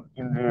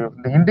 In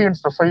the Indian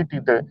society,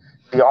 the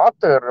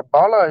author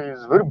Bala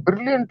is very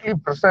brilliantly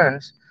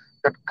presents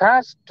that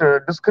caste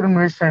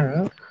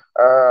discrimination,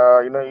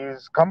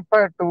 is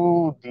compared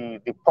to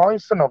the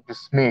poison of the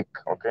snake.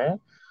 Okay,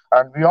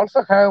 and we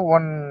also have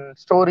one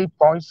story,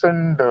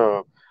 poisoned.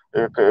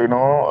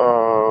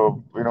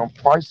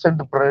 Poisoned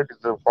bread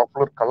is a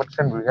popular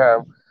collection we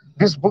have.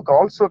 This book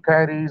also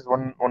carries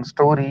one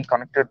story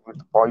connected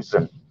with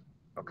poison.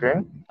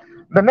 Okay,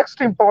 the next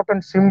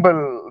important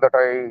symbol that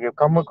I have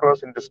come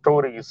across in the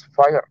story is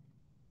fire.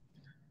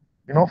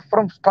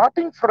 From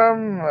starting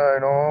from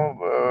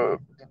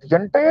the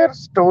entire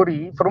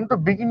story from the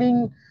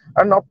beginning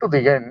and up to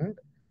the end,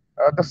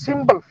 the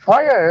symbol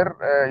fire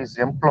is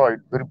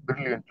employed very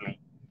brilliantly.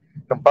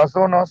 The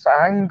Bazona's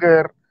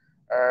anger,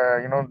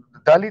 the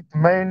Dalit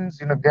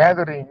men's,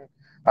 gathering,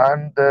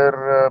 and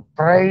their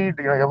pride,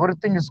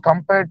 everything is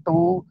compared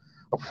to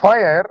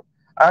fire.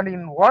 And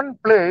in one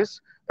place,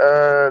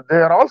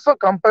 they are also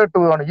compared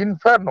to an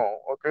inferno.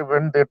 Okay,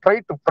 when they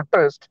try to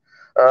protest,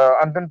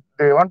 and then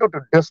they wanted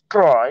to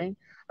destroy,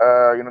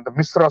 the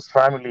Misra's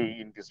family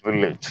in this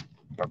village.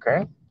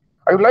 Okay,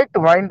 I would like to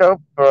wind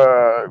up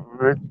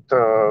with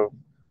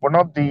one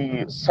of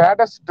the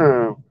saddest.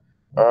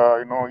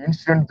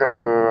 Incident that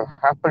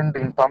happened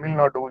in Tamil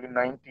Nadu in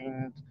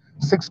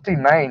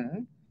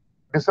 1969,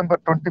 December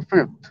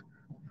 25th.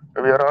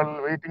 We are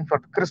all waiting for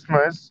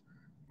Christmas,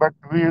 but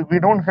we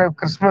don't have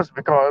Christmas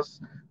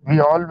because we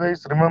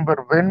always remember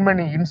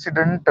Venmani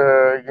incident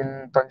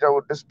in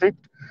Tanjavur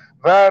district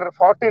where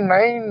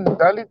 49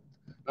 Dalit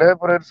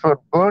laborers were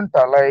burnt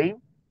alive.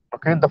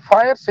 Okay, the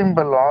fire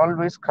symbol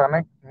always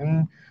connect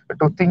me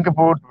to think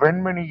about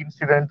Venmani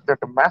incident that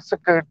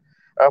massacred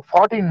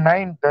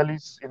 49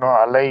 Dalits,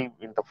 alive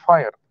in the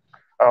fire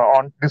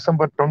on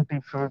December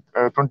 25,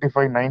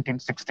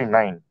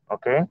 1969.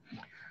 Okay,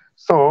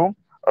 so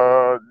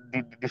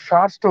the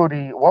short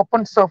story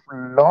opens up a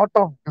lot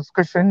of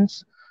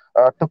discussions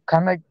to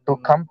connect, to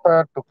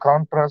compare, to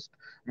contrast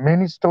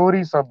many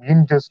stories of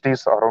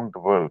injustice around the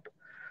world.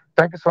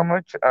 Thank you so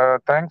much.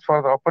 Thanks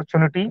for the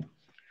opportunity.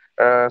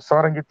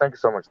 Sarangi, thank you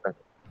so much. Thank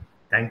you.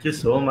 Thank you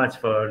so much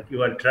for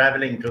you are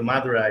traveling to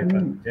Madurai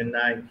from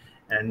Chennai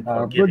and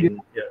for giving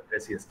your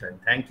precious time.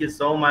 Thank you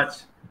so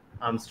much,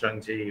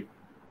 Armstrong ji.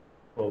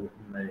 Oh,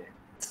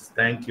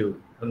 thank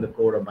you from the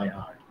core of my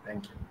heart.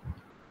 Thank you.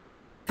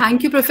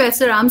 Thank you,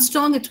 Professor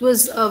Armstrong. It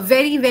was a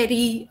very,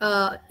 very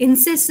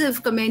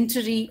incisive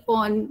commentary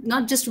on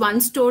not just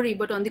one story,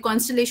 but on the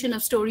constellation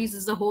of stories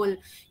as a whole.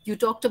 You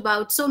talked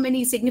about so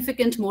many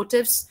significant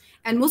motifs,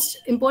 And most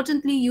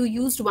importantly, you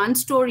used one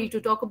story to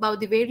talk about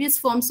the various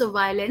forms of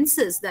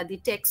violences that the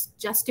text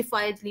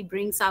justifiably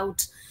brings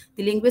out: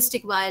 the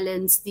linguistic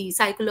violence, the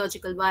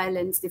psychological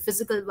violence, the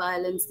physical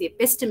violence, the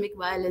epistemic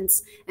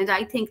violence. And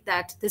I think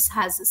that this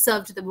has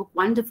served the book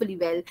wonderfully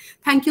well.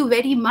 Thank you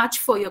very much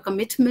for your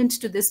commitment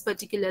to this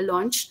particular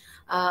launch.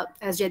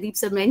 As Jaydeep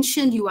sir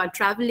mentioned, you are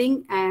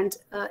traveling, and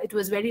it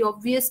was very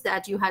obvious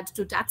that you had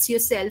to tax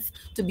yourself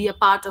to be a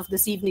part of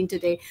this evening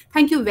today.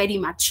 Thank you very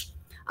much.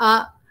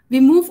 We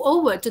move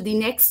over to the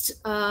next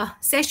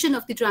session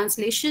of the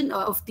translation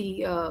of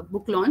the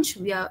book launch.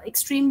 We are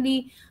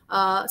extremely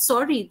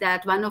sorry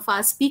that one of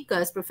our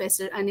speakers,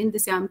 Professor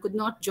Anindya Syam, could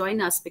not join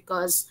us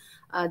because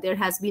there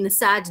has been a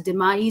sad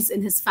demise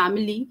in his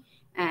family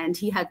and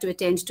he had to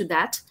attend to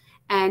that.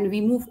 And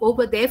we move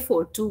over,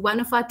 therefore, to one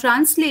of our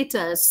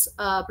translators,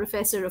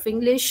 Professor of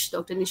English,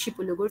 Dr. Nishi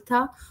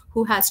Pulugurtha,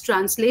 who has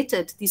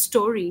translated the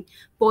story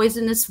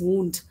Poisonous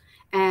Wound.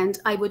 And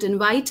I would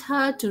invite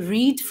her to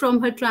read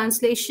from her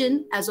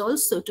translation, as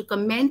also to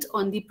comment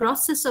on the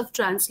process of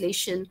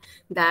translation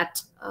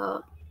that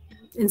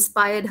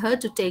inspired her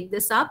to take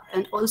this up,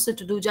 and also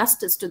to do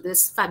justice to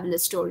this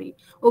fabulous story.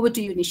 Over to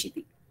you,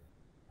 Nishi.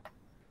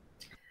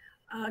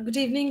 Good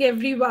evening,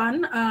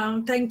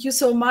 everyone. Thank you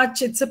so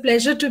much. It's a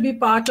pleasure to be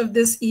part of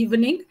this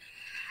evening.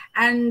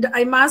 And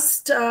I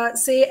must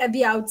say at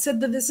the outset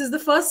that this is the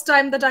first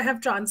time that I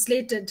have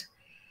translated.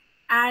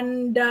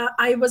 And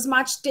I was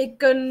much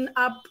taken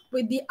up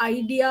with the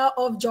idea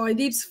of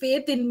Jaydeep's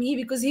faith in me,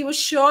 because he was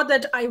sure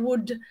that I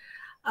would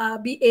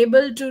be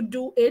able to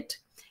do it.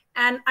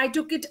 And I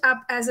took it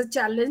up as a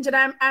challenge. And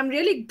I'm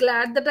really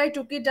glad that I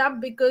took it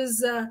up,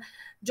 because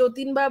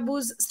Jatin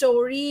Babu's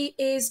story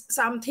is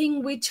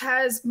something which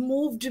has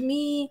moved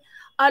me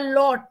a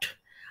lot.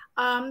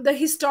 The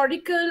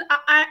historical,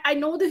 I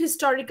know the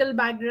historical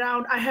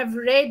background, I have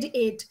read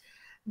it.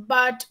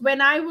 But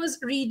when I was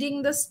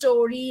reading the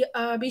story,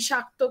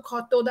 Bishakto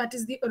Khoto, that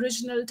is the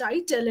original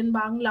title in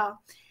Bangla,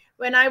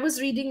 when I was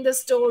reading the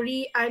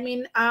story, I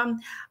mean,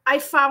 I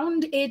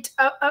found it,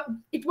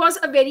 it was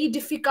a very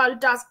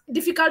difficult task,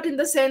 difficult in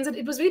the sense that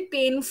it was very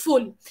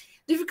painful,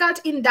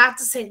 difficult in that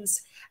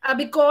sense,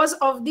 because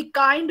of the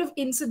kind of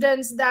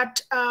incidents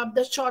that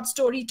the short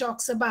story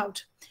talks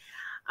about.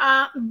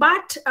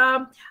 But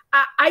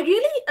I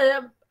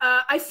really,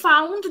 I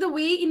found the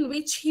way in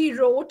which he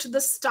wrote,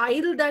 the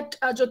style that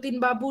Jatin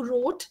Babu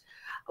wrote,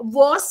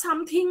 was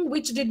something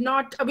which did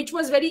not, which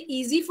was very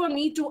easy for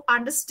me to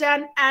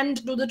understand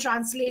and do the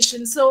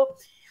translation. So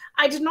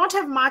I did not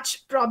have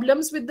much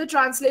problems with the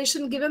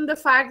translation, given the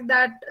fact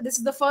that this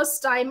is the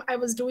first time I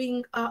was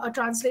doing a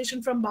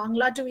translation from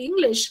Bangla to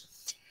English.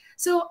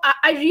 So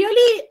I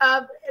really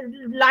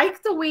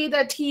like the way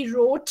that he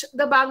wrote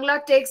the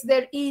Bangla text.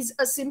 There is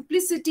a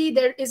simplicity,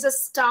 there is a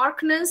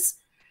starkness,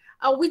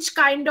 which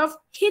kind of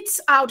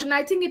hits out. And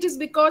I think it is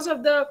because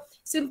of the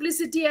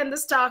simplicity and the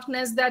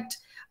starkness that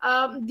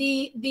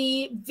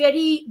the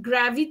very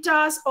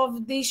gravitas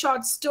of the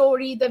short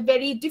story, the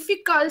very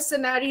difficult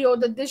scenario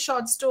that this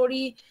short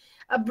story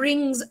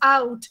brings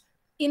out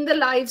in the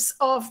lives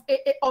of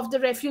the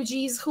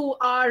refugees who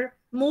are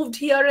moved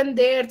here and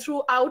there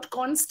throughout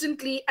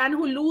constantly and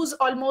who lose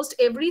almost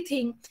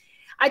everything.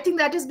 I think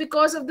that is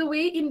because of the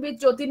way in which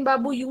Jatin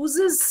Babu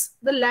uses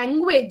the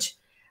language,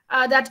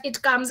 that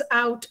it comes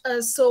out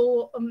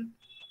so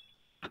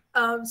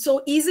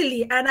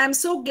easily. And I'm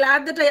so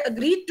glad that I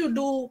agreed to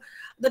do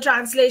the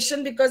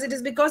translation, because it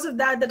is because of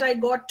that that I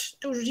got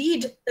to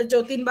read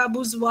Jatin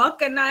Babu's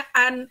work. And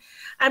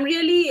I'm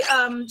really,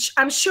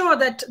 I'm sure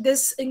that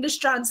this English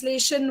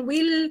translation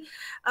will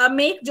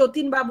make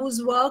Jatin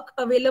Babu's work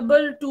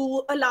available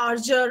to a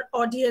larger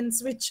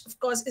audience, which of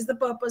course is the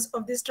purpose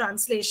of this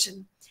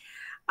translation.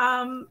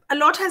 A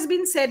lot has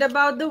been said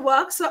about the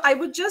work, so I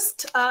would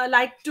just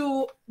like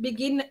to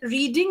begin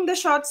reading the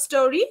short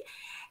story,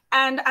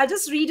 and I'll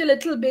just read a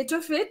little bit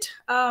of it.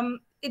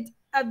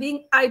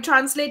 I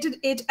translated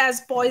it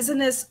as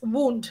Poisonous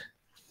Wound.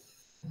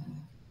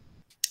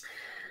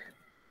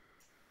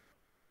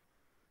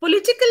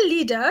 Political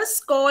leaders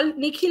call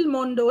Nikhil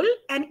Mondal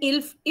an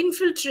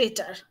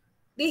infiltrator.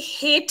 They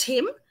hate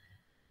him,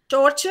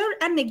 torture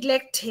and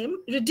neglect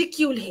him,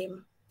 ridicule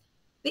him.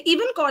 They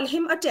even call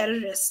him a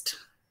terrorist.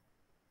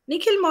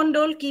 Nikhil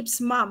Mondal keeps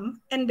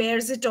mum and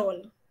bears it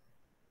all.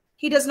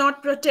 He does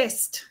not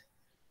protest.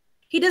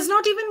 He does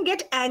not even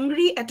get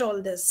angry at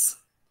all this.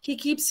 He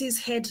keeps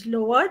his head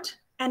lowered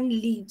and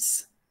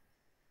leaves.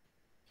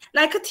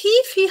 Like a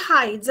thief, he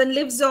hides and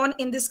lives on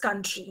in this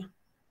country.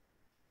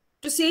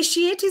 To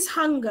satiate his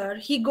hunger,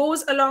 he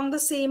goes along the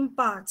same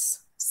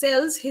paths,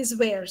 sells his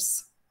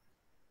wares.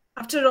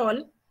 After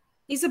all,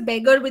 he's a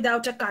beggar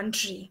without a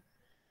country,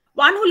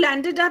 one who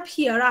landed up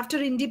here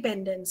after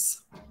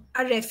independence,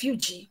 a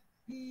refugee.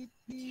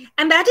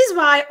 And that is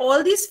why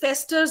all this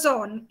festers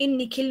on in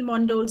Nikhil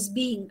Mondal's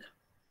being.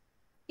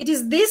 It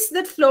is this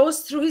that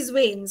flows through his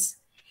veins,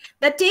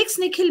 that takes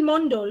Nikhil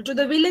Mondal to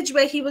the village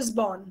where he was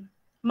born,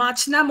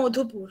 Machna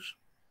Madhupur.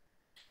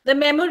 The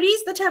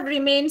memories that have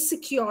remained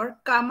secure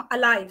come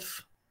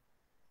alive.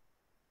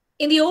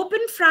 In the open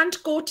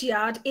front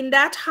courtyard in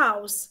that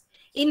house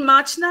in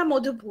Machna,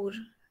 Madhupur,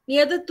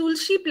 near the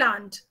Tulsi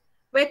plant,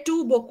 were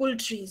 2 bokul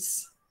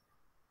trees.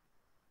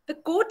 The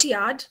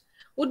courtyard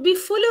would be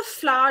full of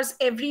flowers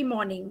every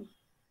morning.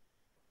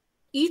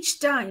 Each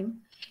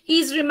time,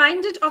 he is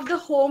reminded of the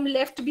home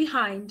left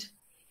behind.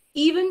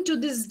 Even to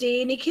this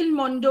day, Nikhil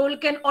Mondol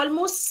can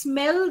almost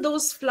smell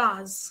those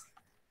flowers.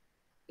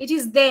 It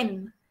is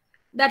then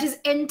that his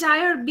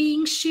entire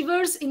being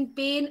shivers in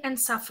pain and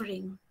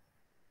suffering.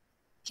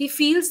 He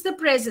feels the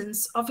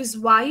presence of his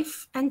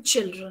wife and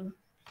children.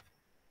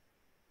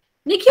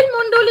 Nikhil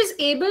Mondol is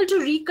able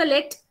to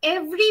recollect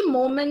every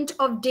moment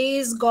of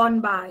days gone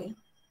by.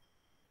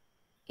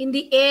 In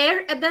the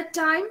air at that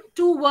time,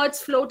 2 words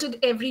floated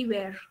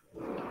everywhere: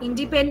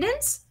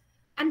 independence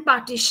and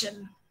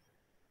partition.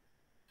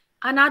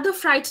 Another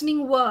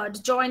frightening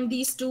word joined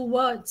these 2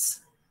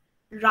 words: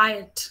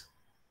 riot.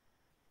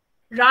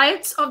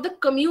 Riots of the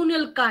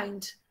communal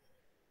kind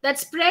that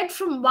spread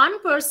from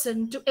one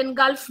person to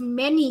engulf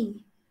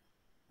many,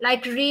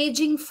 like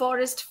raging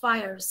forest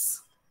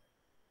fires.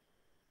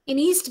 In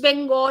East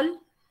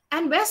Bengal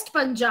and West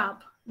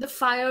Punjab, the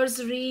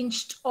fires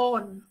raged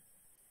on.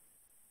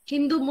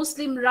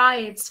 Hindu-Muslim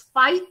riots,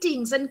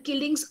 fightings and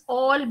killings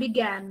all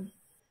began.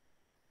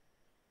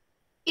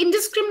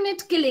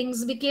 Indiscriminate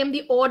killings became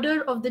the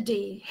order of the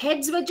day.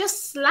 Heads were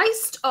just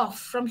sliced off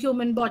from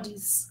human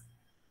bodies.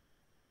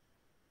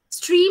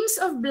 Streams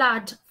of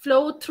blood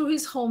flowed through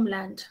his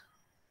homeland.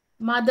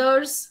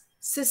 Mothers,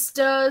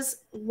 sisters,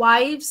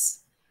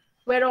 wives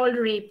were all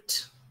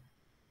raped.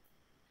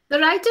 The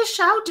writer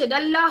shouted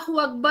Allahu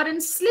Akbar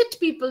and slit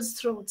people's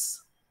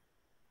throats.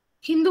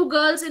 Hindu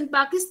girls in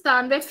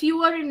Pakistan were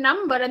fewer in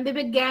number and they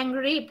were gang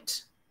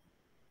raped.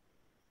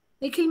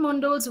 Nikhil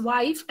Mondol's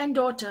wife and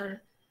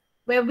daughter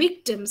were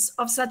victims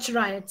of such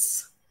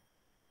riots.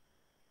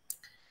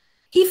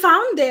 He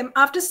found them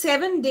after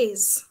 7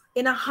 days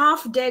in a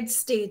half-dead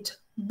state.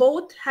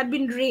 Both had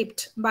been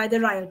raped by the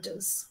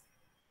rioters.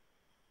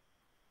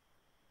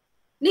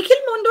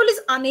 Nikhil Mondol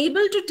is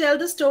unable to tell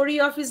the story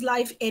of his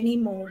life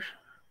anymore.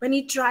 When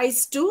he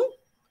tries to,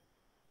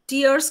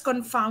 tears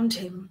confound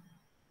him.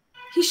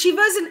 He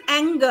shivers in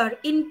anger,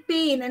 in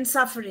pain and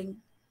suffering.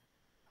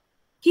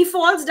 He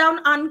falls down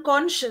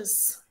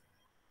unconscious.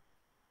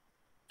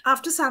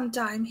 After some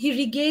time, he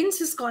regains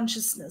his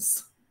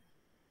consciousness.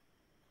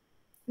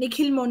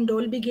 Nikhil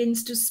Mondol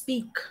begins to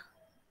speak.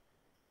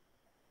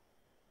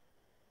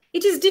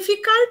 It is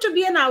difficult to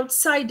be an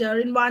outsider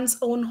in one's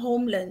own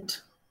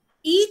homeland.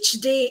 Each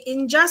day,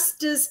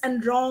 injustice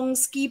and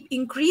wrongs keep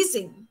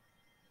increasing.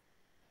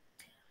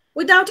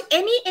 Without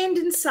any end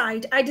in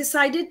sight, I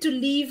decided to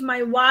leave with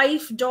my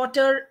wife,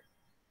 daughter,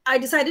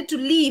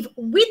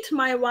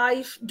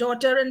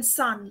 and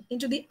son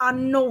into the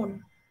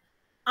unknown,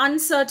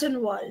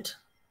 uncertain world.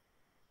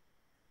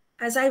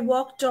 As I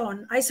walked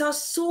on, I saw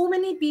so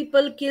many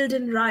people killed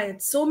in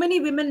riots, so many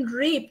women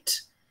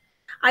raped.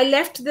 I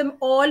left them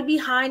all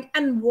behind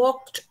and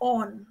walked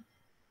on.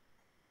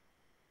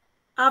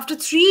 After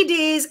 3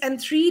 days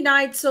and 3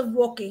 nights of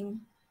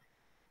walking,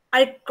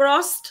 I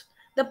crossed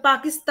the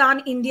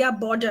Pakistan-India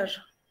border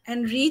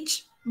and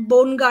reached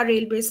Bonga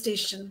railway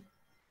station.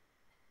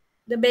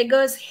 The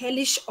beggar's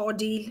hellish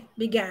ordeal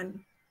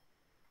began.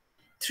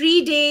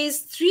 3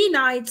 days, 3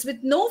 nights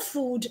with no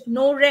food,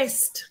 no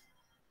rest.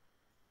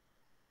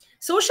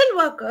 Social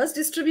workers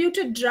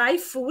distributed dry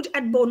food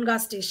at Bonga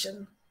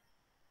station.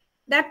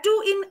 That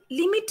too in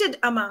limited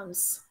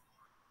amounts.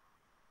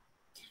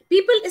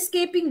 People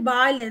escaping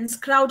violence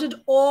crowded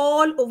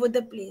all over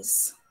the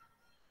place.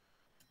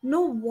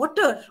 No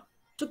water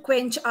to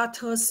quench our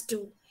thirst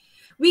too.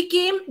 We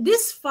came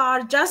this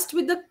far just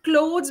with the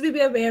clothes we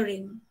were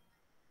wearing.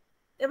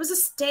 There was a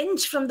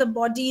stench from the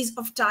bodies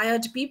of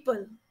tired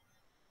people.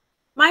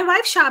 My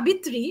wife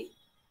Shabitri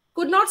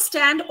could not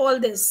stand all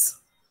this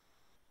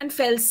and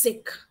fell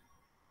sick.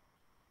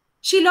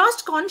 She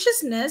lost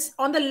consciousness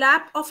on the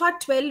lap of her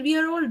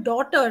 12-year-old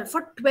daughter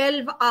for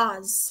 12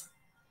 hours.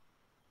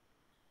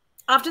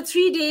 After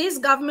 3 days,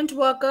 government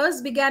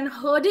workers began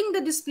herding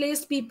the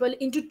displaced people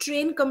into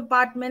train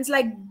compartments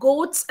like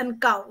goats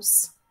and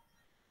cows.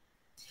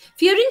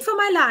 Fearing for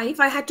my life,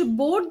 I had to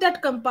board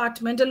that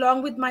compartment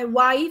along with my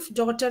wife,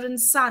 daughter,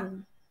 and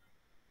son.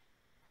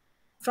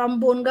 From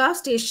Bonga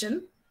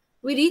station,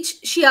 we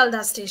reached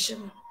Shialda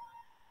station.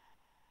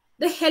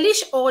 The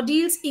hellish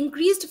ordeals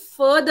increased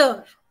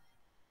further.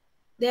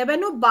 There were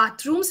no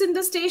bathrooms in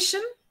the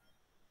station,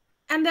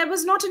 and there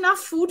was not enough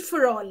food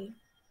for all.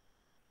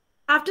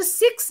 After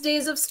 6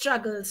 days of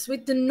struggles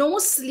with no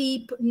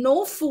sleep,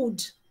 no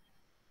food,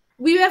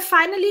 we were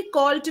finally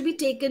called to be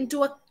taken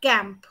to a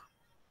camp,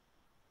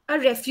 a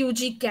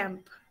refugee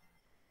camp.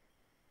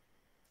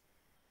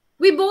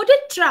 We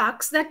boarded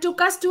trucks that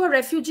took us to a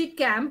refugee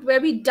camp where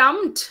we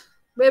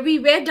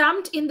were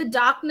dumped in the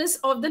darkness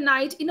of the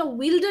night in a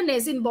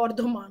wilderness in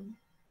Bardhaman.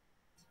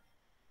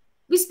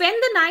 We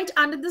spent the night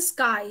under the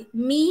sky,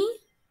 me,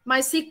 my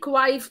sick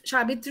wife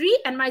Shabitri,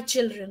 and my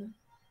children.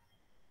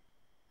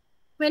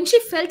 When she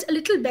felt a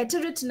little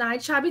better at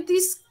night, Shabitri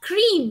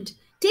screamed,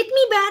 Take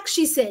me back,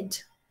 she said.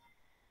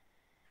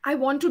 I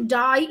want to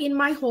die in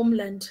my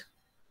homeland.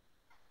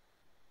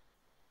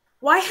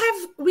 Why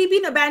have we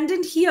been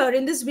abandoned here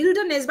in this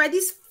wilderness by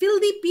these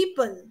filthy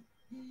people?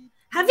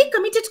 Have we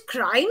committed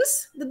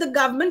crimes that the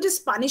government is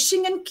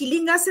punishing and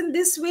killing us in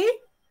this way?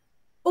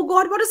 Oh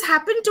God, what has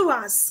happened to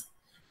us?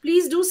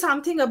 Please do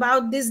something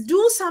about this.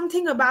 Do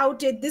something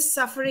about it. This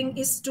suffering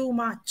is too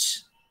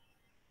much.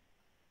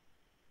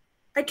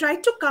 I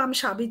tried to calm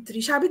Sabitri.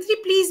 Sabitri,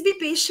 please be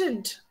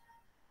patient.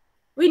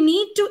 We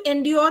need to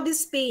endure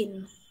this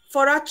pain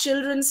for our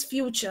children's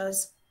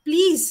futures.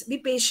 Please be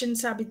patient,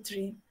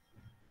 Sabitri.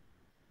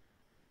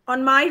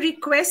 On my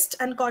request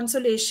and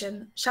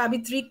consolation,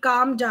 Sabitri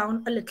calmed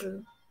down a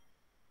little.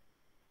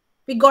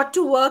 We got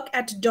to work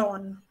at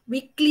dawn.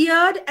 We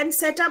cleared and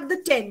set up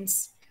the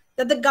tents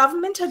that the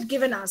government had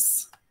given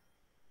us.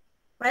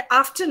 By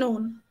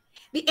afternoon,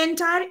 the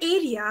entire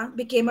area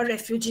became a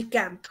refugee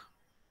camp.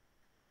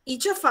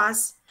 Each of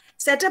us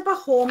set up a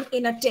home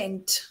in a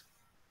tent.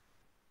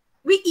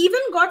 We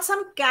even got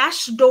some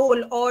cash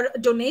dole or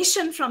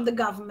donation from the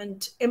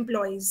government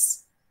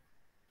employees.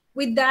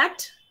 With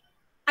that,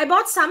 I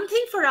bought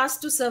something for us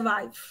to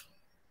survive.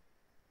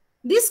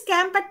 This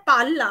camp at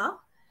Palla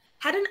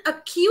had an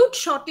acute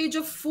shortage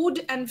of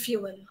food and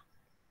fuel.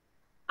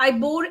 I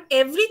bore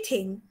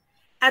everything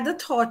at the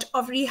thought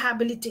of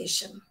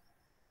rehabilitation.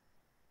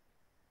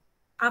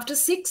 After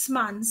 6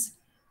 months,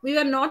 we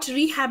were not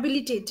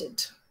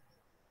rehabilitated.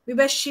 We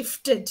were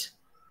shifted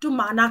to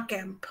Mana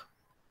camp.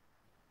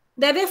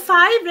 There were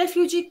 5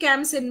 refugee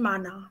camps in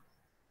Mana.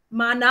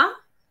 Mana,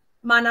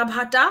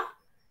 Manabhata,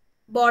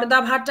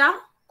 Bordabhata,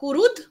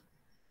 Kurud,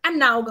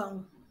 and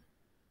Naugaon.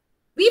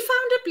 We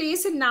found a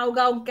place in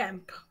Naugaon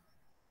camp.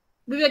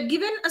 We were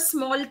given a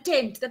small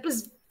tent that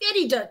was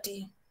very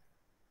dirty.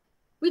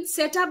 We'd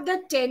set up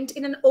that tent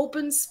in an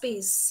open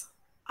space,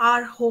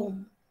 our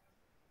home.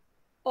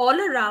 All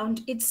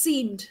around, it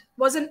seemed,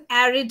 was an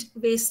arid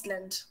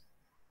wasteland.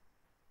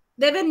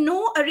 There were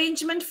no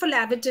arrangement for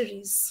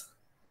lavatories.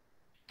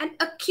 An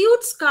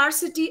acute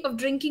scarcity of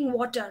drinking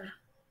water.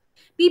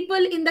 People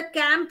in the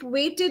camp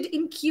waited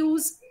in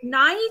queues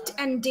night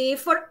and day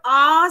for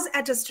hours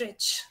at a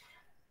stretch.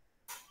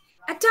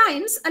 At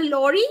times, a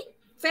lorry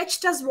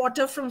fetched us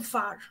water from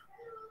far.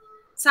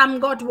 Some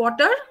got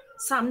water,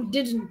 some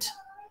didn't.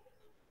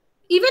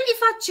 Even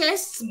if our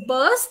chests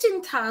burst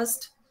in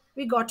thirst,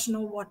 we got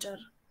no water.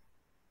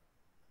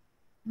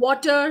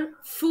 Water,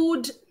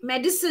 food,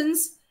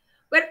 medicines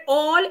were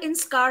all in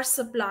scarce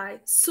supply.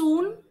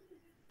 Soon,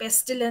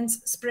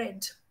 pestilence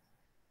spread.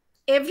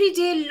 Every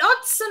day,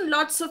 lots and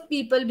lots of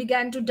people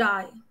began to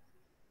die.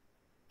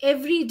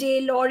 Every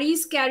day,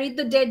 lorries carried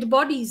the dead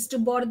bodies to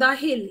Borda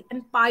Hill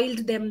and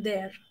piled them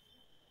there.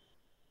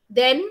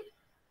 Then,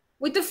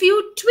 with a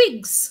few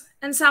twigs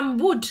and some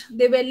wood,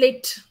 they were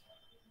lit.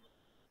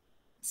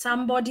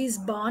 Some bodies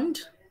burned,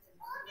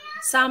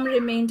 some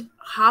remained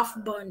half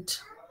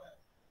burnt.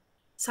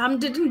 Some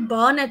didn't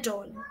burn at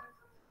all.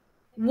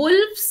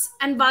 Wolves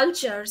and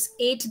vultures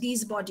ate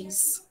these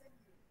bodies.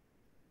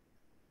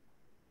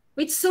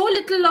 With so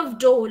little of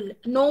dole,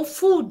 no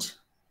food,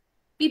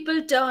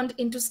 people turned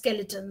into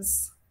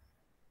skeletons.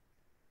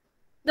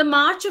 The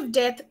march of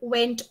death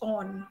went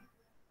on.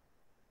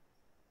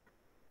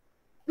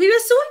 We were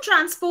soon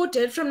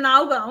transported from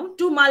Naugaon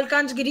to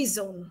Malkangiri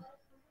zone.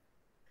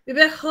 We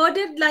were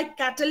herded like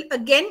cattle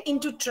again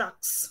into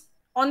trucks.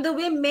 On the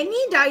way, many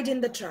died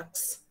in the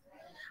trucks.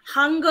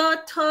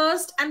 Hunger,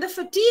 thirst, and the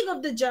fatigue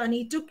of the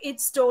journey took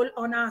its toll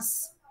on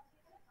us.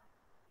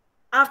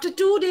 After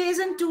 2 days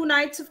and 2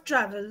 nights of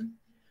travel,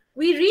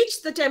 we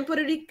reached the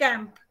temporary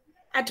camp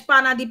at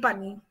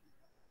Panadipani.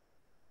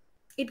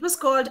 It was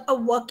called a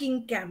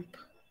working camp.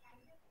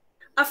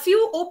 A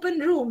few open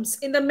rooms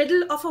in the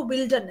middle of a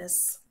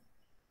wilderness.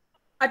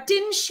 A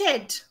tin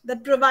shed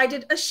that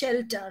provided a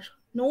shelter,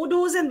 no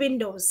doors and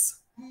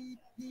windows.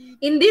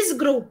 In this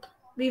group,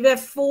 we were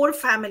 4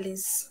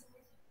 families.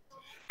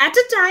 At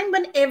a time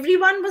when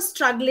everyone was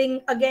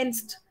struggling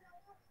against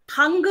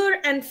hunger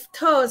and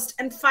thirst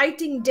and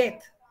fighting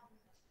death,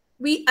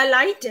 we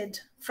alighted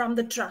from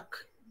the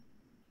truck.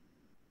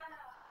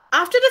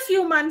 After a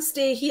few months'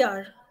 stay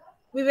here,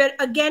 we were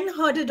again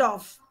herded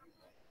off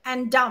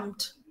and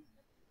dumped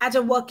at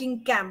a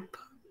working camp.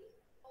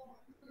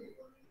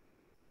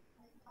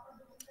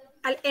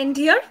 I'll end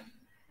here.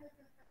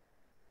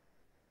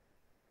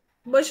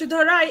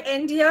 Bashudhara, I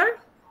end here.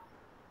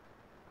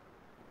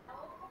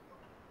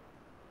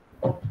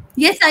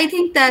 Yes, I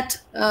think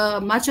that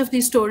much of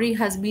the story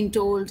has been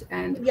told,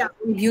 and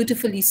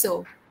beautifully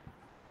so.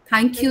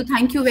 Thank you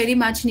very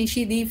much,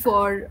 Nishi,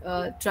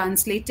 for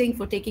translating,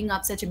 for taking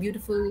up such a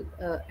beautiful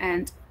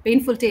and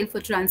painful tale for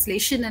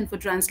translation, and for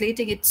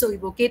translating it so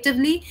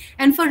evocatively,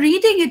 and for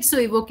reading it so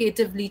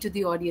evocatively to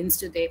the audience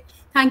today.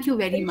 Thank you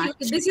very much.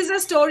 This is a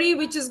story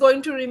which is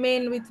going to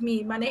remain with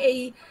me. Mane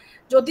ei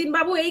Jatin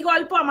babu ei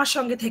golpo amar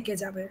songe theke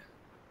jabe.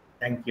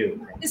 Thank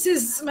you. This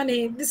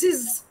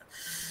is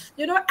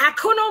you know,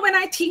 ekhono when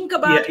I think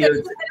about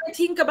when I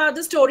think about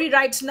the story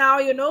right now,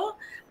 you know,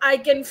 I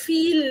can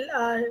feel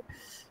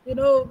you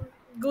know,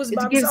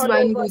 goosebumps gives all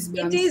one over.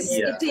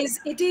 goosebumps.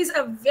 It is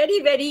a very,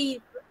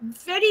 very,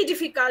 very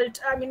difficult.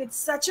 I mean, it's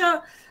such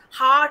a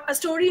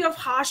story of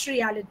harsh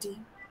reality.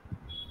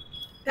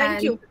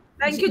 Thank you.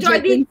 Thank you,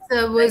 Jaydeep. Jatin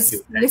sir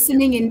was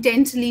listening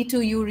intently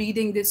to you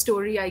reading this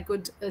story. I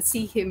could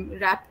see him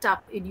wrapped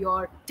up in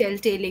your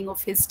telltaling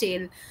of his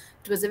tale.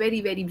 It was a very,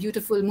 very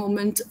beautiful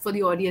moment for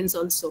the audience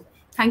also.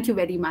 Thank you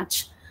very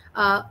much.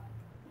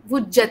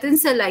 Would Jatin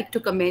sir like to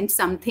comment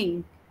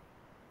something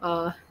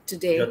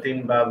today?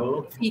 Jatin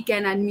Babu. If he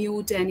can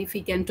unmute and if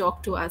he can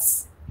talk to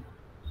us.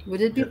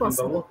 Would it be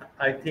possible? Babu,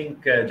 I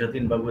think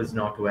Jatin Babu is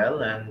not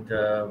well, and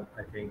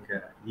I think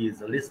he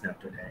is a listener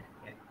today.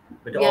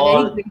 But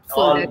all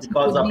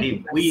because of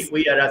him.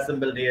 We are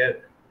assembled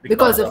here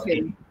because of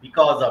him.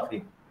 Because of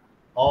him.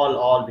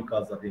 All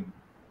because of him.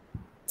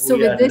 So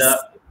with this,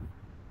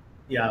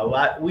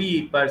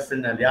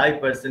 I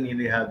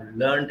personally have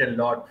learned a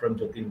lot from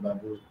Jatin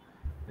Babu,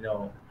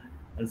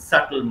 and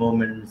subtle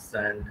moments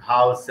and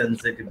how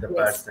sensitive the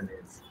person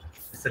is.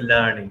 It's a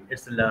learning.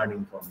 It's a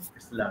learning for me.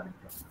 It's a learning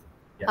for me.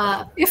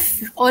 Yeah.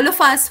 If all of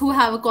us who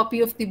have a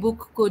copy of the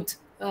book could,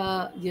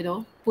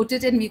 put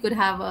it in, we could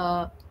have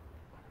a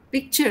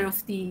picture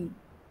of the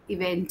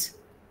event.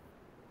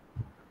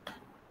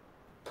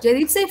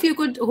 Jaydeep sir, if you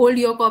could hold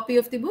your copy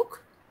of the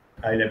book.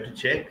 I'll have to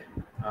check.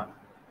 I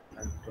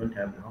don't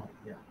have now.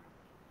 Yeah.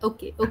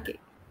 Okay.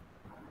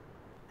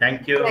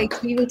 Thank you.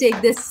 Right, we will take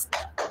this.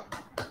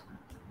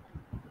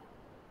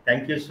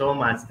 Thank you so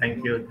much.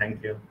 Thank you.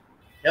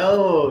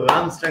 Oh,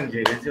 Armstrong,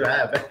 Jaydeep, you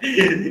have.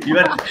 You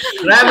are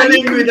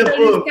traveling with a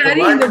book.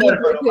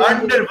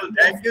 Wonderful.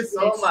 Thank you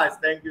so much.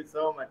 Thank you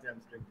so much,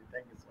 Armstrong.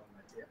 Thank you so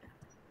much.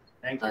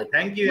 Yeah.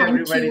 Thank you,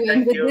 everybody.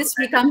 And with this,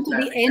 we come to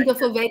the end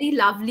of a very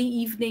lovely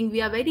evening.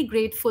 We are very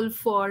grateful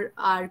for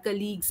our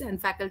colleagues and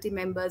faculty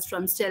members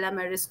from Stella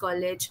Maris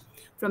College,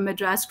 from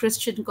Madras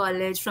Christian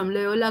College, from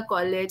Loyola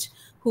College,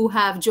 who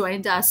have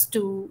joined us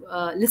to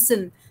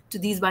listen to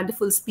these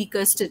wonderful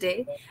speakers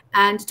today.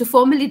 And to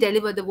formally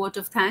deliver the vote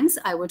of thanks,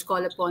 I would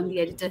call upon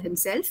the editor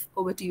himself.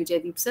 Over to you,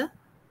 Jaydeep sir.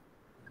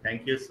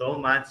 Thank you so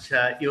much.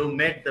 You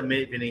made the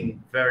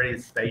evening very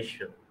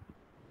special.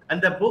 And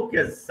the book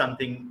is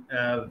something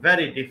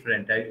very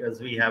different, as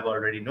we have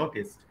already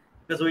noticed,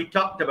 because we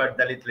talked about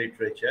Dalit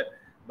literature,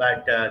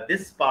 but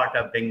this part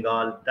of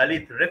Bengal,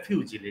 Dalit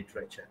refugee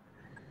literature.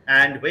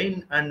 And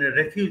when a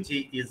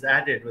refugee is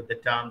added with the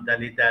term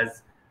Dalit,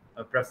 as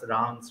Professor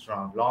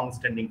Armstrong,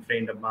 long-standing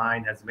friend of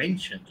mine, has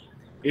mentioned,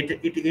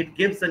 it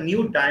gives a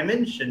new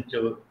dimension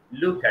to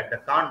look at the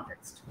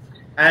context.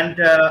 And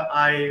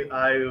I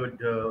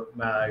would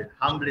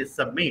humbly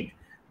submit,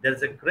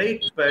 there's a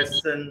great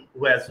person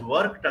who has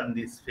worked on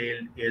this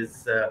field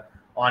is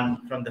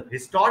from the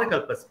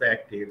historical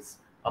perspectives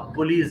of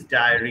police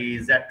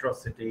diaries,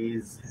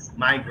 atrocities,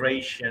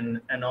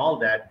 migration, and all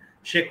that,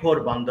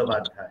 Shekhar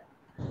Bandyopadhyay.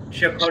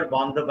 Shekhar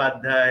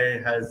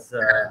Bandyopadhyay has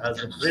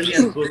a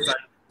brilliant book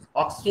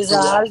on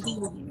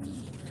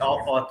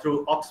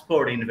through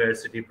Oxford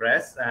University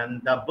Press,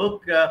 and the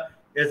book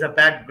is a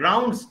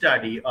background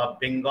study of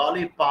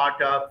Bengali part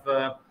of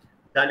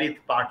Dalit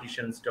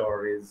partition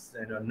stories,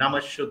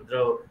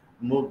 Namashudra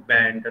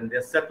movement and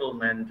their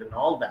settlement and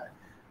all that.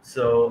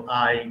 So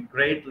I'm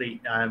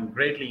greatly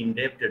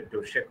indebted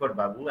to Shekhar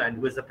Babu, and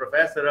who is a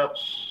professor of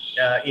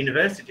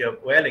University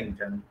of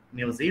Wellington,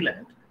 New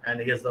Zealand, and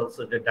he is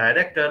also the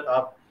director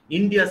of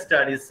India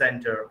Studies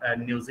Center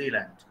in New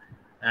Zealand.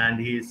 And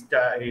he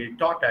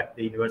taught at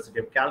the University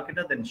of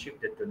Calcutta, then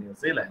shifted to New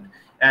Zealand,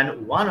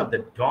 and one of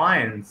the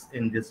doyens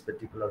in this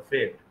particular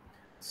field.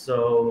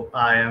 So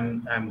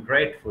I'm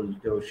grateful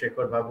to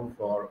Shekhar Babu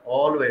for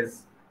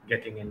always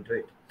getting into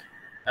it.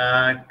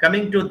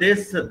 Coming to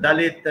this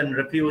Dalit and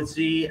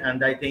Refugee,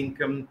 and I think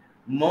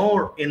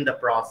more in the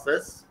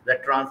process,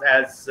 that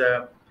as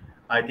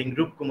I think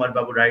Rup Kumar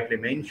Babu rightly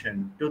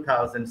mentioned,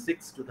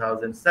 2006,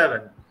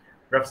 2007,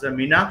 Professor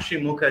Meenakshi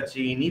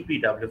Mukherjee in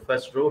EPW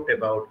first wrote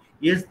about,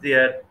 is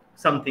there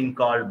something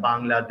called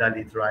Bangla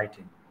Dalit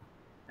writing?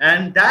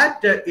 And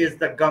that is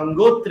the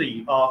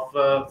Gangotri of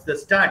the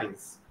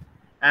studies.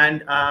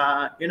 And,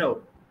 I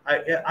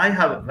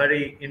have a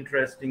very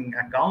interesting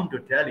account to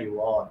tell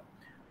you all.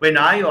 When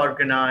I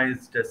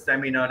organized a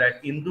seminar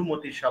at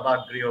Indumati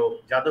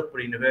Sabhagriho,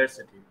 Jadavpur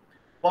University,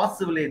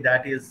 possibly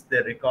that is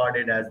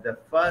recorded as the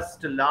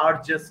first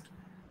largest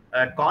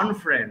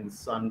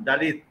conference on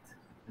Dalit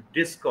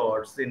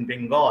discourse in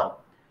Bengal,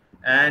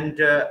 and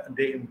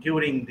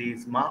during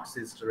this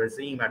Marxist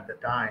regime at the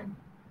time.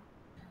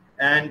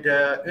 And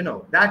I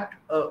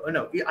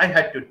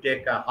had to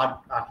take a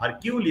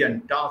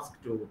Herculean task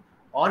to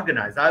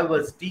organize. I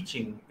was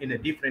teaching in a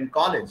different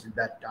college at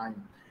that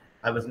time.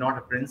 I was not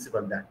a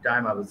principal that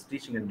time. I was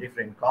teaching in a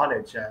different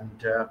college,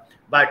 and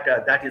but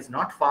that is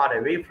not far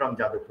away from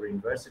Jadavpur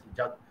University,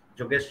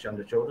 Jogesh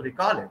Chandra Chaudhary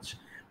College.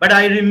 But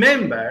I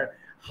remember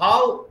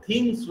how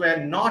things were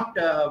not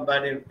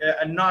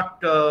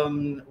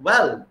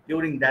well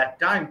during that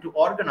time to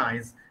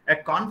organize a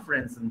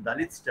conference in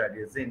Dalit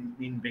studies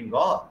in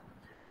Bengal.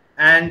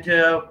 And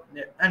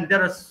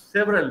there are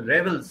several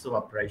levels of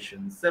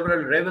operations,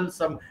 several levels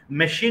of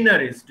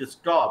machineries to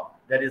stop.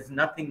 There is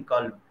nothing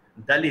called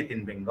Dalit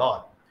in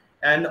Bengal.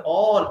 And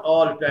all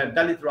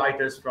Dalit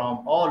writers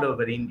from all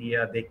over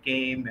India, they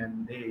came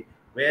and they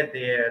were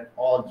there.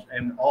 All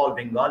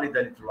Bengali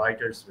Dalit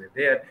writers were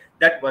there.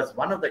 That was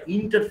one of the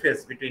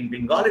interface between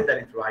Bengali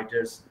Dalit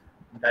writers,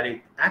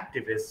 Dalit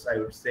activists, I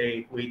would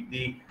say, with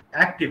the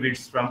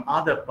activists from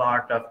other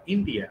part of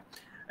India.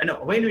 And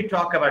when we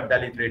talk about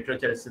Dalit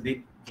literature,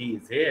 Sudhir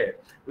is here.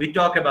 We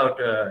talk about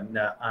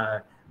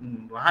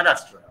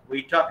Maharashtra.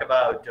 We talk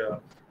about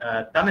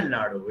Tamil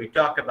Nadu. We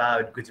talk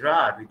about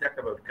Gujarat. We talk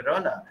about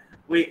Kerala.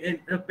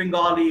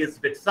 Bengali is a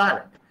bit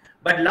silent.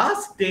 But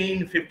last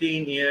 10,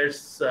 15 years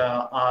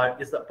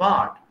is the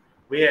part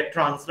where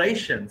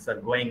translations are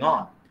going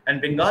on. And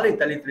Bengali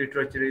Dalit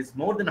literature is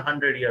more than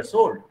 100 years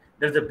old.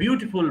 There's a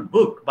beautiful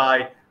book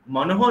by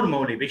Manohar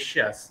Mauli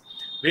Vishyas,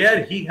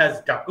 where he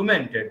has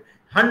documented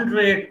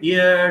 100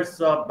 years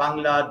of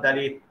Bangla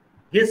Dalit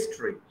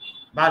history,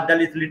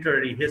 Dalit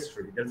literary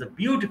history. There's a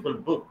beautiful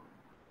book.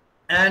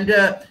 And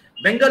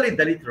Bengali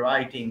Dalit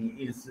writing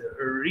is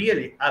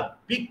really a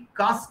big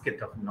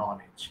casket of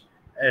knowledge,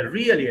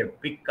 really a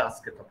big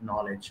casket of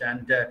knowledge.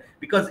 And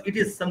because it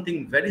is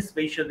something very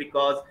special,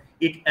 because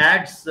it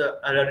adds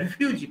a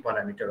refugee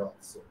parameter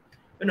also.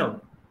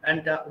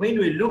 And when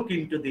we look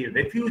into the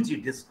refugee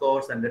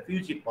discourse and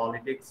refugee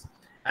politics,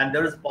 and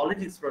there is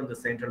politics from the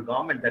central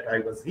government that I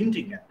was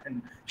hinting at.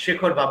 And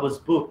Shekhar Babu's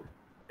book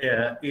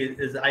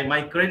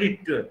my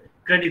credit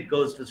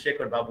goes to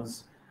Shekhar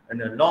Babu's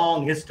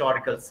long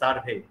historical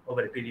survey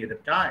over a period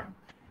of time,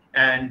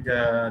 and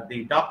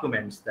the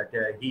documents that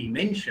he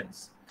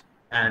mentions,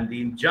 and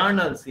the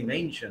journals he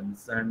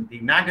mentions, and the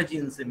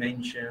magazines he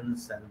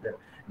mentions, and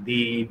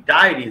the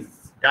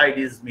diaries.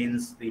 Diaries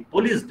means the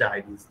police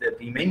diaries that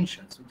he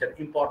mentions, which are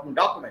important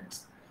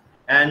documents.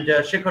 And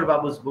Shekhar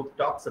Babu's book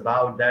talks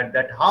about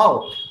that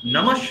how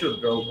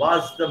Namashudra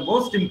was the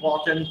most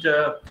important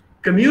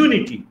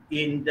community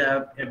in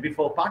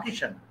before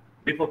partition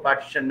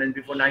and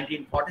before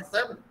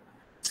 1947.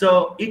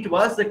 So it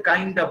was a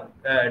kind of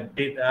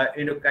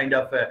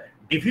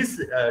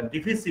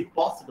divisive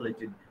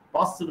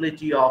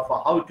possibility of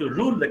how to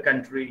rule the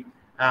country,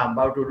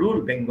 how to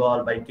rule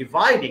Bengal by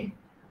dividing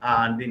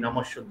the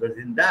Namashudras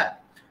in that.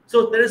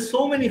 So there is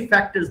so many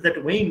factors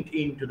that went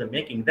into the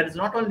making. There is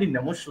not only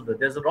Namashudra.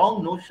 There's a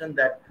wrong notion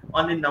that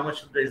only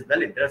Namashudra is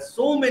Dalit. There are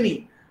so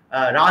many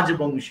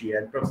Rajabangshi,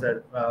 and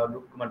Professor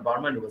Rup Kumar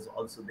Barman was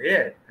also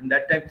there. And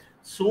that time,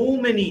 so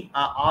many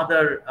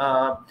other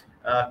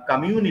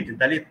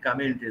Dalit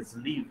communities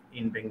live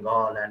in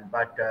Bengal,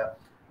 but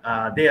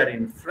they are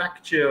in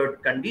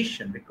fractured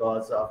condition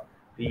because of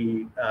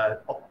the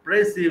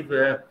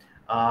oppressive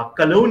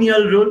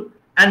colonial rule,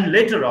 and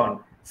later on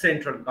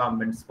central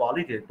government's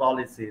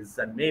policies,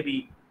 and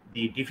maybe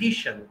the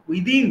division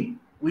within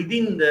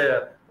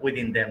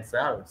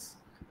themselves.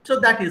 So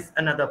that is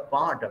another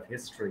part of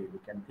history we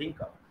can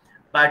think of.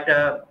 But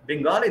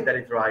Bengali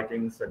Dalit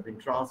writings have been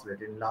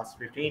translated in the last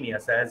 15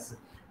 years as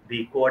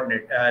the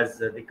coordinate, as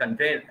the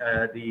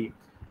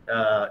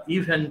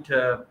event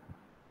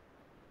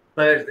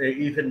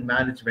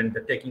management,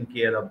 the taking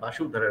care of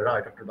Bashudhara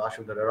Roy, Dr.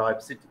 Bashudhara Roy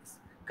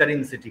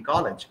Karim City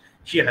College.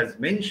 She has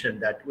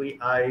mentioned that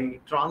I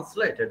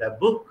translated a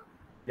book,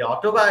 the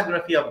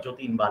autobiography of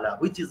Jatin Bala,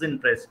 which is in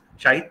press,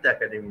 Sahitya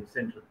Academy,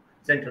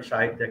 Central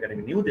Sahitya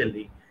Academy, New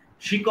Delhi.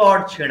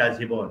 Shikar Chheda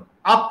Jibon,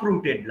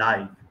 Uprooted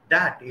Life.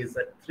 That is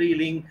a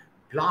thrilling,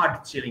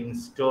 blood-chilling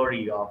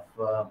story of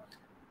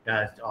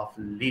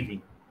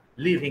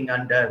living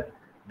under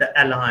the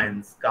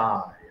aligned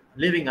sky,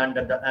 living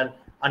under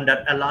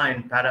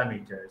aligned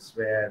parameters,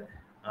 where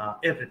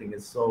everything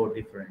is so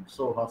different,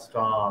 so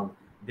hostile.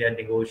 Their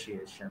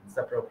negotiations,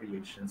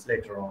 appropriations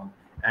later on,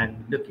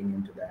 and looking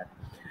into that.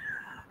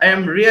 I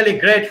am really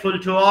grateful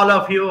to all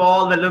of you,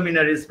 all the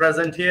luminaries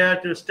present here,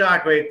 to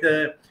start with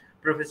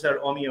Professor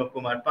Amiya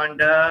Kumar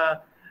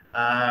Panda,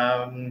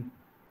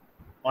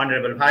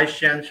 Honorable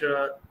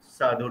Vice-Chancellor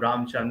Sadhu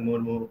Ramchand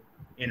Murmu,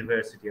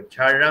 University of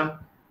Jhargram.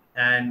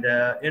 And,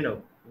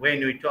 when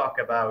we talk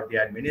about the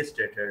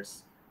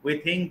administrators, we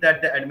think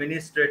that the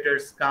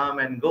administrators come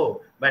and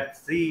go, but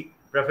see,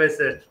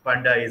 Professor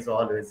Panda is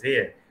always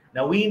here.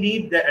 Now we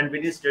need the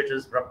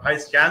administrators,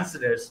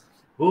 vice-chancellors,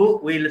 who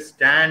will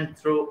stand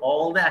through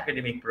all the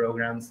academic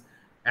programs.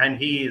 And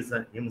he is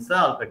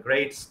himself a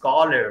great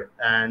scholar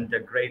and a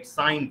great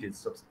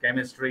scientist of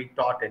chemistry,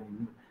 taught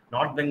in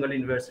North Bengal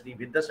University,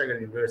 Vidyasagar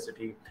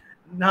University.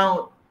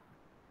 Now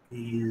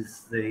he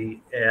is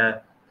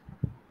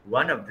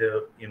one of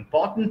the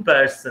important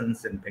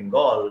persons in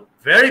Bengal,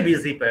 very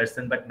busy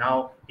person, but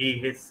now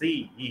he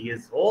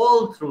is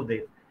all through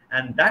this.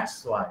 And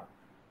that's why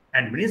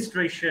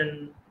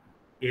administration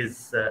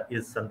is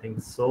something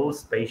so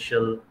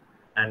special.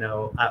 I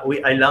know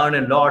I learn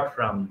a lot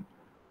from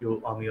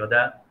you,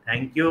 Amiya.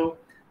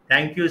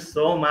 Thank you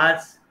so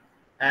much.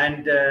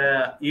 And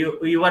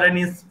you are an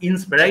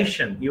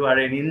inspiration. You are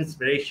an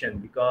inspiration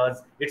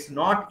because it's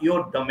not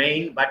your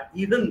domain, but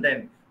even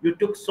then you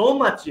took so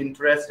much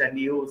interest and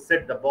you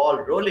set the ball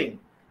rolling,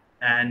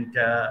 and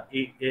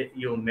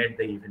you made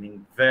the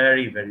evening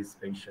very, very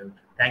special.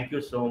 Thank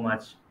you so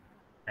much.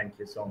 Thank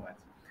you so much.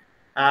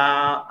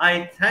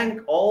 I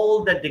thank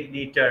all the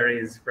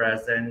dignitaries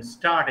present,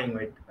 starting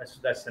with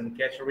Sudarshan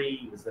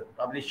Keshari, who is the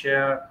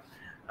publisher,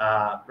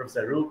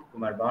 Professor Rup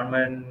Kumar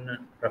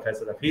Barman,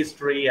 Professor of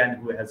History, and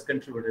who has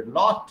contributed a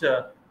lot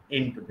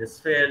into this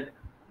field,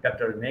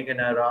 Dr.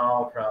 Meghana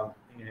Rao from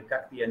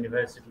Kakti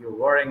University of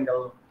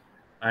Warangal,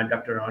 and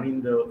Dr.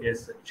 Hon'ble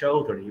S.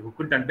 Chaudhary, who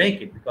could not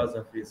make it because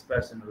of his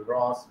personal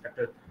loss,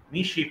 Dr.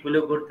 Nishi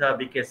Pulugurtha,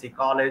 BKC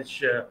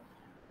College,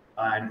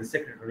 and the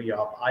secretary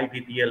of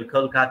IPPL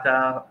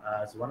Kolkata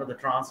as one of the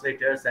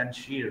translators, and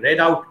she read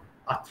out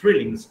a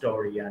thrilling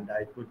story, and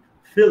I could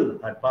feel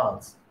her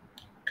pulse.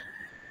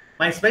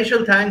 My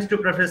special thanks to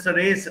Professor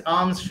S.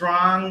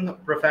 Armstrong,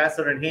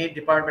 Professor and Head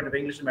Department of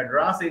English at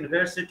Madras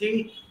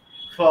University,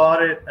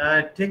 for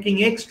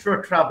taking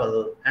extra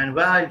trouble and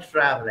while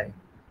traveling.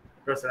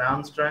 Professor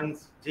Armstrong,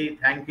 gee,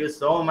 thank you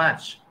so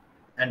much.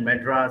 And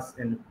Madras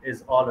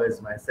is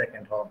always my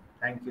second home.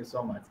 Thank you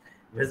so much.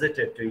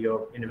 Visited to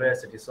your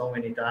university so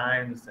many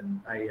times, and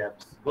I have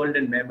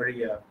golden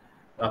memory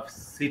of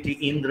City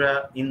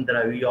Indra.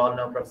 Indra, we all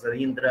know Professor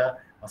Indra,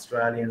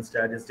 Australian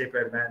Studies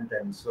Department,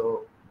 and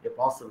so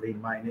possibly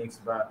in my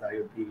next birth I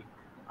will be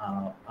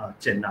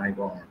Chennai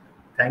born.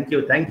 Thank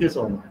you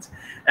so much,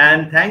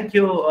 and thank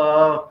you,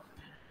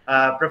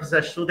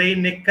 Professor Sudhir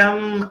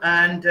Nikam,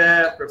 and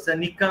Professor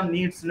Nikam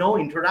needs no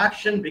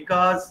introduction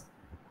because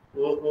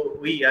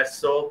we are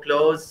so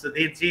close.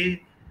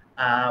 Sudhirji,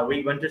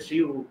 we want to see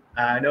you.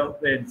 No,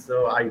 and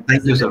so I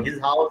visited his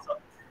house.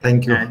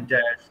 Thank you. And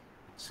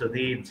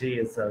Sudhirji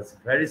is a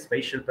very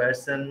special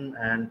person,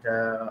 and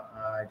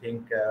I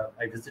think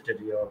I visited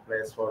your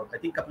place for I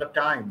think a couple of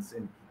times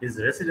in his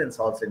residence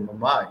also in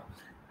Mumbai,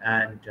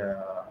 and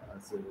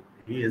so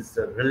he is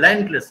a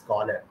relentless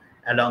scholar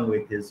along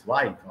with his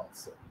wife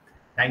also.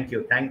 Thank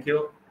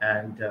you,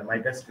 and my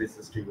best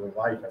wishes to your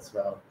wife as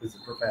well, who's a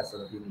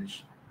professor of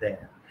English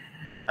there.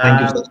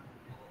 Thank you, sir.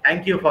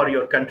 Thank you for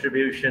your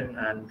contribution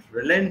and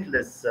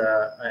relentless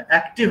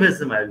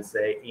activism, I will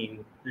say,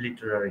 in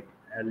literary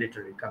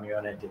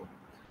community.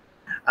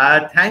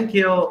 Thank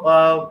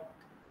you.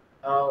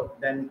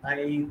 Then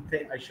I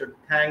think I should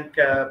thank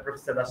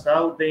Professor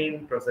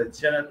Asauddin, Professor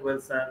Janet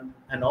Wilson,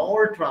 and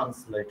all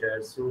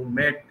translators who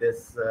made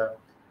this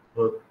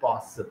book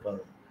possible.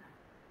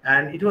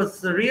 And it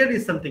was really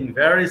something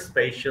very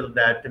special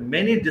that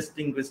many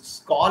distinguished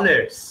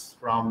scholars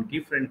from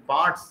different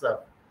parts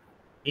of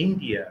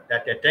India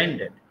that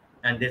attended,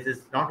 and this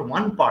is not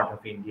one part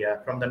of India,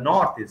 from the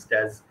northeast,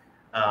 as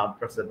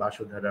Professor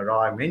Vasudhara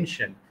Roy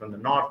mentioned, from the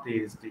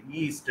northeast, the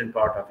eastern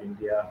part of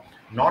India,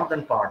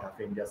 northern part of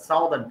India,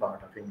 southern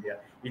part of India.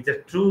 It's a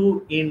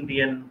true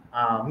Indian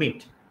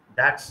meet.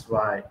 That's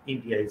why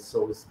India is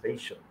so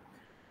special.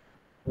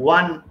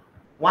 One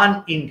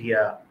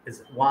India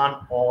is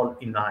one all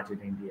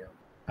united India.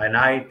 And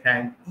I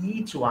thank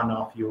each one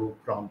of you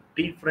from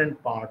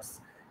different parts,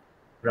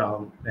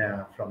 from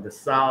the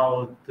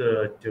south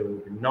to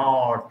the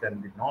north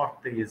and the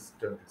northeast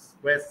to the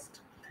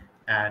west,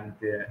 and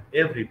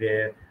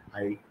everywhere.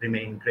 I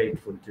remain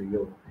grateful to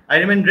you. I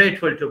remain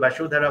grateful to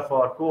Vasudhara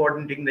for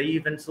coordinating the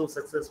event so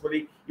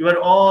successfully. You are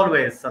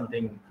always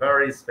something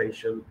very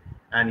special,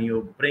 and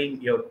you bring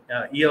your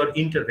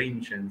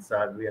interventions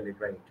are really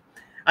great.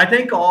 I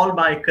thank all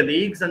my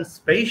colleagues, and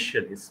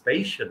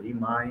especially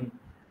my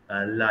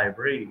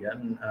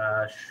librarian,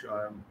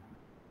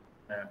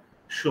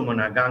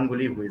 Shumana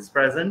Ganguly, who is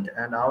present,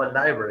 and our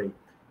library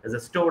is a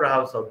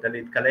storehouse of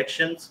Dalit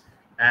collections,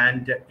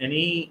 and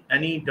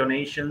any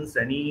donations,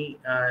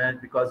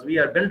 because we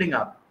are building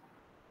up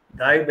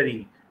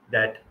library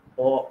that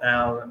all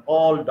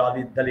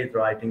Dalit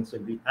writings will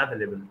be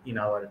available in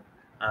our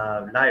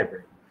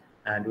library.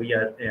 And we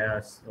are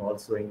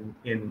also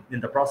in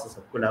the process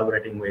of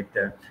collaborating with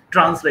the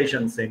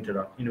Translation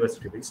Center of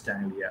University of East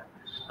Anglia.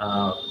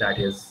 That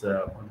is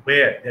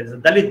where there is a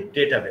Dalit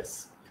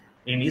database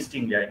in East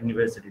India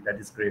University that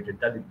is created,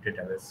 Dalit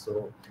database.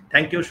 So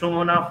thank you,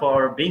 Shumona,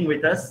 for being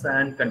with us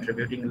and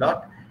contributing a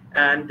lot,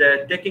 and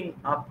taking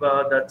up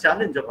the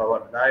challenge of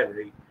our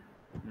library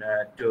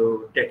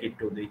to take it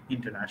to the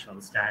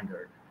international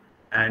standard.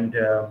 And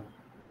the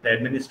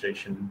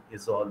administration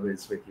is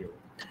always with you.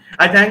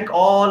 I thank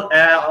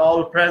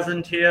all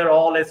present here,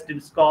 all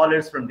esteemed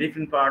scholars from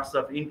different parts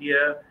of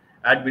India,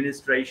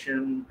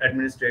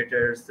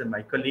 administrators, and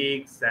my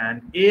colleagues,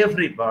 and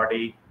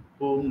everybody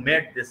who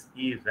made this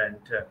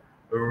event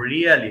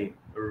really,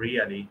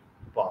 really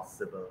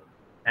possible.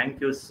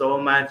 Thank you so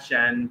much.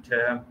 And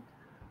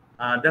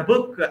the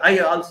book, I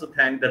also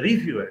thank the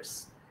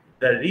reviewers.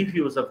 The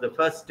reviews of the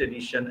first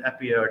edition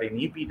appeared in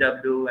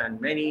EPW and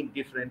many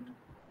different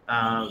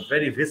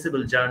very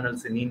visible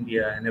journals in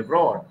India and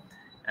abroad.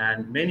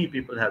 And many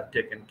people have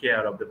taken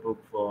care of the book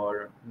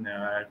for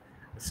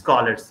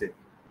scholarship.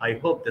 I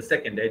hope the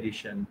second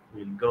edition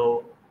will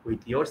go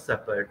with your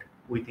support,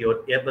 with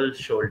your able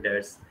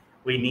shoulders.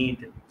 We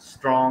need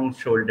strong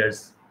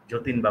shoulders.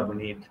 Jatin Babu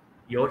need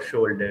your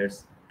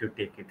shoulders to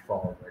take it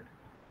forward.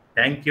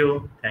 Thank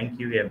you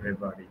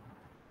everybody.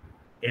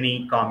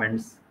 Any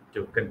comments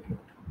to conclude?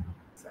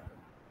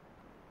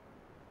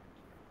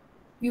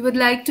 We would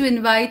like to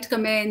invite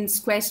comments,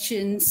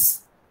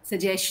 questions,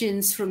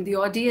 suggestions from the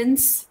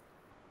audience.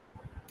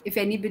 If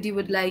anybody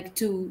would like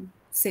to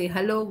say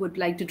hello, would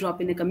like to drop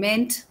in a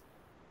comment,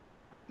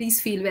 please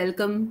feel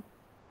welcome.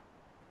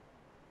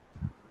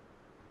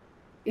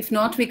 If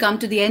not, we come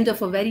to the end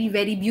of a very,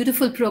 very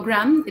beautiful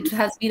program. It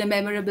has been a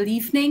memorable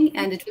evening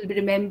and it will be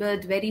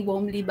remembered very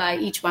warmly by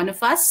each one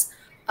of us.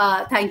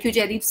 Thank you,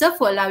 Jaydeep sir,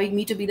 for allowing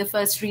me to be the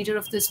first reader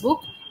of this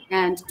book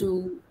and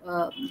to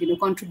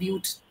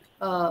contribute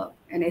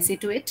an essay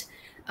to it.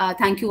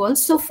 Thank you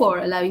also for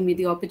allowing me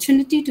the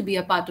opportunity to be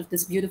a part of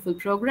this beautiful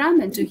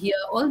program and to hear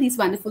all these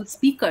wonderful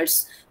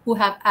speakers who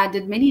have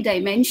added many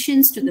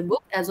dimensions to the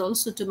book as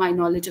also to my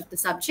knowledge of the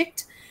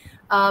subject.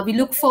 We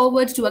look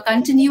forward to a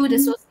continued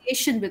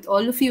association with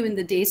all of you in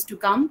the days to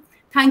come.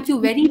 Thank you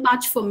very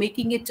much for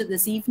making it to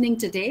this evening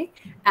today,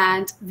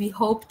 and we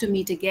hope to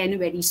meet again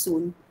very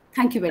soon.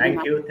 Thank you very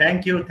much.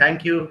 Thank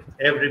you,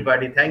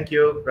 everybody. Thank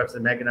you, Professor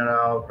Meghana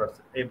Rao,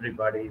 Professor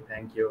everybody.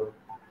 Thank you,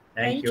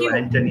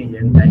 Anthony,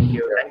 and thank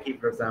you,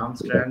 Professor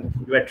Armstrong.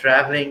 You are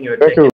traveling. You are taking